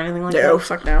tail or anything like that? No,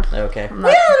 fuck no. Okay. Well,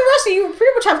 yeah, the rest of you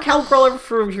pretty much have cowgirl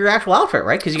for your actual outfit,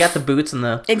 right? Because you got the boots and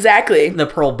the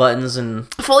pearl buttons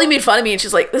and. Foley made fun of me, and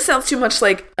she's like, "This sounds too much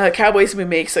like Cowboys Who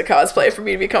Makes a cosplay for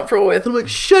me to be comfortable with." I'm like,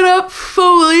 "Shut up,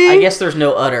 Foley." I guess there's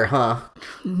no udder, huh?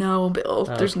 No, Bill.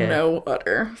 There's no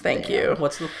udder. Thank you.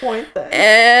 What's the point then?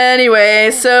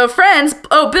 Anyway, so friends.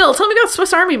 Oh, Bill, tell me about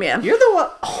Swiss Army Man. You're the one.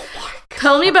 Oh my god.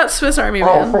 Tell me about Swiss Army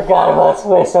Man. I forgot about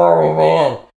Swiss Army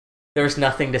Man. There's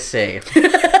nothing to say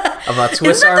about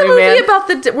Swiss Army Man. Isn't that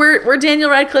the movie about where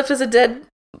Daniel Radcliffe is a dead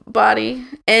body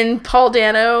and Paul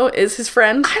Dano is his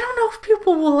friend? I don't know if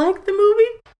people will like the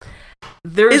movie.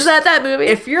 Is that movie?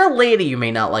 If you're a lady, you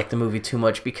may not like the movie too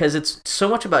much because it's so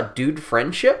much about dude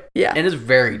friendship. Yeah. And it's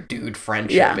very dude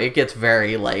friendship. Yeah. It gets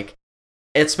very, like,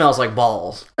 it smells like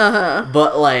balls. Uh-huh.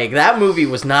 But, like, that movie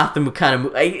was not the kind of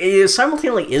movie. It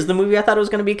simultaneously is the movie I thought it was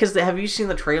going to be because have you seen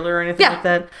the trailer or anything like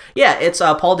that? Yeah, it's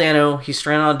Paul Dano. He's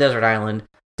stranded on a desert island.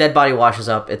 Dead body washes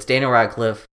up. It's Daniel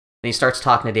Radcliffe. And he starts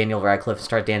talking to Daniel Radcliffe.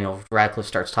 Daniel Radcliffe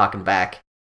starts talking back.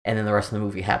 And then the rest of the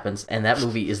movie happens, and that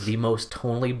movie is the most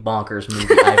tonally bonkers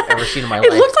movie I've ever seen in my life.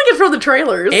 It looked like it from the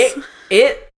trailers.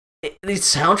 The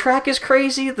soundtrack is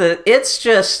crazy. It's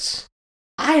just,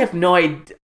 I have no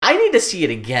idea. I need to see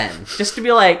it again just to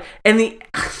be like. And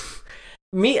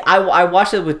I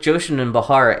watched it with Joshin and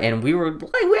Bahar, and we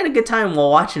had a good time while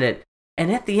watching it.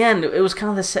 And at the end, it was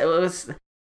kind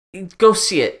of go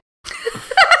see it.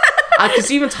 I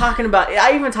even talked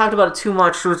about it too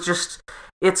much. So it's just.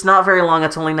 It's not very long.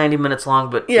 It's only 90 minutes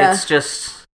long, but it's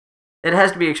just it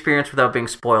has to be experienced without being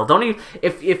spoiled. Don't even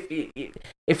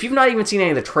if you've not even seen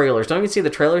any of the trailers, don't even see the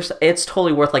trailers. It's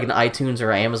totally worth like an iTunes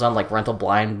or Amazon like rental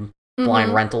blind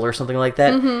rental or something like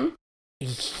that. Mm-hmm.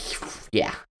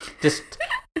 Yeah, just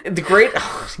the great.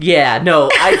 Yeah, no,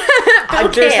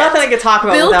 there's nothing I can talk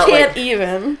about. Bill without, can't like,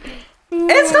 even. And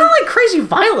it's not like crazy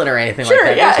violent or anything like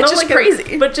that. Yeah, it's just like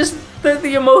crazy. But just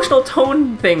the emotional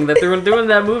tone thing that they're doing in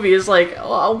that movie is like,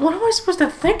 oh, what am I supposed to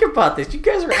think about this? You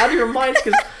guys are out of your minds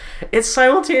because it's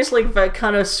simultaneously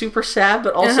kind of super sad,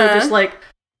 but also just like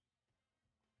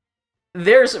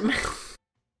there's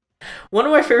one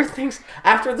of my favorite things.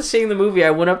 After seeing the movie,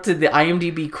 I went up to the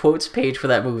IMDb quotes page for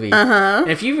that movie,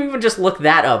 and if you even just look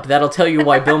that up, that'll tell you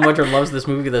why Bill Mudger loves this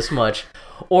movie this much,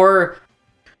 or.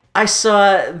 I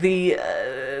saw in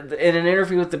an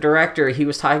interview with the director, he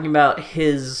was talking about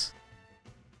his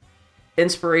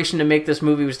inspiration to make this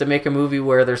movie was to make a movie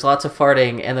where there's lots of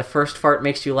farting, and the first fart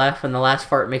makes you laugh, and the last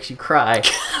fart makes you cry.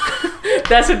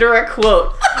 That's a direct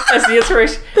quote. That's the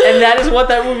inspiration, and that is what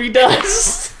that movie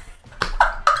does.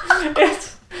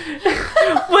 It's, but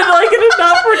like in a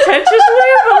not pretentious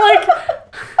way, but like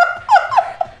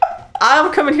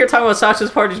I'm coming here talking about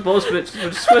Sausage Party's bullshit,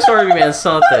 but Swiss Army Man's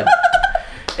something.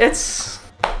 It's.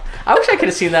 I wish I could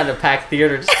have seen that in a packed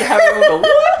theater just to have everyone go,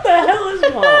 what the hell is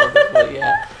wrong? But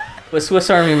yeah. But Swiss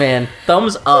Army Man,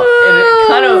 thumbs up. And it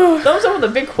kind of, thumbs up with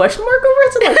a big question mark over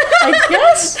it. So like, I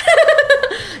guess.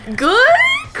 Good?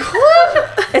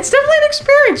 It's definitely an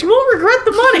experience. You won't regret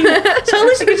the money. So at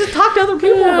least you can just talk to other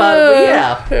people about it. But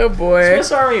yeah. Oh boy.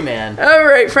 Swiss Army Man. All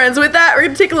right, friends. With that, we're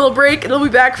going to take a little break, and we'll be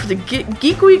back for the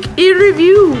Geek Week in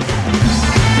review.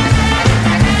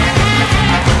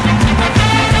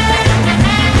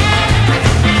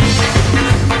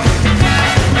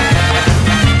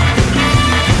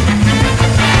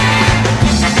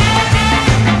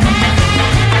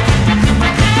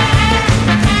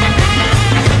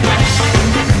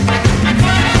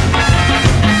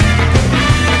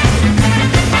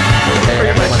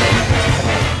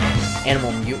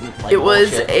 It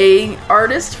was a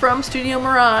artist from Studio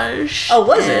Mirage. Oh,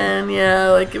 was it? And yeah,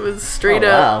 like it was straight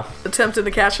up attempting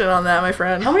to catch it on that, my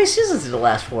friend. How many seasons did it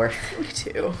last for?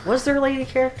 2. Was there a lady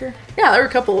character? Yeah, there were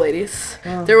a couple ladies.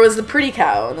 Oh. There was the pretty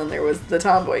cow, and then there was the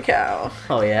tomboy cow.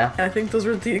 Oh, yeah? And I think those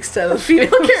were the extent of the female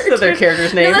characters. Their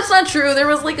characters' names? No, that's not true. There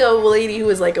was like a lady who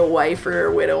was like a wife or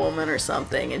a widow woman or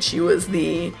something, and she was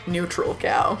the neutral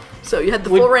cow. So you had the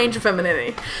full range of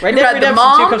femininity. Right, Dead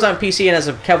Redemption 2 comes on PC and has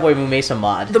a Cowboy Mumesa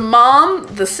mod. The mom,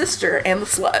 the sister, and the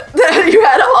slut. You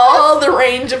had all the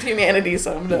range of humanity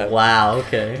summed up. Wow,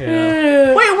 okay.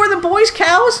 Yeah. Wait, were the boys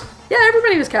cows? Yeah,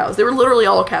 everybody was cows. They were literally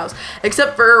all cows.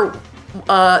 Except for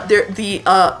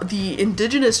the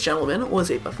indigenous gentleman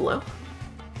was a buffalo.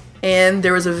 And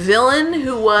there was a villain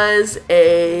who was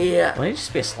a... Wouldn't he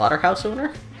just be a slaughterhouse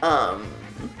owner?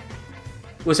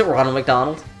 Was it Ronald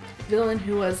McDonald? Villain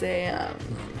who was a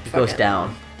goes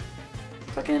down.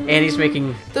 Fucking and he's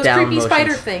making those down creepy motions.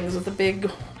 spider things with the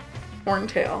big horn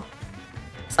tail.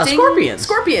 A scorpion.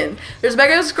 Scorpion. There's a bad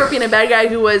guy who was a scorpion, and a bad guy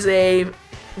who was a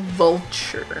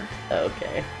vulture.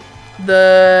 Okay.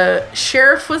 The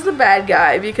sheriff was the bad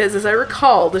guy because, as I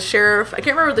recall, the sheriff, I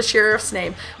can't remember the sheriff's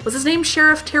name. Was his name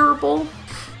Sheriff Terrible?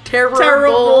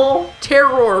 Terrible.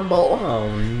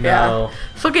 Oh no. Yeah.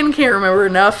 Fucking can't remember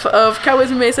enough of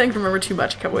Cowboys and Mesa. I can remember too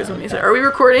much of Cowboys and Mesa. Are we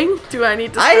recording? Do I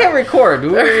need to start? I hit record.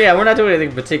 We're not doing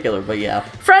anything in particular, but yeah.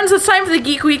 Friends, it's time for the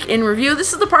Geek Week in Review.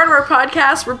 This is the part of our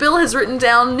podcast where Bill has written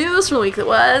down news from the week that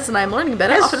was, and I'm learning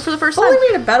about it often for the first time. Have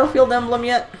you made a Battlefield emblem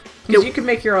yet? Because Nope. you can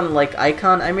make your own like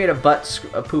icon. I made a butt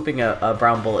pooping a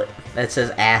brown bullet that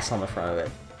says ass on the front of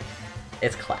it.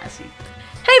 It's classy.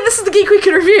 Hey, this is the Geek Week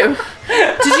in Review.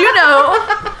 Did you know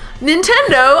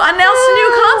Nintendo announced a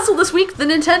new console this week, the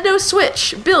Nintendo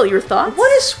Switch. Bill, your thoughts?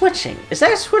 What is switching? Is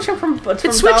that switching from It dom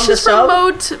to switches sub? from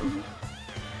mode to... No,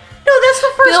 that's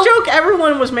the first Bill, joke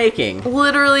everyone was making.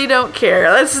 Literally don't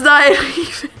care. That's not even...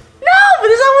 No, but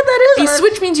is that what that A is?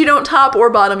 switch means you don't top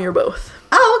or bottom, you're both.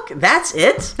 Oh, okay. That's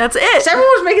it? That's it. So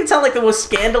everyone was making it sound like the most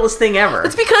scandalous thing ever.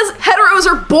 It's because heteros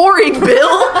are boring,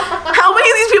 Bill. How many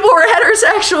of these people were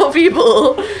heterosexual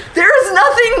people? There's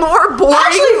nothing more boring.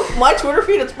 Actually, my Twitter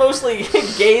feed, it's mostly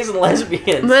gays and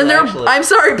lesbians. I'm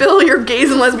sorry, Bill, your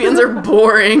gays and lesbians are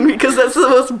boring because that's the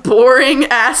most boring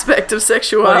aspect of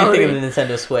sexuality. What do you think of the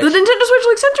Nintendo Switch? The Nintendo Switch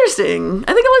looks interesting.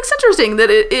 I think it looks interesting that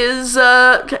it is,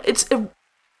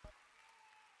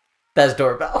 That's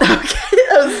doorbell. Okay,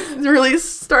 that really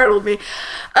startled me.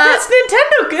 It's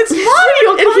Nintendo. It's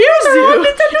Mario. It hears you.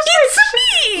 Nintendo It's Switch.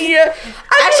 me.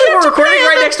 Actually, we're recording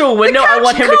right next to a window. I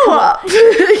want him to come up.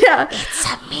 Yeah.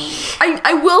 It's me.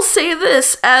 I will say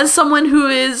this as someone who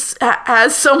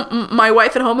my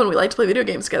wife at home and we like to play video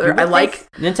games together. I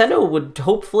like Nintendo would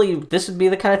hopefully this would be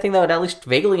the kind of thing that would at least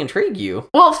vaguely intrigue you.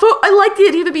 Well, I like the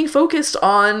idea of it being focused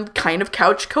on kind of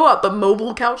couch co-op, but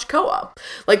mobile couch co-op,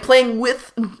 like playing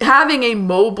with having a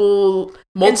mobile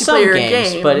multiplayer in some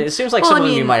games, game. But it seems like some of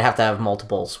them you might have to have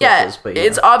multiple switches. Yeah, but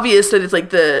it's obvious that it's like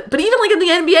but even like in the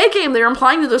NBA game, they're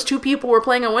implying that those two people were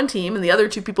playing on one team and the other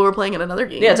two people were playing in another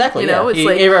game. Yeah, exactly. You know, it's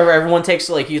like everyone takes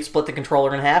you split the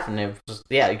controller in half and it just,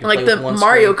 you can like play the with one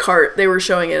Mario screen. Kart, they were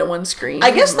showing it on one screen.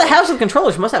 I guess the house of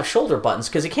controllers must have shoulder buttons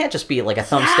because it can't just be like a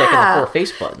thumbstick and the 4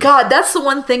 face buttons. God, that's the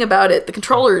one thing about it. The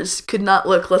controllers could not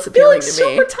look less appealing to me.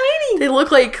 Super tiny. They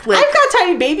look like I've got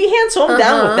tiny baby hands, so I'm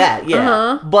down with that.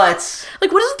 Yeah, but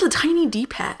like what is the tiny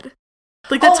D-pad?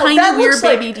 Like the tiny that weird looks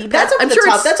like- baby D-pad. That's up I'm at the sure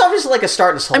top. it's, That's obviously like a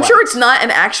start to select. I'm sure it's not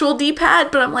an actual D-pad,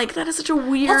 but I'm like, that is such a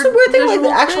weird. That's the weird thing, like the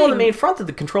visual actual on the thing. main front of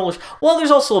the controllers. Well, there's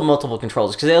also multiple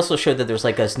controllers because they also showed that there's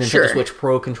like a Nintendo Sure. Switch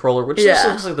Pro controller, which Yeah. just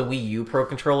looks like the Wii U Pro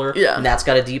controller. Yeah. And that's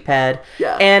got a D-pad.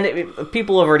 Yeah. And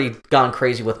people have already gone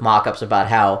crazy with mock-ups about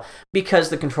how because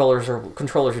the controllers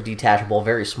are detachable,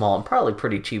 very small, and probably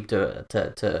pretty cheap to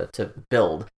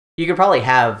build. You could probably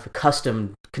have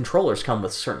custom controllers come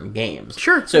with certain games.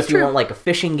 Sure. So if you true. want like a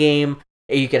fishing game,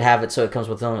 you could have it so it comes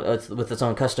with its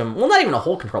own custom. Well, not even a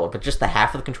whole controller, but just the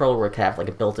half of the controller where it could have like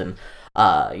a built-in,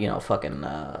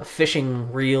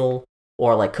 fishing reel,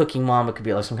 or like Cooking Mom. It could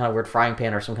be like some kind of weird frying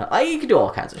pan or some kind of. You could do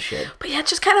all kinds of shit. But yeah, it's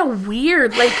just kind of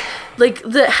weird. Like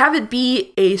have it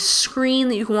be a screen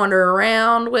that you can wander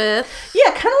around with.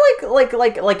 Yeah, kind of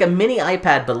like a mini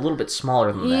iPad, but a little bit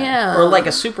smaller than that. Yeah. Or like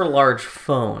a super large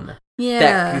phone.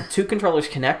 Yeah. That two controllers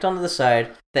connect onto the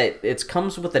side. That it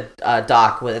comes with a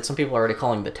dock with it. Some people are already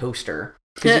calling the toaster.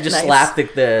 Because you just Nice. slap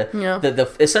Yeah.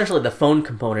 the essentially the phone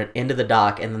component into the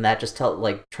dock, and then that just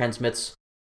transmits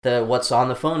what's on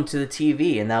the phone to the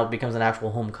TV, and now it becomes an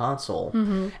actual home console.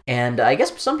 Mm-hmm. And I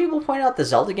guess some people point out the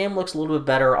Zelda game looks a little bit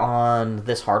better on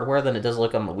this hardware than it does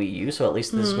look on the Wii U. So at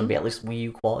least this is going to be at least Wii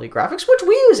U quality graphics, which Wii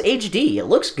U is HD. It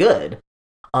looks good.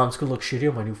 It's gonna look shitty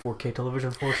on my new 4K television,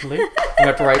 unfortunately. I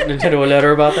have to write Nintendo a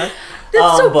letter about that.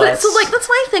 So that's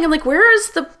my thing. I'm like, where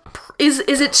is the is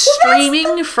it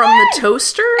streaming from the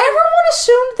toaster? Everyone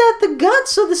assumed that the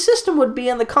guts of the system would be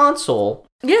in the console.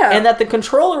 Yeah. And that the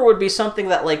controller would be something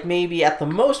that, like, maybe at the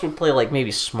most would play, like,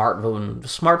 maybe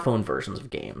smartphone versions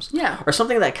of games. Yeah. Or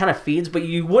something that kind of feeds, but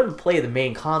you wouldn't play the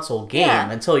main console game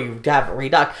Yeah. until you have it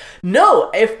redocked.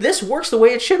 No, if this works the way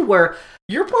it should, where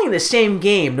you're playing the same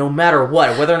game no matter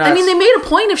what, whether or not... I mean, they made a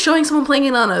point of showing someone playing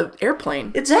it on an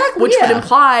airplane. Exactly, Which yeah. would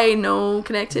imply no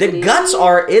connectivity. The guts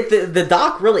are... The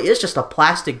dock really is just a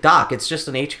plastic dock. It's just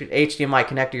an HDMI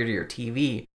connector to your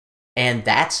TV. And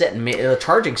that's it. A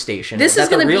charging station. This is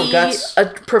going to be guts. a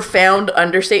profound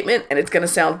understatement, and it's going to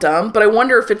sound dumb, but I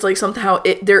wonder if it's like somehow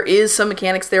there is some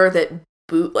mechanics there that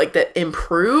that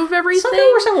improve everything. Some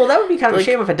people were saying, well, that would be kind of a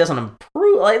shame if it doesn't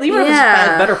improve. Like, even if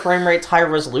it's better frame rates, higher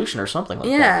resolution, or something like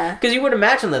that. Because you would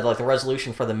imagine that like the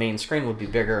resolution for the main screen would be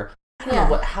bigger. I don't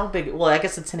know how big. Well, I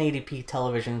guess it's an 1080p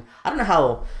television. I don't know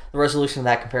how the resolution of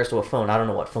that compares to a phone. I don't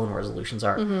know what phone resolutions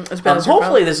are.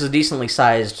 Hopefully, this is a decently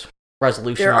sized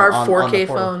resolution. There are on 4K the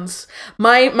phones.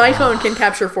 My phone can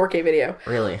capture 4K video.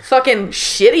 Really? Fucking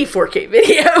shitty 4K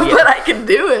video, but I can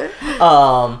do it.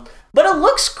 But it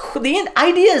looks... The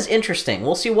idea is interesting.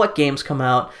 We'll see what games come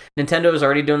out. Nintendo is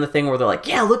already doing the thing where they're like,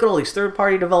 yeah, look at all these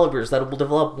third-party developers that will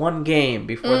develop one game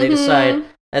before they decide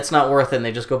that's not worth it, and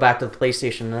they just go back to the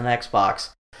PlayStation and an Xbox.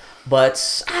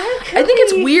 But I think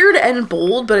it's weird and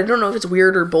bold, but I don't know if it's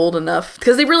weird or bold enough.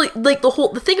 Because they really... Like,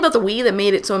 the thing about the Wii that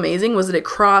made it so amazing was that it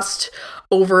crossed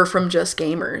over from just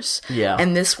gamers. Yeah.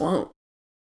 And this won't.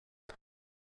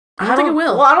 I don't think it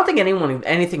will. Well, I don't think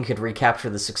anything could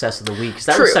recapture the success of the Wii, because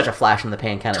that was such a flash in the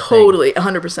pan kind of thing. Totally,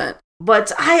 100%.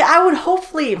 But I would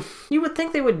hopefully... You would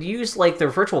think they would use, like, their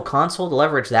virtual console to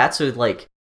leverage that, so, like...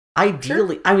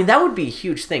 Ideally, I mean, that would be a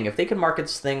huge thing. If they could market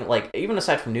this thing, like, even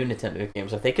aside from new Nintendo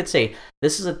games, if they could say,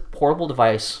 this is a portable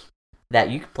device that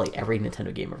you could play every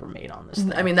Nintendo game ever made on this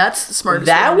thing. I mean, that's the smartest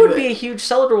That way to would do be it. a huge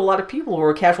seller to a lot of people who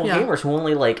are casual gamers who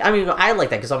only, like... I mean, I like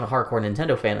that because I'm a hardcore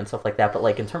Nintendo fan and stuff like that, but,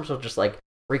 like, in terms of just, like,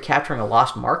 recapturing a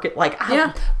lost market, like...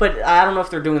 But I don't know if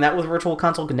they're doing that with Virtual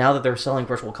Console, now that they're selling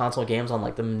Virtual Console games on,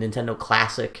 like, the Nintendo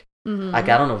Classic. Like,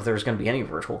 I don't know if there's going to be any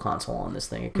Virtual Console on this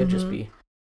thing. It could just be...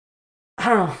 I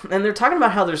don't know. And they're talking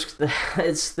about how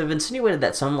they've insinuated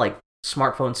that some, like,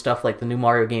 smartphone stuff, like the new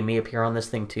Mario game, may appear on this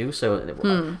thing too. So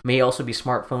it may also be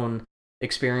smartphone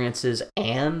experiences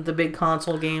and the big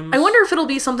console games. I wonder if it'll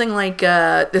be something like,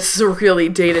 this is a really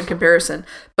dated comparison,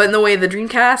 but in the way the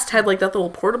Dreamcast had, like, that little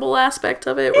portable aspect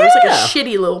of it, where it's like a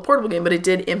shitty little portable game, but it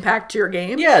did impact your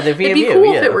game. Yeah, the VMU. It'd be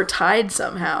cool if it were tied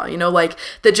somehow, you know, like,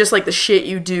 that just, like, the shit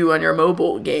you do on your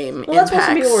mobile game impacts. That's what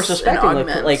some people were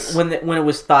suspecting, like when it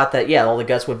was thought that, all the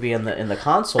guts would be in the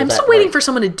console. I'm still waiting for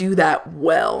someone to do that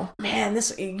well. Man,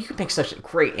 you could make such a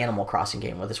great Animal Crossing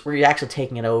game with this, where you're actually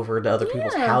taking it over to other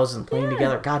people's houses and playing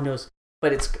together. God knows.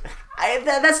 But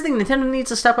that's the thing. Nintendo needs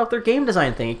to step up their game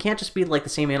design thing. It can't just be like the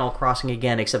same Animal Crossing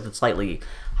again, except it's slightly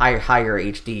higher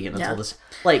HD and until this.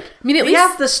 Like, I mean, at least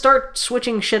have to start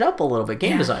switching shit up a little bit,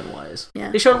 game design wise.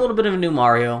 Yeah. They showed a little bit of a new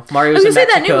Mario. I Mario's was in gonna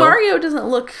say Mexico. that new Mario doesn't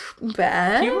look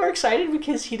bad. People are excited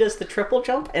because he does the triple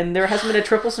jump, and there hasn't been a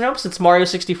triple jump since Mario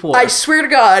 64. I swear to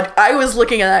God, I was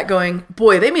looking at that going,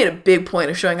 boy, they made a big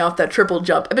point of showing off that triple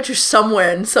jump. I bet you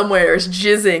somewhere is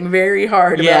jizzing very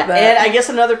hard about that. And I guess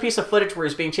another piece of footage where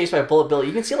he's being chased by a Bullet Bill,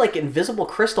 you can see like invisible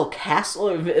crystal castle,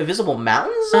 invisible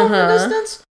mountains in the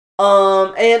distance.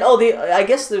 I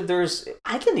guess there's,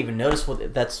 I didn't even notice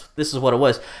this is what it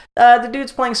was. The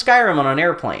dude's playing Skyrim on an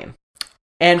airplane.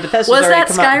 And Bethesda's was already that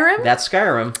come Skyrim? Out. That's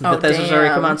Skyrim. Oh, Bethesda's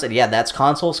already come out and said, yeah, that's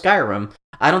console Skyrim.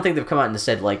 I don't think they've come out and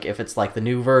said like if it's like the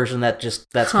new version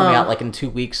that's coming out like in 2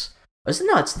 weeks.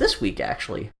 No, it's this week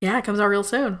actually. Yeah, it comes out real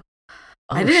soon.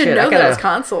 Oh, I didn't know that was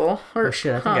console. I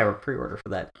think I have a pre-order for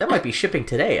that. That might be shipping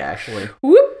today actually.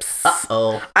 Whoops.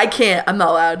 Uh-oh. I can't. I'm not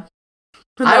allowed.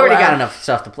 I already got enough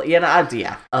stuff to play.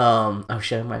 Yeah, oh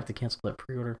shit, I might have to cancel that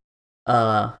pre-order.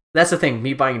 That's the thing.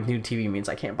 Me buying a new TV means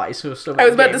I can't buy so many I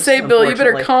was about games, to say, Bill, you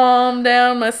better calm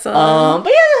down, my son. But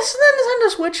yeah, so then Nintendo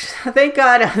Switch. Thank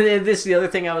God. This is the other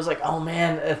thing. I was like, oh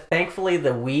man. Thankfully,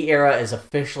 the Wii era is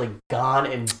officially gone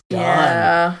and done.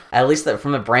 Yeah. At least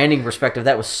from a branding perspective,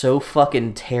 that was so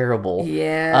fucking terrible.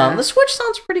 Yeah. The Switch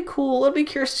sounds pretty cool. I'll be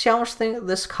curious to see how much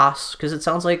this costs because it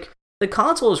sounds like the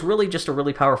console is really just a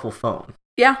really powerful phone.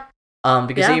 Yeah.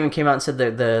 Because they even came out and said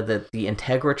that the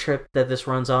Integra chip that this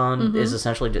runs on is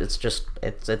essentially it's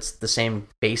the same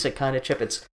basic kind of chip.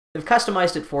 They've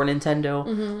customized it for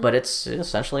Nintendo, but it's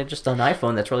essentially just an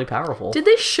iPhone that's really powerful. Did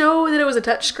they show that it was a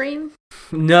touchscreen?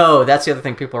 No, that's the other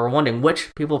thing people are wondering.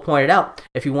 Which people pointed out,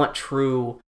 if you want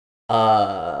true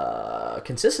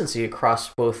consistency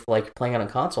across both like playing on a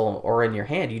console or in your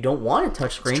hand, you don't want a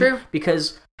touchscreen. True.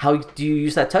 Because how do you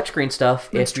use that touchscreen stuff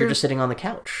That's if you're true. just sitting on the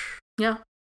couch? Yeah.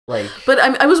 But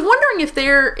I was wondering if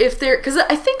they're because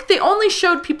I think they only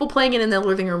showed people playing it in the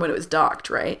living room when it was docked,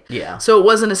 right? Yeah. So it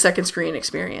wasn't a second screen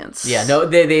experience. Yeah, no,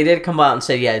 they did come out and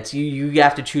say, yeah, it's you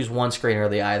have to choose one screen or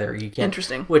the other. You can't.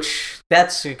 Interesting. Which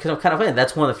that's kind of funny.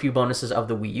 That's one of the few bonuses of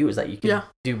the Wii U is that you can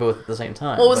do both at the same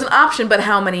time. Well, it was an option, but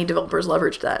how many developers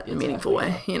leveraged that in a meaningful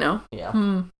way? You know?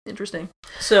 Yeah. Interesting.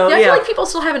 So I feel like people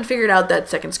still haven't figured out that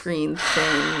second screen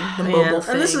thing, the mobile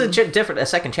thing. And this is a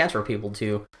second chance for people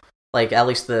to. Like, at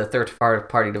least the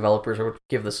third-party developers will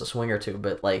give this a swing or two,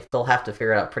 but, like, they'll have to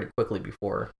figure it out pretty quickly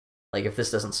before, like, if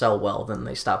this doesn't sell well, then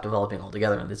they stop developing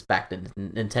altogether, and it's back to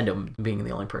Nintendo being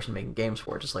the only person making games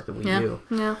for it, just like the Wii U.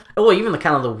 Yeah. Well, even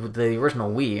the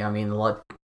original Wii, I mean,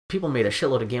 people made a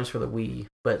shitload of games for the Wii,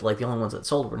 but, like, the only ones that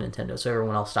sold were Nintendo, so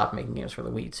everyone else stopped making games for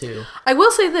the Wii, too. I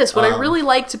will say this, what I really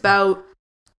liked about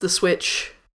the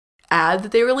Switch ad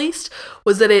that they released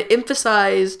was that it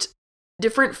emphasized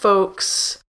different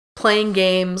folks playing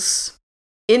games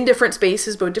in different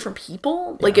spaces, but with different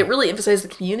people. Like, it really emphasized the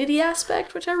community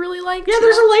aspect, which I really liked. Yeah,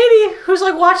 there's a lady who's,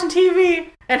 like, watching TV,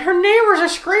 and her neighbors are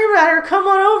screaming at her, come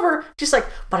on over. She's like,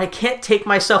 but I can't take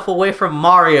myself away from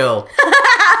Mario.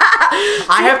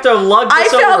 I have to lug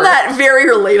this over. I found that very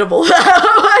relatable.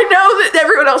 I know that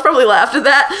everyone else probably laughed at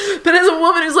that, but as a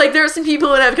woman who's like, there are some people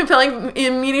that have compelling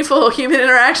and meaningful human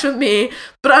interaction with me,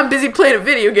 but I'm busy playing a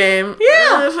video game.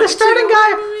 Yeah, the starting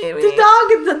guy,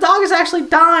 the dog is actually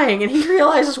dying, and he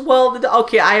realizes, well,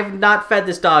 okay, I have not fed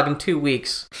this dog in 2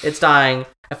 weeks. It's dying.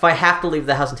 If I have to leave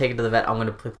the house and take it to the vet, I'm going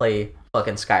to play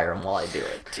fucking Skyrim while I do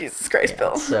it. Jesus Christ,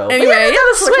 Bill. So anyway,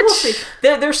 the Switch.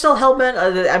 They're still hell-bent.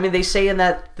 I mean, they say in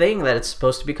that thing that it's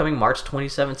supposed to be coming March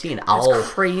 2017. That's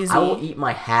crazy. I will eat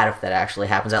my hat if that actually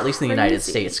happens, at least in the United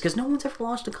States, because no one's ever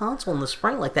launched a console in the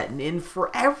spring like that in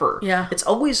forever. Yeah. It's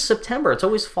always September. It's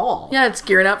always fall. Yeah, it's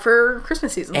gearing up for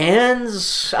Christmas season. And,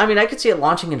 I mean, I could see it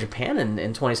launching in Japan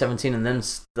in 2017 and then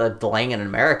delaying it in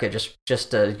America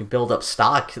just to build up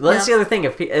stock. That's the other thing.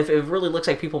 If it really looks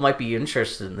like people might be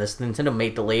interested in this, Nintendo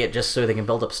may delay it just so they can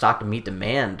build up stock to meet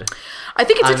demand. I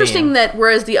think it's interesting that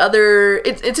whereas the other,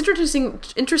 it's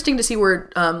interesting to see where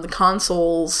the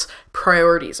consoles'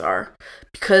 priorities are,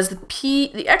 because the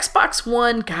Xbox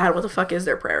One, God, what the fuck is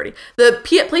their priority? The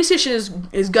PlayStation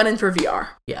is gunning for VR.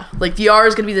 Yeah, like VR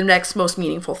is going to be the next most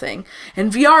meaningful thing,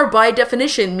 and VR by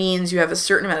definition means you have a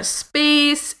certain amount of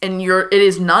space, and it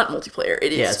is not multiplayer.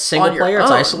 It is it's single player. It's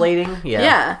isolating.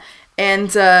 Yeah.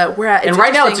 And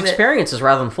right now it's experiences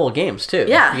rather than full games too.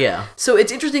 Yeah. So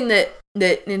it's interesting that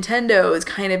Nintendo is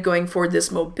kind of going for this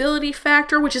mobility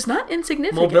factor, which is not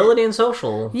insignificant. Mobility and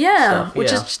social. Stuff,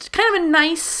 which is just kind of a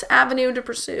nice avenue to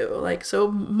pursue. Like,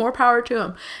 so more power to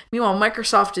them. Meanwhile,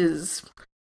 Microsoft is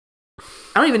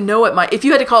I don't even know if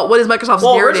you had to call it, what is Microsoft's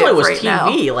narrative originally it was right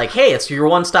TV. now? Like, hey, it's your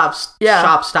one-stop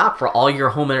shop for all your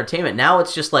home entertainment. Now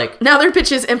it's just like... Now their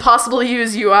pitch is impossible to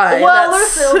use UI. Well,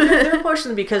 they're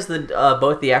pushing because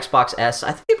both the Xbox S...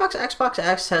 I think the Xbox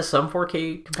X has some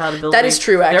 4K compatibility. That is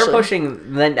true, actually. They're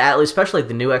pushing... Then, especially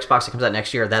the new Xbox that comes out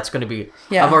next year, that's going to be...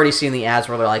 Yeah. I've already seen the ads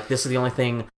where they're like, this is the only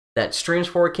thing that streams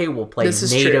 4K, will play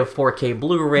native 4K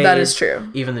Blu-rays. That is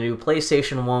true. Even the new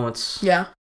PlayStation won't. Yeah.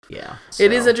 Yeah. So.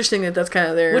 It is interesting that that's kind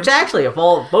of there. Which actually, of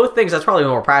both things, that's probably a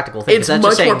more practical thing. It's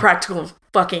much more practical than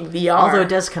fucking VR. Although it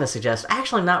does kind of suggest...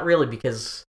 Actually, not really,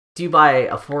 because do you buy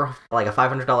a $500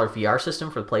 VR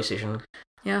system for the PlayStation?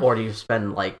 Yeah. Or do you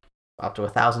spend like up to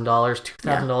 $1,000,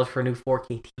 $2,000 for a new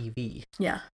 4K TV?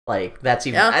 Yeah. Like, that's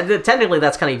even... Technically,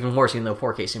 that's kind of even worse, even though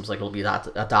 4K seems like it'll be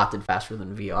adopted faster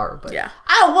than VR. But yeah.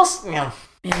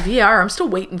 In VR, I'm still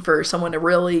waiting for someone to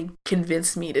really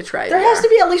convince me to try it. There has to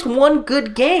be at least one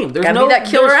good game. There's gotta be that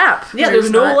killer app. Yeah, there's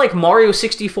no like Mario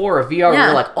 64 or VR where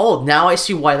you're like, oh, now I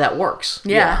see why that works.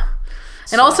 Yeah.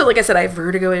 And also, like I said, I have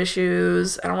vertigo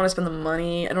issues. I don't want to spend the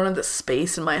money. I don't have the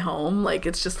space in my home. Like,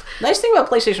 it's just... Nice thing about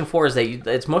PlayStation 4 is that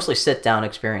it's mostly sit-down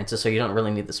experiences, so you don't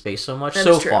really need the space so much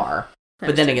far.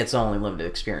 But then it gets only limited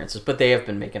experiences. But they have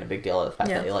been making a big deal of the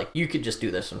fact that you could just do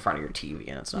this in front of your TV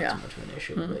and it's not too much of an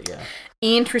issue. But yeah,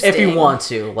 interesting. If you want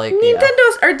to, like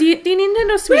Nintendo's or the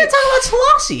Nintendo Switch. We didn't talk about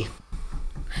Selassie.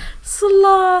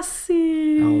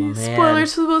 Selassie. Oh, man.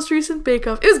 Spoilers for the most recent Bake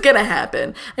Off. It was gonna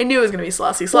happen. I knew it was gonna be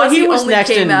Selassie. Selassie he was only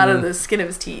next came out of the skin of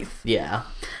his teeth. Yeah.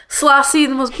 Selassie,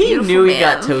 the most beautiful He knew man. he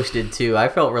got toasted too. I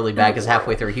felt really bad because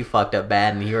halfway through he fucked up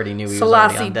bad and he already knew he was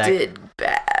already on deck. Selassie did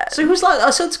bad. So who's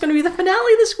like? So it's going to be the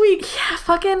finale this week. Yeah,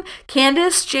 fucking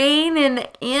Candace, Jane, and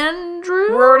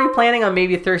Andrew. We're already planning on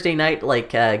maybe Thursday night,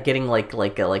 getting like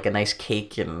a nice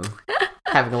cake and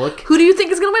having a look. Who do you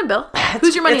think is going to win, Bill?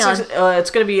 Who's your money on?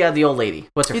 It's going to be the old lady.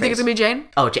 What's her face? You think it's going to be Jane?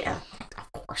 Oh, Jane.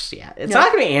 Of course, yeah. It's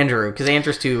not going to be Andrew because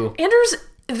Andrew's too. Andrew's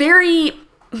very,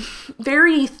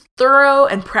 very thorough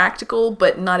and practical,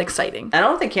 but not exciting. I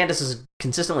don't think Candace is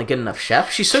consistently good enough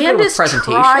chef. She's so good with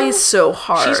presentation. Candace tries so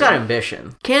hard. She's got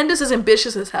ambition. Candace is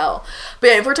ambitious as hell. But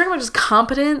yeah, if we're talking about just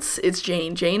competence, it's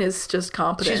Jane. Jane is just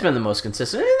competent. She's been the most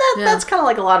consistent. And that's kind of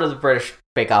like a lot of the British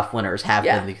Bake Off winners have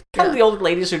been. Kind of the older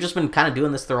ladies who've just been kind of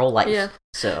doing this their whole life. Yeah.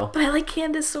 So. But I like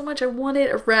Candace so much. I want it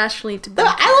irrationally to be. I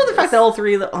love the fact that all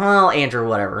three of Andrew,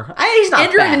 whatever. He's not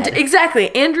Andrew bad.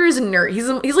 Exactly. Andrew's a nerd.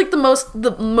 He's like the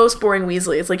most boring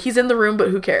Weasley. It's like he's in the room, but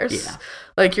who cares? Yeah.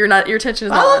 Like your attention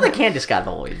is not. I love on that him. Candace got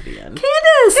the whole way to the end. Candace!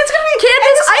 It's gonna be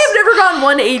Candace! I have never gone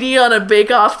 180 on a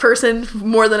Bake Off person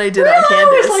more than I did on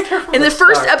Candace. In the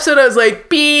first episode, I was like,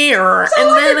 beer. And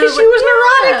then she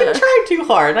was neurotic and tried too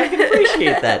hard. I can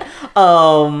appreciate that.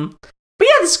 But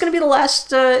yeah, this is gonna be the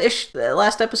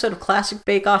last episode of Classic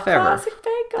Bake Off ever. Classic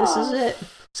Bake Off. This is it.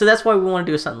 So that's why we want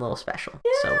to do something a little special.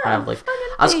 Yeah, so I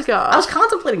was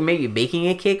contemplating maybe baking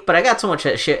a cake, but I got so much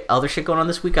other shit going on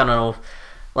this week. I don't know.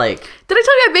 Like, did I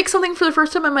tell you I baked something for the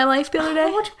first time in my life the other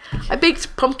day? I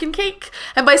baked pumpkin cake,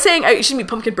 and by saying it shouldn't be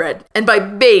pumpkin bread, and by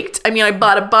baked I mean I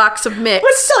bought a box of mix.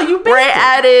 But still, you baked where I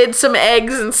added some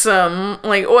eggs and some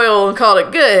oil and called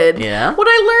it good. Yeah. What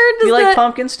I learned is you like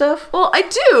pumpkin stuff? Well, I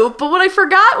do, but what I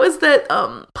forgot was that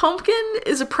pumpkin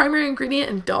is a primary ingredient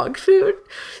in dog food.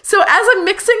 So as I'm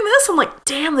mixing this, I'm like,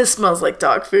 damn, this smells like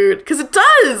dog food. Because it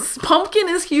does. Pumpkin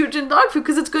is huge in dog food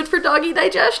because it's good for doggy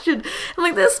digestion. I'm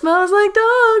like, this smells like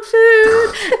dog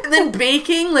food. And then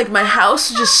baking, like my house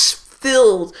is just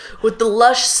filled with the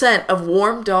lush scent of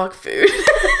warm dog food.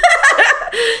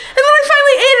 And then I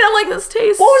finally ate it. I'm like, this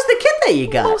tastes... What was the kit that you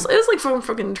got? It was like from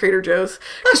fucking Trader Joe's.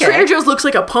 Because Trader Joe's looks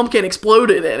like a pumpkin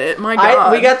exploded in it. My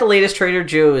God. We got the latest Trader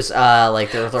Joe's,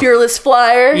 the Fearless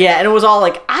Flyer. Yeah, and it was all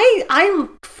like,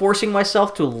 I'm forcing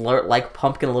myself to like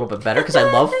pumpkin a little bit better because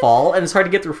I love fall, and it's hard to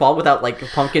get through fall without like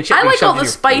pumpkin shit. I like all the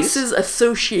spices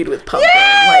associated with pumpkin.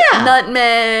 Yeah! Like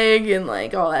nutmeg and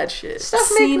like all that shit. Stuff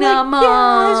cinnamon.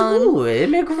 It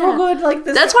makes real good like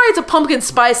this. That's why it's a pumpkin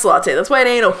spice latte. That's why it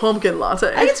ain't a pumpkin latte.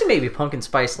 I can see maybe pumpkin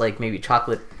spice, like maybe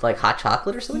chocolate, like hot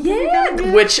chocolate or something.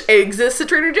 Yeah, which exists at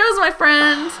Trader Joe's, my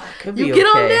friends. Could be get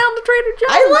on down to Trader Joe's.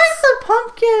 I like the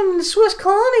pumpkin Swiss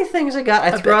Colony things I got.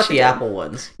 I threw out the apple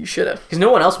ones. You should have, because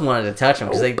no one else wanted to touch them.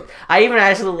 Because I even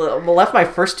actually left my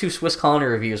first 2 Swiss Colony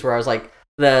reviews where I was like,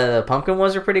 the pumpkin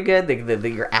ones are pretty good.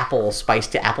 Your apple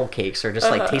spiced apple cakes are just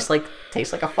like taste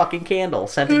like a fucking candle,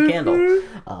 scented candle.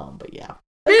 But yeah.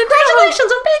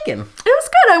 Congratulations on baking. It was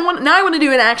good. I want to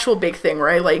do an actual big thing where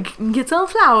I like get some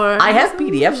flour. I have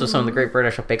PDFs of some of the Great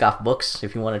British Bake Off books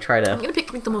if you want to try to. I'm gonna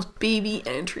pick the most baby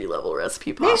entry level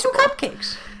recipe possible. Make some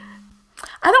cupcakes.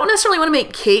 I don't necessarily want to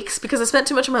make cakes because I spent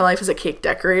too much of my life as a cake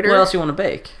decorator. What else do you want to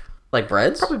bake? Like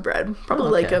breads? Probably bread.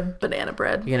 Probably like a banana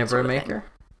bread. You gonna bread maker?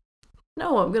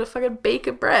 No, I'm gonna fucking bake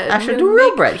a bread. Actually, do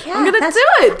real bread. Yeah, I'm gonna do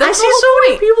it. That's I see so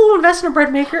many people who invest in a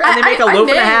bread maker and they make a loaf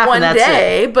and a half and that's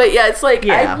it. But yeah, it's like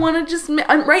I want to just.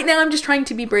 Right now, I'm just trying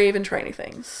to be brave and try new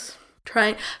things.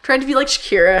 Trying to be like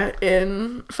Shakira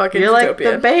in fucking. You're like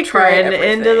Zootopia. the baker in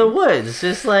Into the Woods,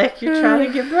 just like you're trying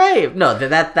to get brave. No,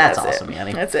 that's awesome,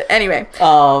 Yanni. That's it. Anyway,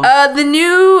 the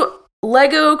new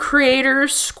Lego Creator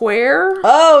Square.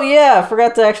 Oh yeah, I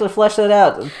forgot to actually flesh that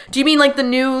out. Do you mean like the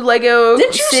new Lego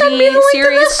Didn't you City send me the link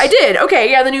series? to this? I did.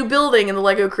 Okay, yeah, the new building in the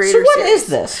Lego Creator So what series. is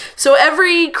this? So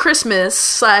every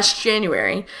Christmas /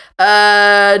 January,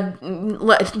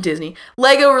 Disney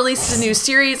Lego releases a new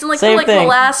series, and like for the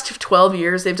last 12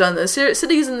 years they've done this.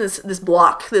 Cities in this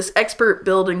block, this expert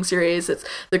building series. It's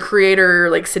the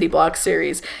Creator like City Block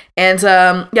series, and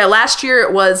last year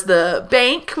it was the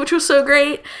bank, which was so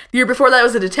great. The year before that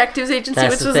was the detectives agency,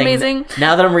 which was amazing.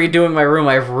 Now that I'm redoing my room,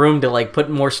 I have room to like put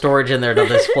more storage in there to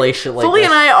display shit like Foley this.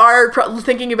 and I are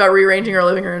thinking about rearranging our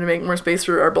living room to make more space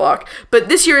for our block. But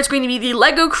this year it's going to be the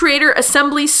Lego Creator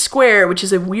Assembly Square, which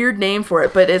is a weird name for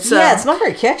it, but it's it's not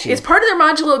very catchy. It's part of their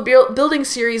modular building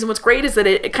series, and what's great is that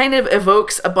it kind of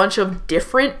evokes a bunch of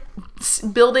different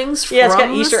buildings. Yeah, it's got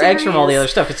Easter eggs from all the other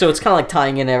stuff, so it's kind of like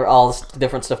tying in all this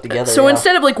different stuff together. So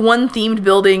instead of like one themed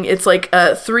building, it's like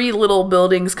 3 little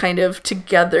buildings kind of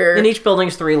together. And each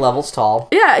building's 3 levels tall.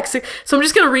 Yeah, so I'm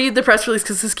just gonna read the press release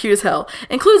because it's cute as hell.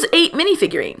 Includes 8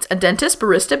 minifigurines, a dentist,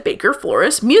 barista, baker,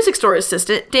 florist, music store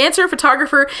assistant, dancer,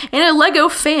 photographer, and a Lego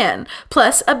fan,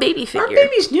 plus a baby figure. Aren't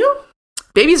babies new?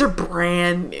 Babies are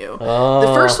brand new. Oh. The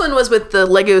first one was with the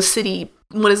Lego City,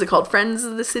 what is it called? Friends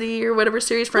of the City or whatever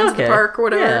series? Friends of the Park or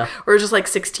whatever. Yeah. Or just like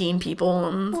 16 people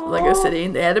in Lego City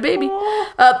and they had a baby.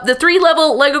 The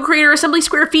 3-level Lego Creator Assembly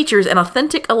Square features an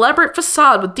authentic, elaborate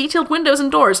facade with detailed windows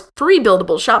and doors, 3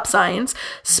 buildable shop signs,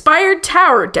 spired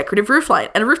tower, decorative roofline,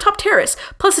 and a rooftop terrace,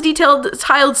 plus a detailed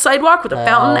tiled sidewalk with a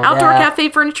fountain, outdoor cafe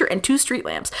furniture, and 2 street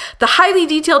lamps. The highly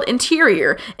detailed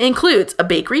interior includes a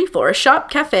bakery, florist shop,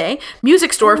 cafe,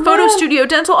 music store, photo studio,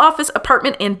 dental office,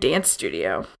 apartment, and dance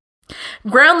studio.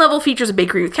 Ground level features a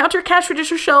bakery with counter, cash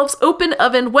register shelves, open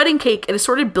oven, wedding cake, and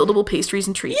assorted buildable pastries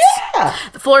and treats. Yeah!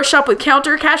 The florist shop with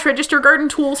counter, cash register, garden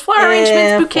tools, flower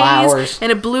arrangements, bouquets,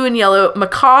 and a blue and yellow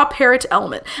macaw parrot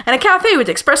element. And a cafe with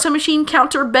espresso machine,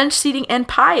 counter, bench seating, and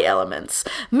pie elements.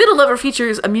 Middle level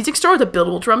features a music store with a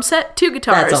buildable drum set, 2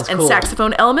 guitars, and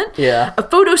saxophone element. Yeah. A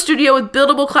photo studio with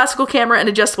buildable classical camera and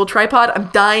adjustable tripod. I'm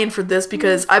dying for this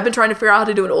because I've been trying to figure out how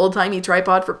to do an old-timey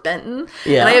tripod for Benton.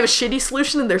 Yeah. And I have a shitty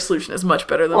solution, and their solution is much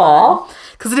better than mine.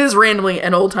 Because it is randomly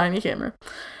an old-timey camera.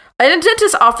 A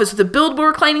dentist's office with a buildable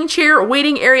reclining chair, a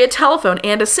waiting area, telephone,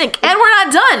 and a sink. And we're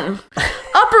not done!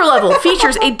 Upper level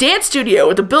features a dance studio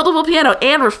with a buildable piano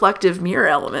and reflective mirror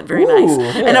element. Very nice.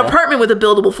 Yeah. An apartment with a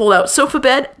buildable fold-out sofa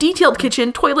bed, detailed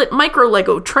kitchen, toilet, micro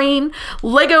Lego train,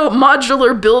 Lego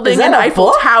modular building, and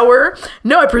Eiffel Tower.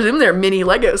 No, I presume they're mini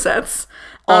Lego sets.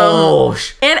 And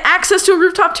access to a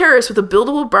rooftop terrace with a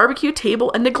buildable barbecue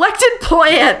table and neglected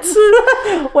plants.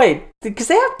 Wait, because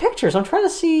they have pictures. I'm trying to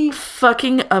see.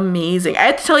 Fucking amazing. I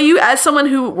have to tell you, as someone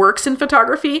who works in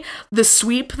photography, the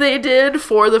sweep they did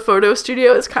for the photo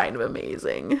studio is kind of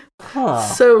amazing.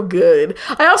 So good.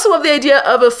 I also love the idea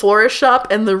of a florist shop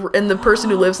and the person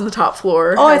who lives in the top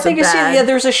floor. Oh, I think I see. Yeah,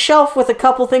 there's a shelf with a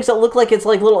couple things that look like it's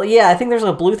like little. Yeah, I think there's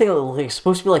a blue thing that looks like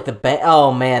supposed to be like the.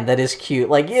 Oh man, that is cute.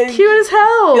 Like it's cute as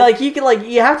hell. Like you can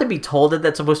you have to be told that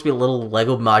that's supposed to be little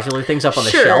Lego modular things up on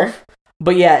the shelf.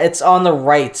 But yeah, it's on the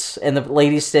right, and the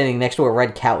lady's standing next to a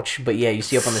red couch. But yeah, you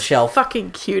see up on the shelf.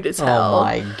 Fucking cute as hell. Oh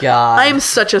my god. I'm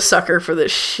such a sucker for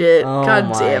this shit.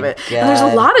 God damn it. God. And there's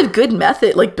a lot of good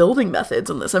building methods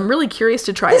in this. I'm really curious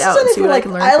to try it out and see what I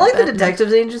can learn. I like the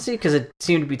detectives agency because it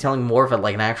seemed to be telling more of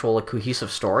an actual cohesive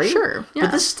story. Sure. Yeah.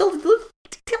 But this still the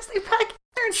details they pack.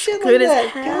 Shit good like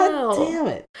as that. hell. God damn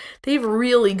it. They've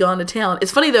really gone to town.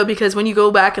 It's funny though, because when you go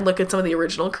back and look at some of the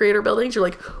original Creator buildings, you're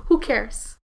like, who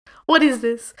cares? What is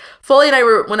this? Foley and I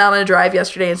went out on a drive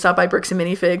yesterday and stopped by Bricks and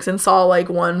Minifigs and saw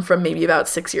one from maybe about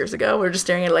 6 years ago. We were just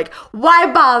staring at it why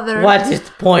bother? What is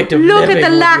the point of Look living at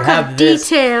the lack of this?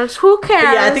 details. Who cares?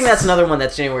 But yeah, I think that's another one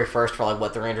that's January 1st for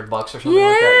 $300 or something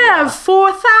like that. Yeah,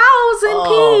 4,000 pieces.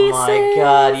 Oh my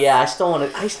god, yeah. I still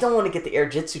want to get the Air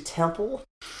Jitsu Temple.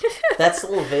 That's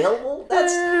still available?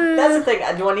 That's the thing.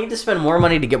 Do I need to spend more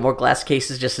money to get more glass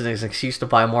cases just as an excuse to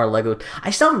buy more Lego? I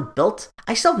still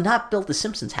have not built the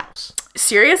Simpsons house.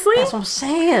 Seriously? That's what I'm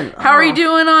saying. How are you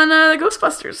doing on the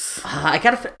Ghostbusters? I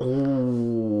gotta...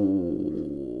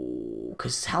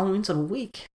 because Halloween's in a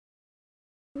week.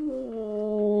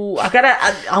 Ooh, I have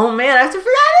to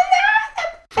figure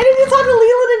out I need to talk to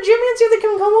Leland and Jimmy and see if they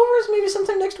can come over maybe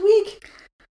sometime next week.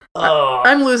 Oh,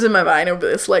 I'm losing my mind over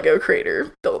this Lego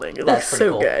Crater building. It looks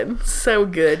so cool. good. So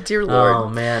good. Dear Lord. Oh,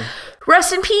 man.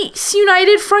 Rest in peace,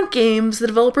 United Front Games, the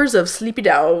developers of Sleepy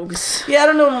Dogs. Yeah, I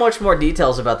don't know much more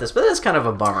details about this, but that's kind of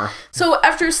a bummer. So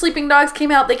after Sleeping Dogs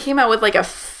came out, they came out with like a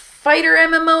fighter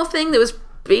MMO thing that was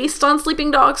based on Sleeping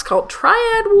Dogs called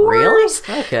Triad Wars.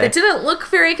 Really? Okay. It didn't look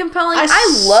very compelling.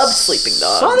 I loved Sleeping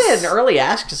Dogs. Saw they had an early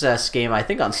access game, I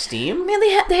think, on Steam. Man,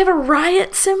 they have a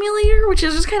riot simulator, which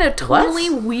is just kind of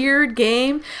totally weird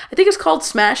game. I think it's called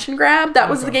Smash and Grab. That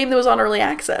was the game that was on early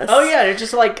access. Oh yeah, it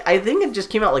just like I think it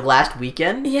just came out like last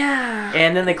weekend. Yeah.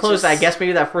 And then they closed. I guess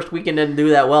maybe that first weekend didn't do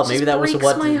that well. Maybe that was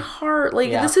what my heart.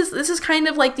 Like this is kind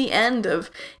of like the end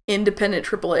of independent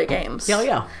AAA games. Yeah,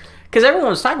 yeah. Because everyone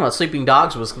was talking about Sleeping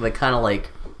Dogs was the kind of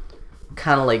like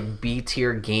B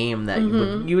tier game that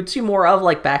you would see more of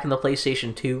like back in the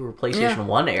PlayStation 2 or PlayStation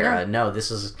 1 era. Yeah. No, this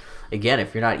is again,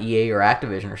 if you're not EA or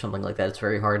Activision or something like that, it's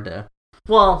very hard to.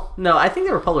 Well, no, I think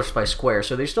they were published by Square,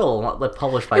 so they're still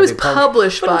published by. It was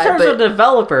published by, but in terms of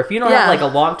developer, if you don't have like a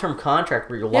long-term contract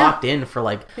where you're locked in for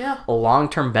like a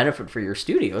long-term benefit for your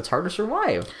studio, it's hard to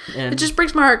survive. And it just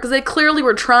breaks my heart because they clearly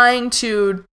were trying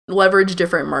to leverage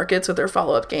different markets with their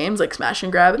follow-up games like Smash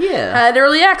and Grab. Had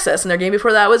early access, and their game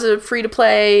before that was a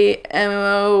free-to-play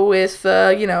MMO with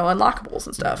unlockables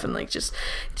and stuff, and like it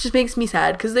just makes me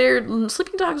sad because their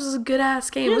Sleeping Dogs was a good-ass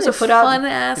game. It was a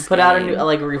fun-ass game. They put out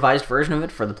a revised version of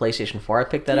it for the PlayStation 4. I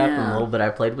picked that up, and a little bit I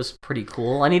played was pretty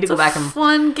cool. I need to go back and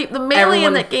fun game. The melee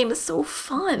in that game is so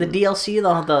fun. The DLC,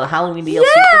 the Halloween DLC,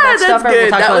 that's stuff.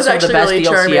 Good. That was actually really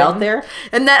charming out there,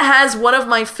 and that has one of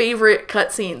my favorite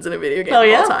cutscenes in a video game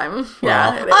of all time.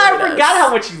 Yeah, I forgot how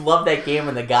much you love that game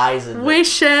and the guys in Wei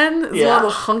Shen is one of the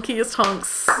hunkiest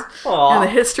hunks in the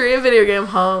history of video game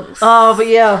hunks. Oh, but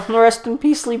yeah, rest in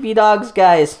peace, Sleepy Dogs,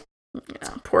 guys. Yeah,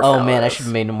 poor fellas. Man, I should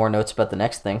have made more notes about the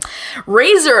next thing.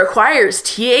 Razer acquires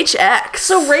THX.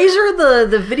 So Razer,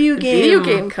 the video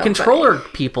game controller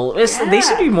people, they seem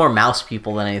to be more mouse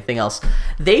people than anything else.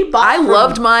 They bought. I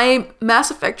loved my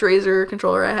Mass Effect Razer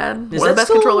controller I had. One of the best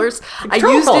controllers. I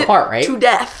used it apart, to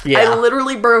death. Yeah. I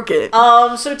literally broke it.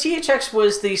 So THX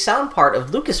was the sound part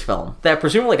of Lucasfilm that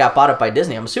presumably got bought up by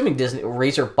Disney. I'm assuming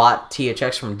Razer bought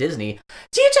THX from Disney.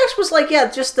 THX was like,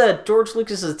 just George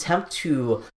Lucas's attempt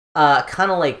to kind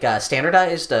of like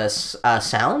standardized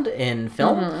sound in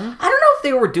film. I don't know if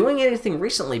they were doing anything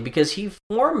recently because he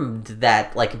formed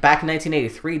that like back in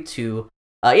 1983 to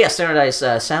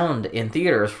standardized sound in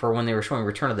theaters for when they were showing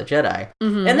Return of the Jedi.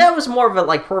 And that was more of a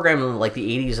like program in like the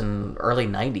 80s and early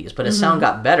 90s. But as sound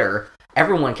got better,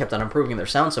 everyone kept on improving their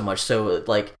sound so much. So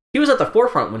like he was at the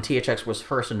forefront when THX was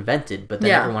first invented, but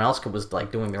then everyone else was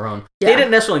like doing their own. They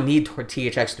didn't necessarily need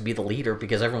THX to be the leader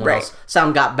because everyone else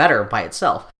sound got better by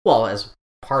itself. Well, as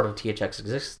part of THX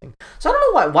existing. So I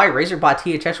don't know why Razer bought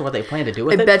THX or what they plan to do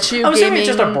with it. I bet you I'm assuming it's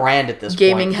just a brand at this point.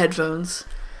 Gaming headphones.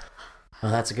 Oh,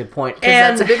 that's a good point.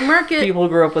 And that's a big market. People who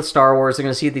grew up with Star Wars are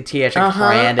going to see the THX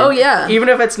brand. Oh, yeah. Even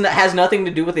if it has nothing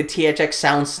to do with the THX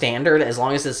sound standard, as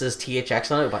long as it says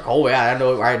THX on it, like, oh yeah,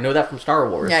 I know that from Star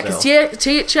Wars. Yeah, because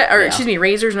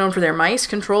Razer's known for their mice,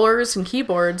 controllers, and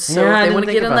keyboards. So if they want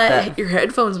to get in your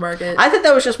headphones market. I thought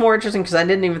that was just more interesting because I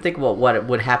didn't even think about what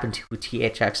would happen to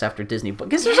THX after Disney.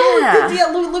 Because there's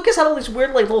Lucas had all these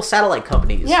weird like little satellite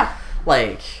companies. Yeah.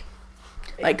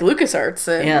 Like LucasArts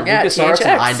and LucasArts THX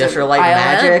and Industrial Light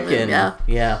and Magic and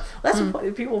that's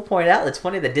Mm. people point out. It's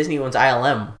funny that Disney owns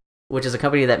ILM, which is a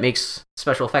company that makes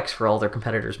special effects for all their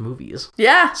competitors' movies.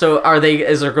 Yeah. So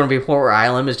is there going to be a point where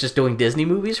ILM is just doing Disney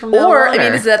movies from now on?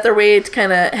 Is that their way to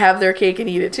kind of have their cake and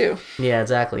eat it too? Yeah,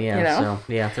 exactly. Yeah. So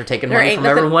they're taking money from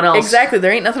everyone else. Exactly.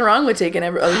 There ain't nothing wrong with taking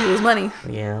other people's money.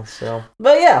 Yeah. So,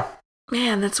 but yeah.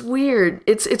 Man, that's weird.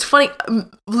 It's funny.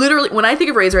 Literally, when I think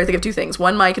of Razer, I think of two things.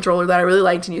 One, my controller that I really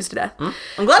liked and used to death.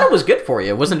 I'm glad it was good for you.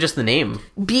 It wasn't just the name.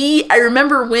 B, I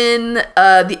remember when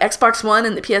the Xbox One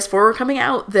and the PS4 were coming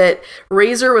out, that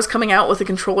Razer was coming out with a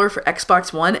controller for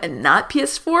Xbox One and not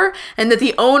PS4, and that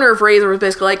the owner of Razer was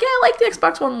basically like, yeah, I like the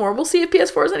Xbox One more. We'll see if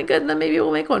PS4 is any good, and then maybe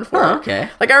we'll make one for it. Okay.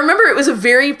 Like, I remember it was a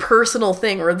very personal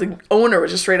thing where the owner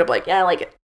was just straight up like, yeah, I like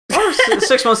it.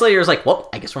 6 months later, it was like, well,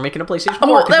 I guess we're making a PlayStation 4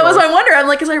 controller. That was my wonder. I'm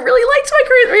like, because I really liked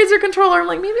my Razer controller. I'm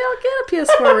like, maybe I'll get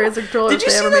a PS4 Razer controller. Did you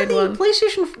see that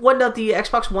the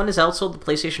Xbox One has outsold the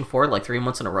PlayStation 4 like 3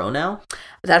 months in a row now?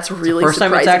 That's really first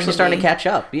surprising. Time it's actually starting to catch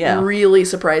up. Yeah, really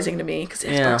surprising to me because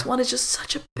Xbox One is just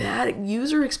such a bad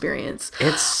user experience.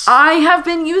 I have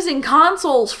been using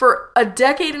consoles for a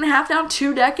decade and a half now,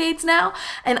 2 decades now,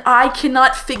 and I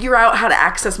cannot figure out how to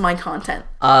access my content.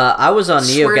 I was on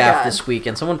NeoGAF this week,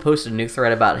 and someone posted a new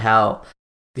thread about how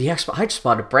I just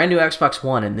bought a brand new Xbox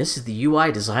One, and this is the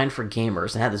UI designed for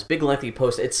gamers. And had this big lengthy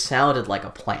post. It sounded like a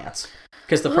plant.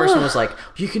 Because the person was like,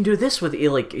 you can do this with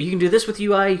UI,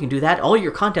 you can do that, all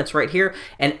your content's right here.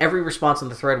 And every response in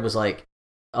the thread was like,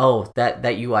 oh, that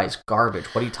UI is garbage.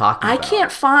 What are you talking about? I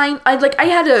can't find... I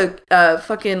had a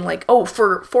fucking,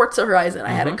 for Forza Horizon, I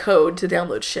had a code to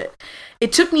download shit.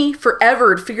 It took me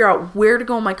forever to figure out where to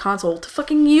go on my console to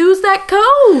fucking use that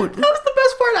code. That was the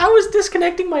best part. I was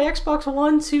disconnecting my Xbox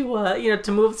One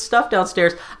to move stuff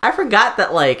downstairs. I forgot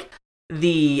that,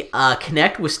 the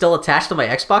Kinect was still attached to my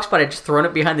Xbox, but I just thrown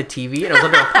it behind the TV and it was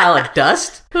under a pile of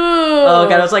dust. Oh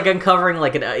god, I was uncovering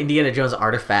an Indiana Jones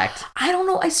artifact. I don't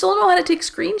know. I still don't know how to take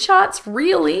screenshots.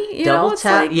 Really, double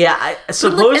tap.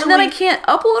 Supposedly, and then I can't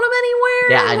upload them anywhere.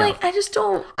 Yeah, I know. I just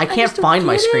don't. I can't find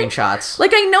my screenshots.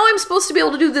 I know I'm supposed to be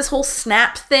able to do this whole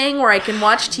snap thing where I can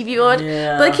watch TV,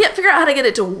 but I can't figure out how to get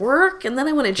it to work. And then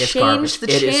I want to change the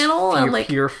channel. And I'm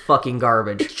pure fucking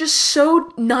garbage. It's just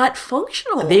so not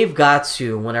functional. They've got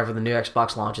to, whenever the new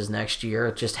Xbox launches next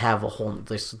year, just have a whole,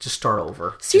 just start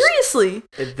over. Seriously.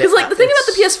 Because the thing about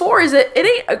the PS4 is that it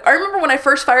ain't... I remember when I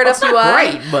first fired up UI,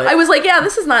 great, but I was like, yeah,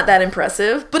 this is not that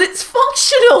impressive, but it's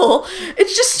functional.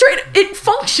 It's just straight... It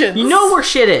functions. You know where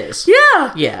shit is.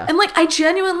 Yeah. Yeah. And I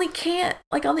genuinely can't...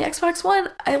 on the Xbox One,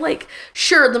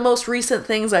 sure, the most recent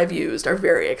things I've used are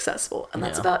very accessible, and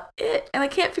that's about it. And I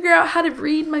can't figure out how to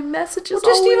read my messages.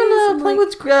 Well, just even playing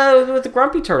with the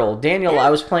Grumpy Turtle. Daniel, I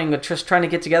was playing with just trying to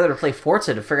get together to play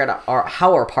Forza to figure out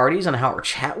how our parties and how our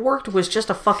chat worked was just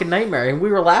a fucking nightmare. And we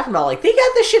were laughing about they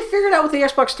got this shit figured out with the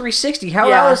Xbox 360.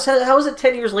 How is it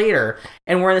 10 years later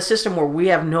and we're in a system where we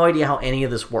have no idea how any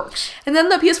of this works? And then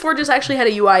the PS4 just actually had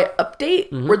a UI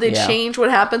update where they change what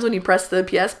happens when you press the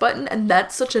PS button, and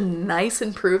that's such a nice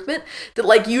improvement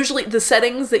that usually the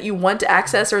settings that you want to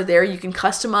access are there. You can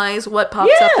customize what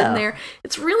pops up in there.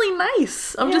 It's really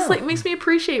nice. I'm just it makes me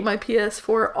appreciate my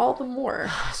PS4 all the more.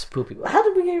 It's poopy. How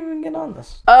did we even get on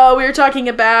this? Oh, we were talking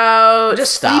about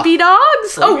just stuff. Sleepy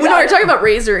Dogs. We were talking about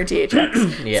Razer and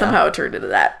THX. Somehow it turned into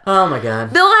that. Oh my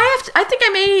god. Bill, I think I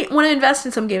may want to invest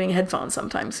in some gaming headphones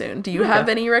sometime soon. Do you have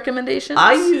any recommendations?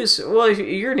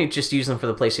 You're just use them for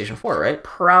the PlayStation 4, right?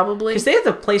 Probably. Because they have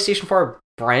the PlayStation 4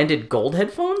 branded gold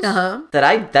headphones.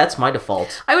 That's my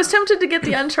default. I was tempted to get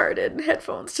the Uncharted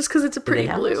headphones just because it's a pretty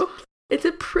blue. It's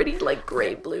a pretty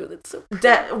gray blue that's so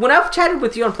pretty. When I've chatted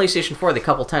with you on PlayStation 4 the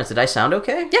couple times, did I sound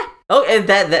okay? Yeah. Oh, and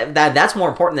that's more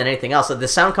important than anything else. The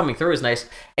sound coming through is nice,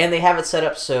 and they have it set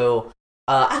up so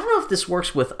I don't know if this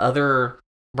works with other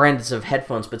brands of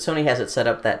headphones, but Sony has it set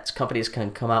up that companies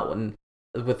can come out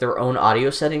with their own audio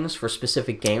settings for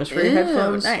specific games for your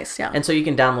headphones. Nice, yeah. And so you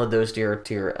can download those to your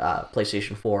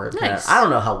PlayStation 4. Nice. I don't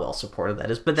know how well supported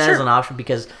that is, but that is an option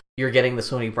because you're getting the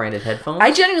Sony branded headphones.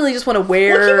 I genuinely just want to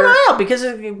wear... Well, keep an eye out because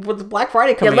with the Black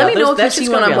Friday coming out... let me know if you see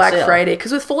one on Black Friday.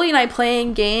 Because with Foley and I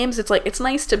playing games, it's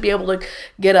nice to be able to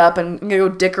get up and go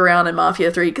dick around in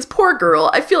Mafia 3. Because poor girl,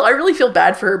 I really feel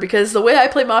bad for her because the way I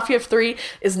play Mafia 3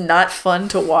 is not fun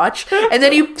to watch. And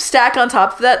then you stack on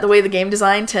top of that the way the game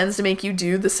design tends to make you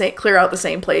do clear out the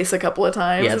same place a couple of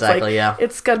times. Yeah, exactly,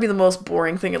 It's got to be the most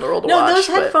boring thing in the world to watch. watch. No, those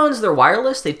headphones, they're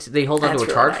wireless. They hold onto a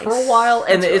charge for a while.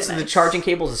 And the charging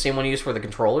cable is the same one you use for the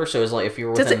controller. So it's if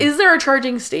you're within... Is there a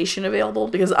charging station available?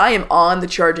 Because I am on the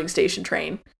charging station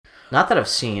train. Not that I've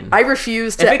seen. I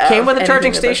refuse to. If it came with a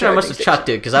charging station, I must have chucked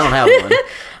it because I don't have one.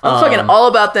 I'm fucking all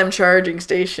about them charging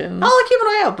stations. I'll keep an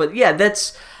eye out. But yeah,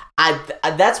 that's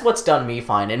what's done me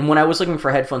fine. And when I was looking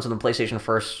for headphones when the PlayStation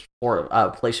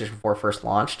 4 first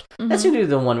launched, that seemed to be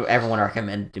the one everyone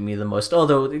recommended to me the most.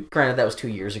 Although, granted, that was 2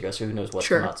 years ago, so who knows what's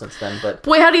come out since then. But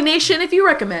Boy Howdy Nation, if you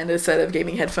recommend a set of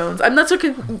gaming headphones, I'm not so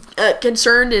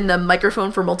concerned in a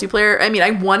microphone for multiplayer. I mean,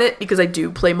 I want it because I do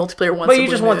play multiplayer once. But you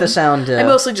just want the sound. I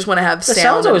mostly just want to have the sound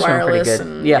sound's always and been pretty wireless. good.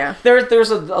 And, yeah,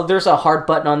 there's a hard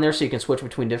button on there so you can switch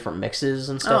between different mixes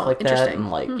and stuff like that.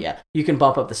 And you can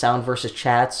bump up the sound versus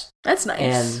chats. That's nice.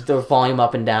 And the volume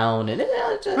up and down, and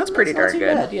that's pretty darn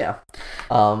good. Bad, yeah.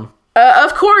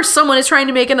 Of course, someone is trying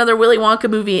to make another Willy Wonka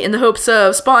movie in the hopes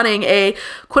of spawning a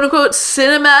quote-unquote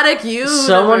cinematic universe.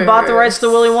 Someone bought the rights to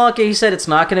Willy Wonka. He said it's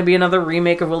not going to be another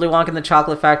remake of Willy Wonka and the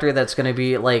Chocolate Factory. That's going to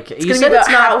be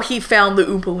how he found the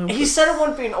Oompa Loompa. He said it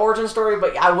wouldn't be an origin story,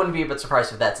 but I wouldn't be a bit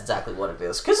surprised if that's exactly what it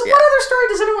is. Because what other story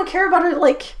does anyone care about it?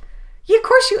 Of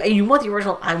course you want the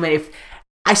original. I mean, if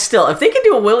they could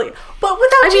do a Willy, but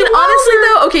without. I mean, honestly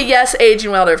though, okay, yes, Age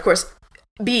and Wilder, of course.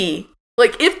 B,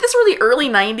 Like, if this were the early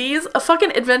 90s, a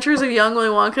fucking Adventures of Young Willy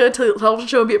Wonka television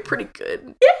show would be a pretty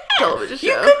good television show.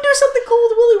 You could do something cool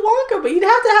with Willy Wonka, but you'd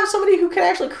have to have somebody who can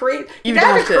actually create... You'd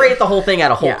have to create the whole thing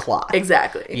out of whole cloth.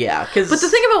 Exactly. Yeah, because... But the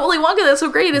thing about Willy Wonka that's so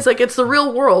great is, like, it's the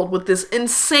real world with this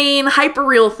insane,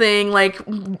 hyper-real thing, like,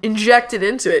 injected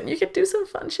into it. And you could do some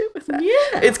fun shit with that.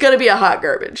 Yeah. It's gonna be a hot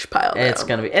garbage pile, though. It's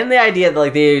gonna be... And the idea that,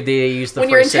 like, they use the when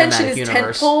first your intention cinematic is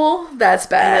universe... tentpole, that's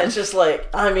bad. And it's just like,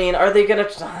 I mean, are they gonna...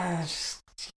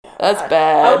 That's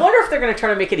bad. I wonder if they're going to try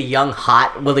to make it a young,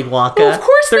 hot Willy Wonka. Well, of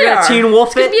course they're going to Teen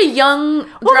Wolf it. It's going to be a young,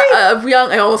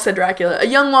 I almost said Dracula. A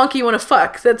young Wonka you want to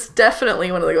fuck. That's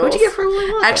definitely one of the goals. What'd you get for Willy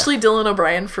Wonka? Actually, Dylan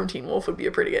O'Brien from Teen Wolf would be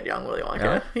a pretty good young Willy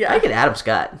Wonka. Yeah. I get Adam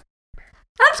Scott.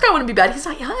 Adam Scott wouldn't be bad. He's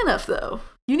not young enough, though.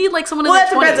 You need, like, someone in their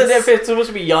 20s. Well, that depends on if it's supposed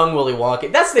to be young Willy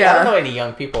Wonka. That's the thing. I don't know any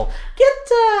young people.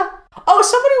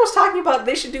 Somebody was talking about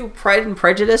they should do Pride and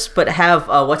Prejudice, but have,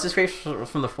 what's-his-face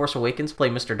from The Force Awakens play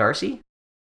Mr. Darcy?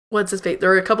 What's his face? There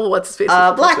were a couple of what's his face.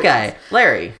 Black guy,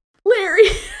 Larry. Larry.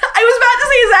 I was about to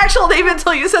say his actual name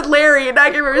until you said Larry, and I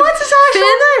can't remember. What's his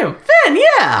actual name? Finn.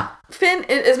 Yeah. Finn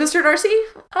is Mr. Darcy.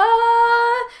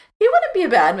 He wouldn't be a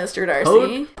bad Mr.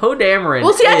 Darcy. Poe Dameron.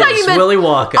 Well, see, I thought you meant Willy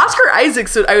Wonka. Oscar Isaac.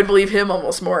 I would believe him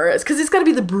almost more as because he's got to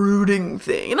be the brooding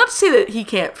thing, and not to say that he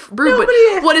can't brood,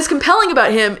 but what is compelling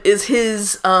about him is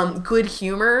his good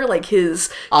humor, like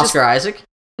his Oscar Isaac.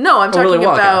 No, I'm talking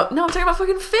about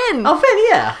fucking Finn. Oh, Finn,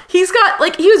 yeah. He's got,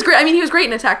 like, he was great. I mean, he was great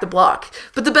in Attack the Block.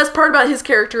 But the best part about his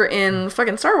character in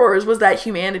fucking Star Wars was that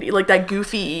humanity, like that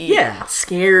goofy,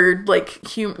 scared, like,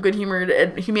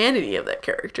 good-humored humanity of that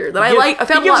character that I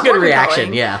found a lot more good reaction,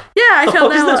 compelling. yeah. Yeah, I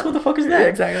found that. What the fuck is that? Yeah,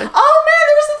 exactly. Oh, man,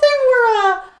 there was the thing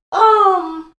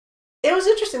where, it was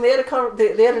interesting.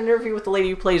 They had an interview with the lady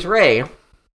who plays Rey.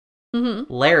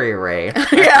 Mm-hmm. Larry Ray. I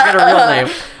forgot her real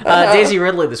name. Daisy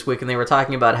Ridley this week, and they were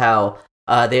talking about how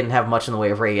they didn't have much in the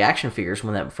way of Ray action figures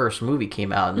when that first movie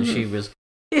came out, and she was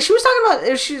talking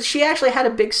about she actually had a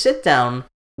big sit down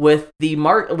with the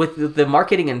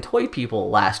marketing and toy people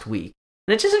last week.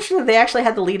 And it's just interesting that they actually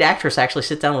had the lead actress actually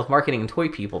sit down with marketing and toy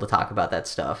people to talk about that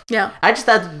stuff. Yeah. I just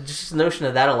thought just the notion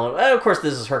of that alone. Of course,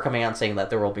 this is her coming out and saying that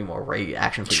there will be more Ray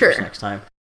action figures next time.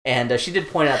 And she did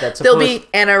point out that there'll be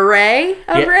an array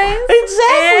of rays.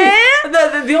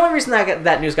 Exactly. The only reason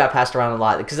that news got passed around a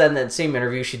lot because then in that same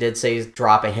interview she did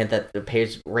drop a hint that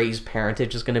Ray's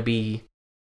parentage is going to be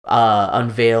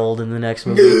unveiled in the next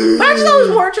movie. But I just thought it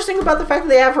was more interesting about the fact that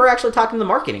they have her actually talking to the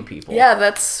marketing people. Yeah,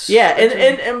 that's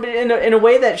and in a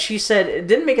way that she said it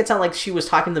didn't make it sound like she was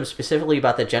talking to them specifically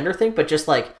about the gender thing, but just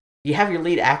like. You have your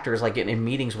lead actors like in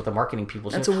meetings with the marketing people.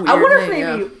 So that's a weird I wonder thing,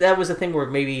 if maybe that was a thing where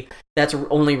maybe that's an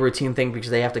only routine thing because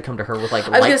they have to come to her with like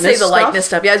I was going to say the likeness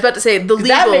stuff. Yeah, I was about to say the legal.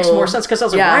 That makes more sense because I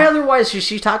was like, why otherwise is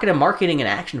she talking to marketing and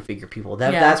action figure people?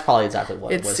 That's probably exactly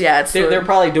what it was. Yeah, they're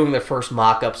probably doing the first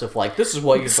mock-ups of like this is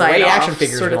what your action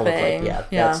figures are going to look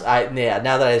like. Yeah.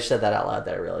 Now that I said that out loud,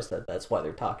 that I realized that that's why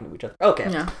they're talking to each other.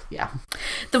 Okay. Yeah.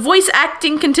 The voice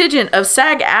acting contingent of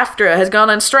SAG-AFTRA has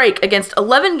gone on strike against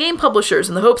 11 game publishers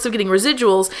in the hopes of getting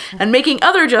residuals and making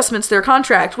other adjustments to their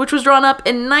contract, which was drawn up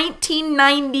in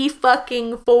 1994. I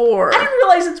didn't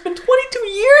realize it's been 22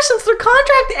 years since their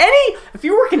contract. If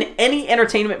you work in any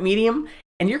entertainment medium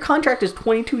and your contract is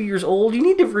 22 years old, you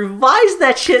need to revise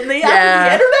that shit in the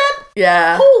internet.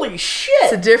 Yeah. Holy shit.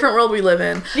 It's a different world we live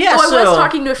in. Yeah. So I was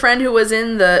talking to a friend who's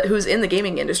in the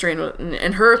gaming industry,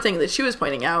 and her thing that she was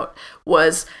pointing out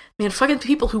was, man, fucking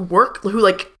people who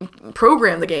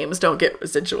program the games don't get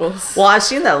residuals. Well, I've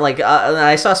seen that. Like,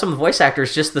 I saw some voice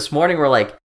actors just this morning were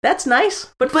like, that's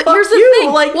nice, but fuck here's the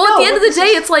thing. Like, well, at the end of the day,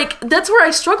 it's like, that's where I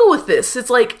struggle with this.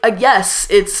 It's like, yes,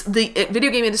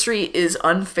 video game industry is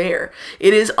unfair.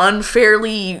 It is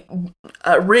unfairly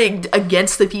rigged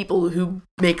against the people who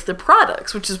make the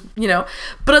products, which is,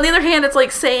 but on the other hand, it's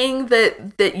like saying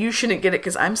that you shouldn't get it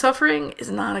because I'm suffering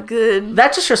is not a good.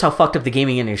 That just shows how fucked up the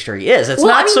gaming industry is. It's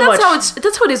that's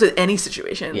how it is with any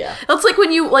situation. Yeah. It's like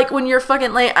when you're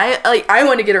fucking I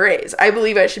want to get a raise. I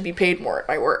believe I should be paid more at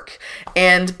my work.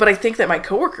 But I think that my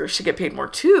coworkers should get paid more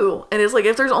too. And it's like,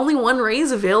 if there's only one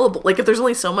raise available, like if there's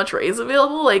only so much raise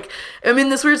available, like I'm in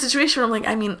this weird situation where I'm like,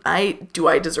 I mean, do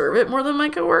I deserve it more than my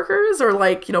coworkers or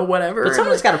whatever? But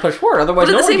somebody's got to push forward. Otherwise,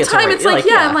 but at the same time, it's like,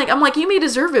 I'm like, you may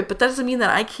deserve it, but that doesn't mean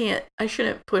that I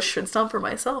shouldn't push and stump for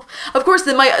myself. Of course,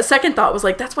 then my second thought was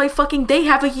like, that's why fucking they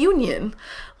have a union.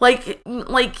 Like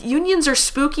unions are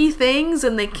spooky things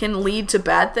and they can lead to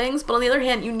bad things, but on the other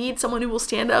hand, you need someone who will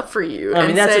stand up for you. I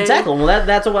mean, that's exactly. Well,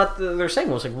 that's what they're saying.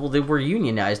 It was like, well, they were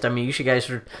unionized. I mean, you guys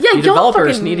are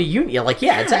developers need a union. Like,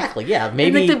 yeah, exactly. Yeah,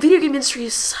 maybe and, the video game industry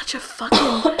is such a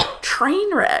fucking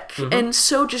train wreck and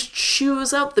so just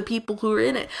chews up the people who are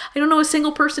in it. I don't know a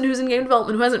single person who's in game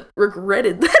development who hasn't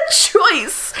regretted that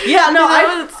choice. Yeah, no,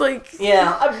 it's like...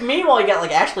 Yeah, meanwhile you got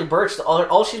like Ashley Birch,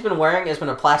 all she's been wearing has been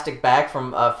a plastic bag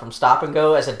from Stop and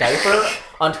Go as a diaper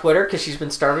on Twitter because she's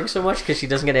been starving so much because she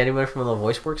doesn't get any money from the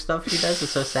voice work stuff she does.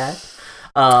 It's so sad.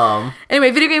 Anyway,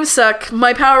 video games suck.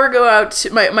 My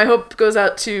hope goes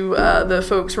out to the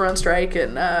folks who are on strike,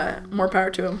 and more power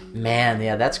to them. Man,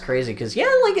 yeah, that's crazy because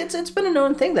like it's been a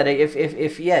known thing that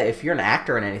if you're an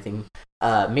actor in anything,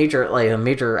 a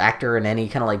major actor in any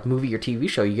kind of like movie or TV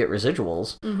show, you get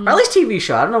residuals, or at least TV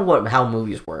show. I don't know how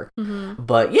movies work,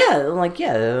 but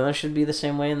it should be the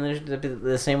same way, and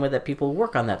the same way that people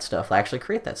work on that stuff, actually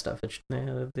create that stuff.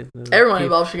 Everyone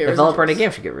involved should get residuals. Developer in a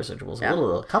game should get residuals,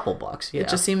 a couple bucks. Yeah. It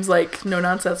just seems like no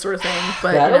nonsense sort of thing.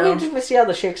 But it'll be interesting to see how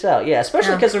this shakes out. Yeah,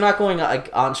 especially because they're not going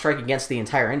on strike against the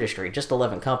entire industry, just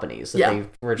 11 companies that they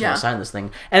originally signed this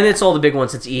thing, and it's all the big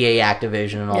ones. It's EA,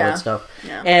 Activision, and all that stuff,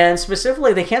 and specifically.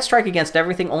 They can't strike against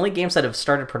everything. Only games that have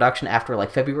started production after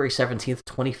like February 17th,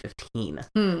 2015. It's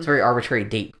a very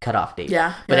arbitrary cutoff date.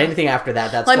 Yeah. But anything after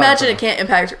that, that's. Well, I imagine it can't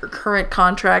impact current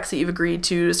contracts that you've agreed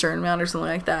to a certain amount or something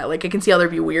like that. Like I can see how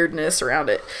there'd be weirdness around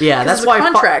it. Yeah, that's it's why a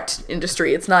contract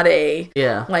industry. It's not a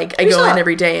like I go in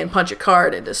every day and punch a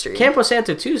card industry. Campo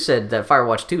Santo 2 said that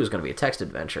Firewatch 2 is going to be a text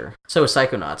adventure. So is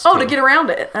Psychonauts. Oh, to get around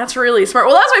it. That's really smart.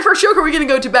 Well, that's my first joke. Are we going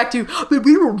to go back to?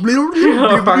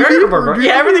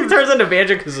 Yeah, everything turns into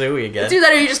Banjo-Kazooie again. Do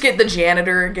that or you just get the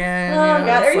janitor again. Oh,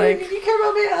 God. You care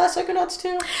about Psychonauts too?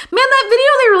 Man, that video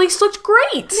they released looked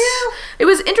great. Yeah. It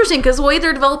was interesting because the way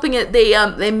they're developing it, they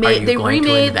remade...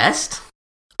 to invest?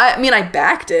 I mean, I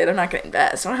backed it. I'm not going to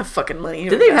invest. I don't have fucking money.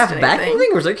 Did they have backing thing?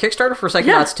 Or was it a Kickstarter for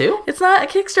Psychonauts too? It's not a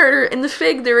Kickstarter. In the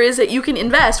Fig, there is that you can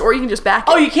invest or you can just back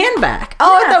it. Oh, you can back?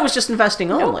 Oh, I thought it was just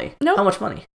investing only. Nope. How much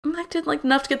money? I did like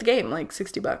enough to get the game, like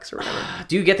 $60 or whatever.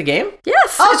 Do you get the game?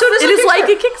 Yes. Oh, so it is like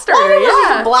a Kickstarter. Oh,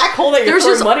 yeah. A black hole that you're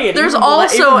throwing money in. There's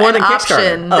also an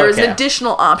option. There's an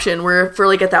additional option where for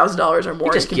like $1,000 or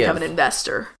more, you can become an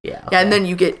investor. Yeah. Okay. Yeah, and then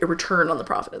you get a return on the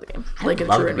profit of the game, like a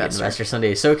true investor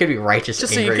someday. So it could be righteous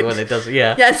just angry so when it does.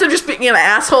 Yeah. Yeah. Instead of just being an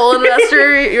asshole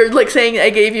investor, you're like saying, "I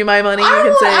gave you my money."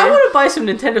 I want to buy some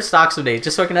Nintendo stock someday,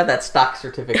 just so I can have that stock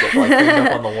certificate like framed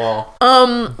up on the wall.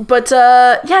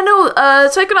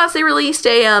 Psychonauts they released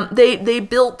they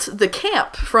built the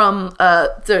camp from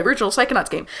the original Psychonauts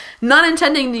game, not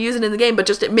intending to use it in the game, but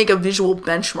just to make a visual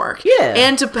benchmark. Yeah,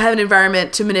 and to have an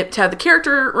environment to have the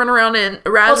character run around in.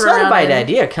 Well, it's not a bad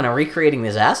idea, kind of recreating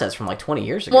these assets from like 20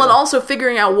 years ago. Well, and also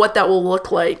figuring out what that will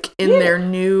look like in their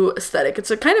new aesthetic.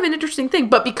 It's a kind of an interesting thing,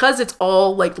 but because it's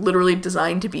all like literally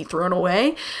designed to be thrown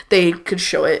away, they could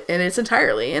show it in its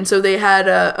entirely. And so they had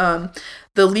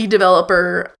the lead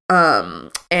developer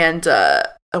and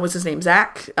what's his name?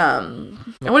 Zach. I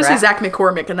want to say Zach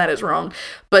McCormick, and that is wrong.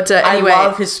 But anyway, I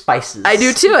love his spices. I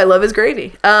do too. I love his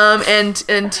gravy. And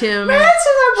Tim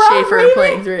Schafer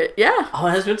playing through it. Yeah. Oh,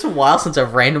 it has been a while since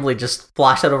I've randomly just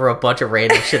flashed out over a bunch of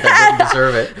random shit that didn't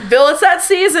deserve it. Bill, it's that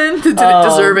season. Didn't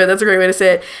deserve it. That's a great way to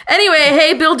say it. Anyway,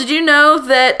 hey Bill, did you know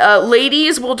that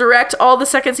ladies will direct all the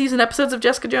second season episodes of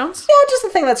Jessica Jones? Yeah, just the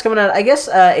thing that's coming out. I guess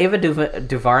Ava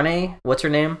DuVernay, what's her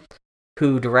name,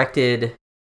 who directed.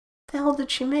 The hell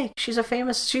did she make? She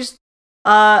directed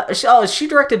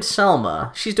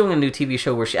Selma. She's doing a new TV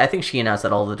show where I think she announced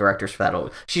that all the directors for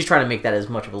that she's trying to make that as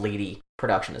much of a lady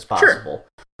production as possible.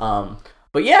 Sure.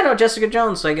 But yeah, no, Jessica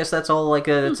Jones. So I guess that's all like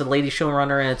it's a lady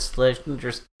showrunner, and it's like,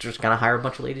 just gonna hire a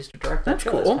bunch of ladies to direct that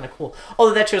show. Cool. That's kind of cool.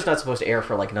 Although that show's not supposed to air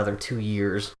for like another 2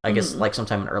 years. I guess like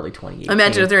sometime in early 2018.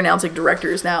 Imagine if they're announcing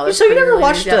directors now. So you never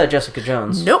watched Jessica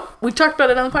Jones? Nope. We talked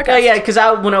about it on the podcast. Oh yeah, because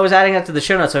when I was adding that to the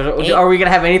show notes, are we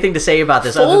gonna have anything to say about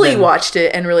this? Fully watched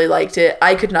it and really liked it.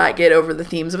 I could not get over the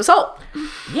themes of assault.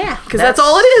 Yeah, because that's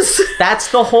all it is. That's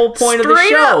the whole point of the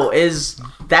show.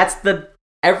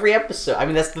 Every episode. I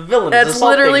mean, that's the villain. That's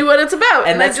literally what it's about.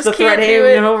 And that's the thread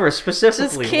hanging over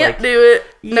specifically. Just can't do it.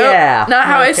 Yeah. Nope, not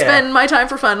how I spend my time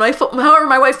for fun. However,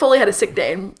 my wife fully had a sick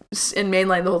day and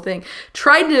mainlined the whole thing.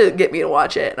 Tried to get me to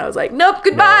watch it. And I was like, nope,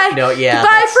 goodbye. No, yeah.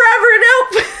 Goodbye forever.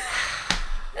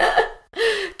 Nope.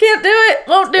 Can't do it.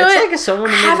 Won't do it. I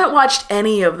haven't watched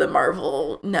any of the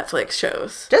Marvel Netflix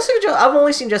shows. Jessica Jones. I've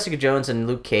only seen Jessica Jones and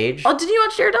Luke Cage. Oh, did you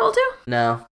watch Daredevil too?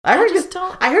 No. I heard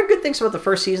good things about the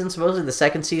first season. Supposedly the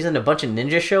second season, a bunch of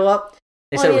ninjas show up.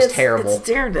 They said it was terrible. It's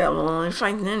Daredevil. I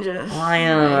fight ninjas. Well, I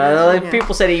don't know.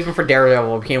 People said even for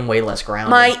Daredevil, it became way less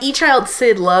grounded. My e-child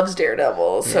Sid loves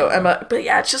Daredevil, so but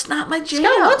yeah, it's just not my jam. It's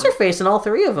got what's her face in all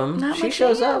three of them. She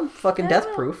shows up, fucking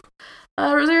death proof.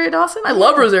 Rosario Dawson. I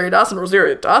love Rosario Dawson.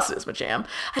 Rosario Dawson is my jam.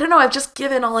 I don't know. I've just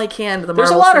given all I can to the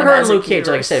There's Marvel a lot of her and Cinematic Luke Cage. Like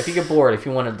I Universe. said, if you get bored, if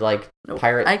you wanted to like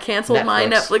pirate, I canceled my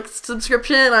Netflix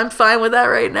subscription. I'm fine with that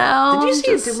right now. Did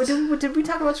you see? Did we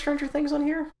talk about Stranger Things on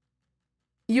here?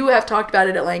 You have talked about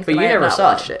it at length, But but you I have never not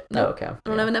saw watched it. it. No, okay. I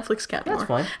don't have a Netflix account anymore. That's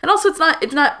fine. And also,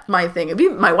 it's not my thing. It'd be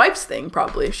my wife's thing,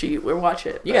 probably, if she would watch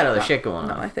it. You got other shit going on.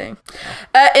 Not my thing.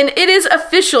 And it is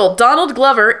official. Donald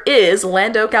Glover is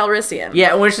Lando Calrissian.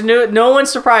 Yeah, which no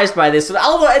one's surprised by this.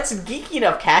 Although it's geeky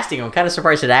enough casting, I'm kind of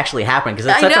surprised it actually happened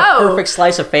because it's such a perfect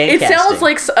slice of fan casting. It sounds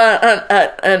like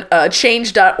a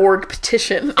change.org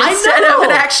petition instead of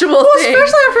an actual thing.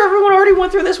 Especially after everyone already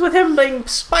went through this with him being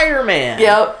Spider-Man.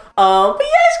 Yep. But yeah,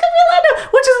 he's gonna be Lando,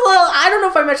 which is a little, I don't know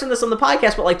if I mentioned this on the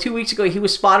podcast, but like 2 weeks ago, he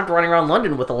was spotted running around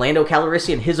London with a Lando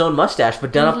Calrissian, his own mustache,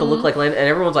 but done up to look like Lando, and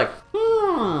everyone's like,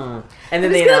 And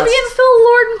then he's gonna be in Phil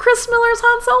Lord and Chris Miller's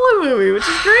Han Solo movie, which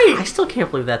is great. I still can't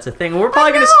believe that's a thing. We're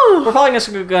probably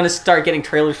gonna start getting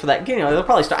trailers for that. You know, they'll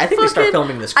probably start. I think they start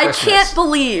filming this Christmas. I can't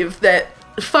believe that.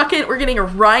 We're getting a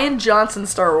Rian Johnson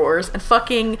Star Wars and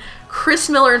fucking Chris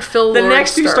Miller and Phil Lord. The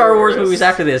next two Star Wars movies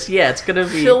after this, yeah, it's gonna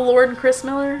be Phil Lord and Chris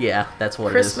Miller. Yeah, that's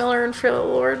what Chris it is. Miller and Phil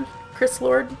Lord. Chris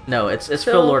Lord. No, it's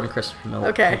Phil Lord and Chris Miller.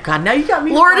 Okay. Oh, God, now you got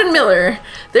me. Lord and Miller.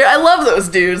 I love those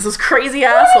dudes. Those crazy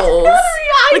assholes.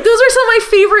 Like those are some of my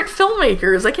favorite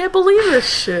filmmakers. I can't believe this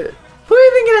shit. Who do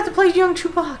you think have to play young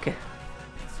Chewbacca?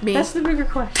 Me. That's the bigger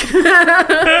question.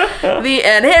 The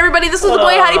end. Hey everybody, this was the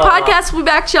Boy Howdy Podcast. We'll be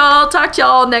back, y'all. Talk to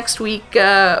y'all next week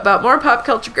about more pop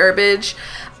culture garbage.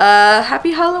 Happy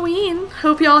Halloween.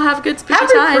 Hope y'all have good spooky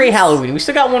times. Happy pre-Halloween. We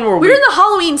still got one more week. We're in the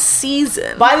Halloween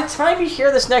season. By the time you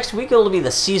hear this next week, it'll be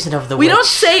the season of the We witch. don't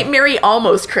say Merry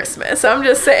Almost Christmas. I'm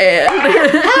just saying.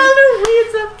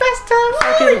 Halloween's the best time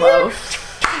of the year.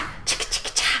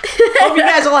 Hope you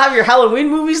guys all have your Halloween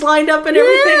movies lined up and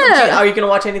everything. Yeah. Are you going to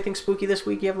watch anything spooky this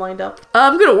week you have lined up?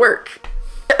 I'm going to work.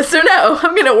 So no,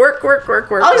 I'm going to work. I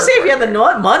was say if you had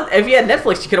if you had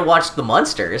Netflix, you could have watched The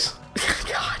Munsters.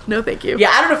 God, no thank you.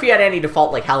 Yeah, I don't know if you had any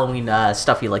default like Halloween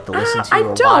stuff you like to listen to or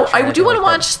watch. I do want to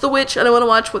watch The Witch, and I want to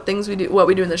watch What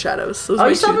We Do in the Shadows. Those are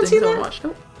you still haven't seen that?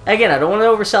 Nope. Again, I don't want to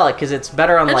oversell it because it's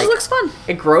better on It like. just looks fun.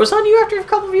 It grows on you after a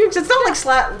couple of viewings. It's not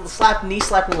like knee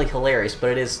slappingly hilarious,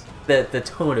 but it is the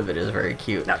tone of it is very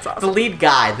cute. That's awesome. The lead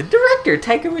guy, the director,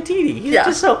 Taika Waititi, he's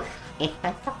just so.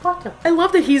 I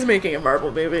love that he's making a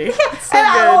Marvel movie. Yeah, It's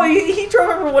so good. he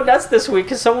drove everyone nuts this week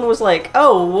because someone was like,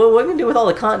 "Oh, what are we gonna do with all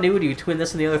the continuity between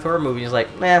this and the other Thor movie?" He's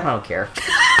like, "Man, I don't care."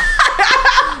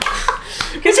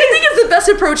 Because I think it's the best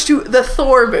approach to the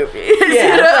Thor movie.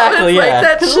 Yeah, exactly. Yeah,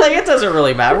 That's like it doesn't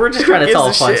really matter. We're just trying to tell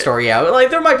a fun shit? story out. Like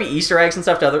there might be Easter eggs and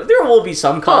stuff to other. There will be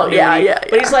some continuity.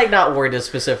 But he's like not worried to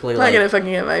specifically. I'm like, not gonna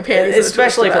fucking get my panties.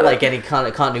 especially if it like any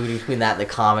continuity between that and the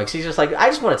comics. He's just like, I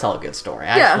just want to tell a good story.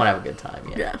 I just want to have a good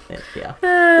time. Yeah.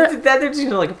 That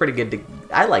seems like a pretty good.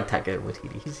 I like Taika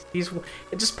Waititi. He's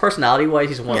just personality wise,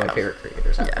 he's one of my favorite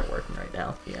creators out there working right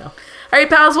now. Yeah. All right,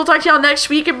 pals. We'll talk to y'all next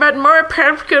week about more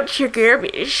pop culture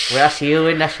garbage. We'll see you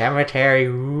in the cemetery.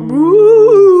 Woo!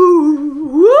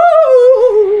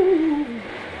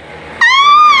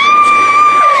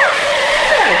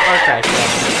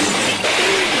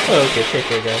 Okay, take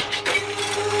care, guys.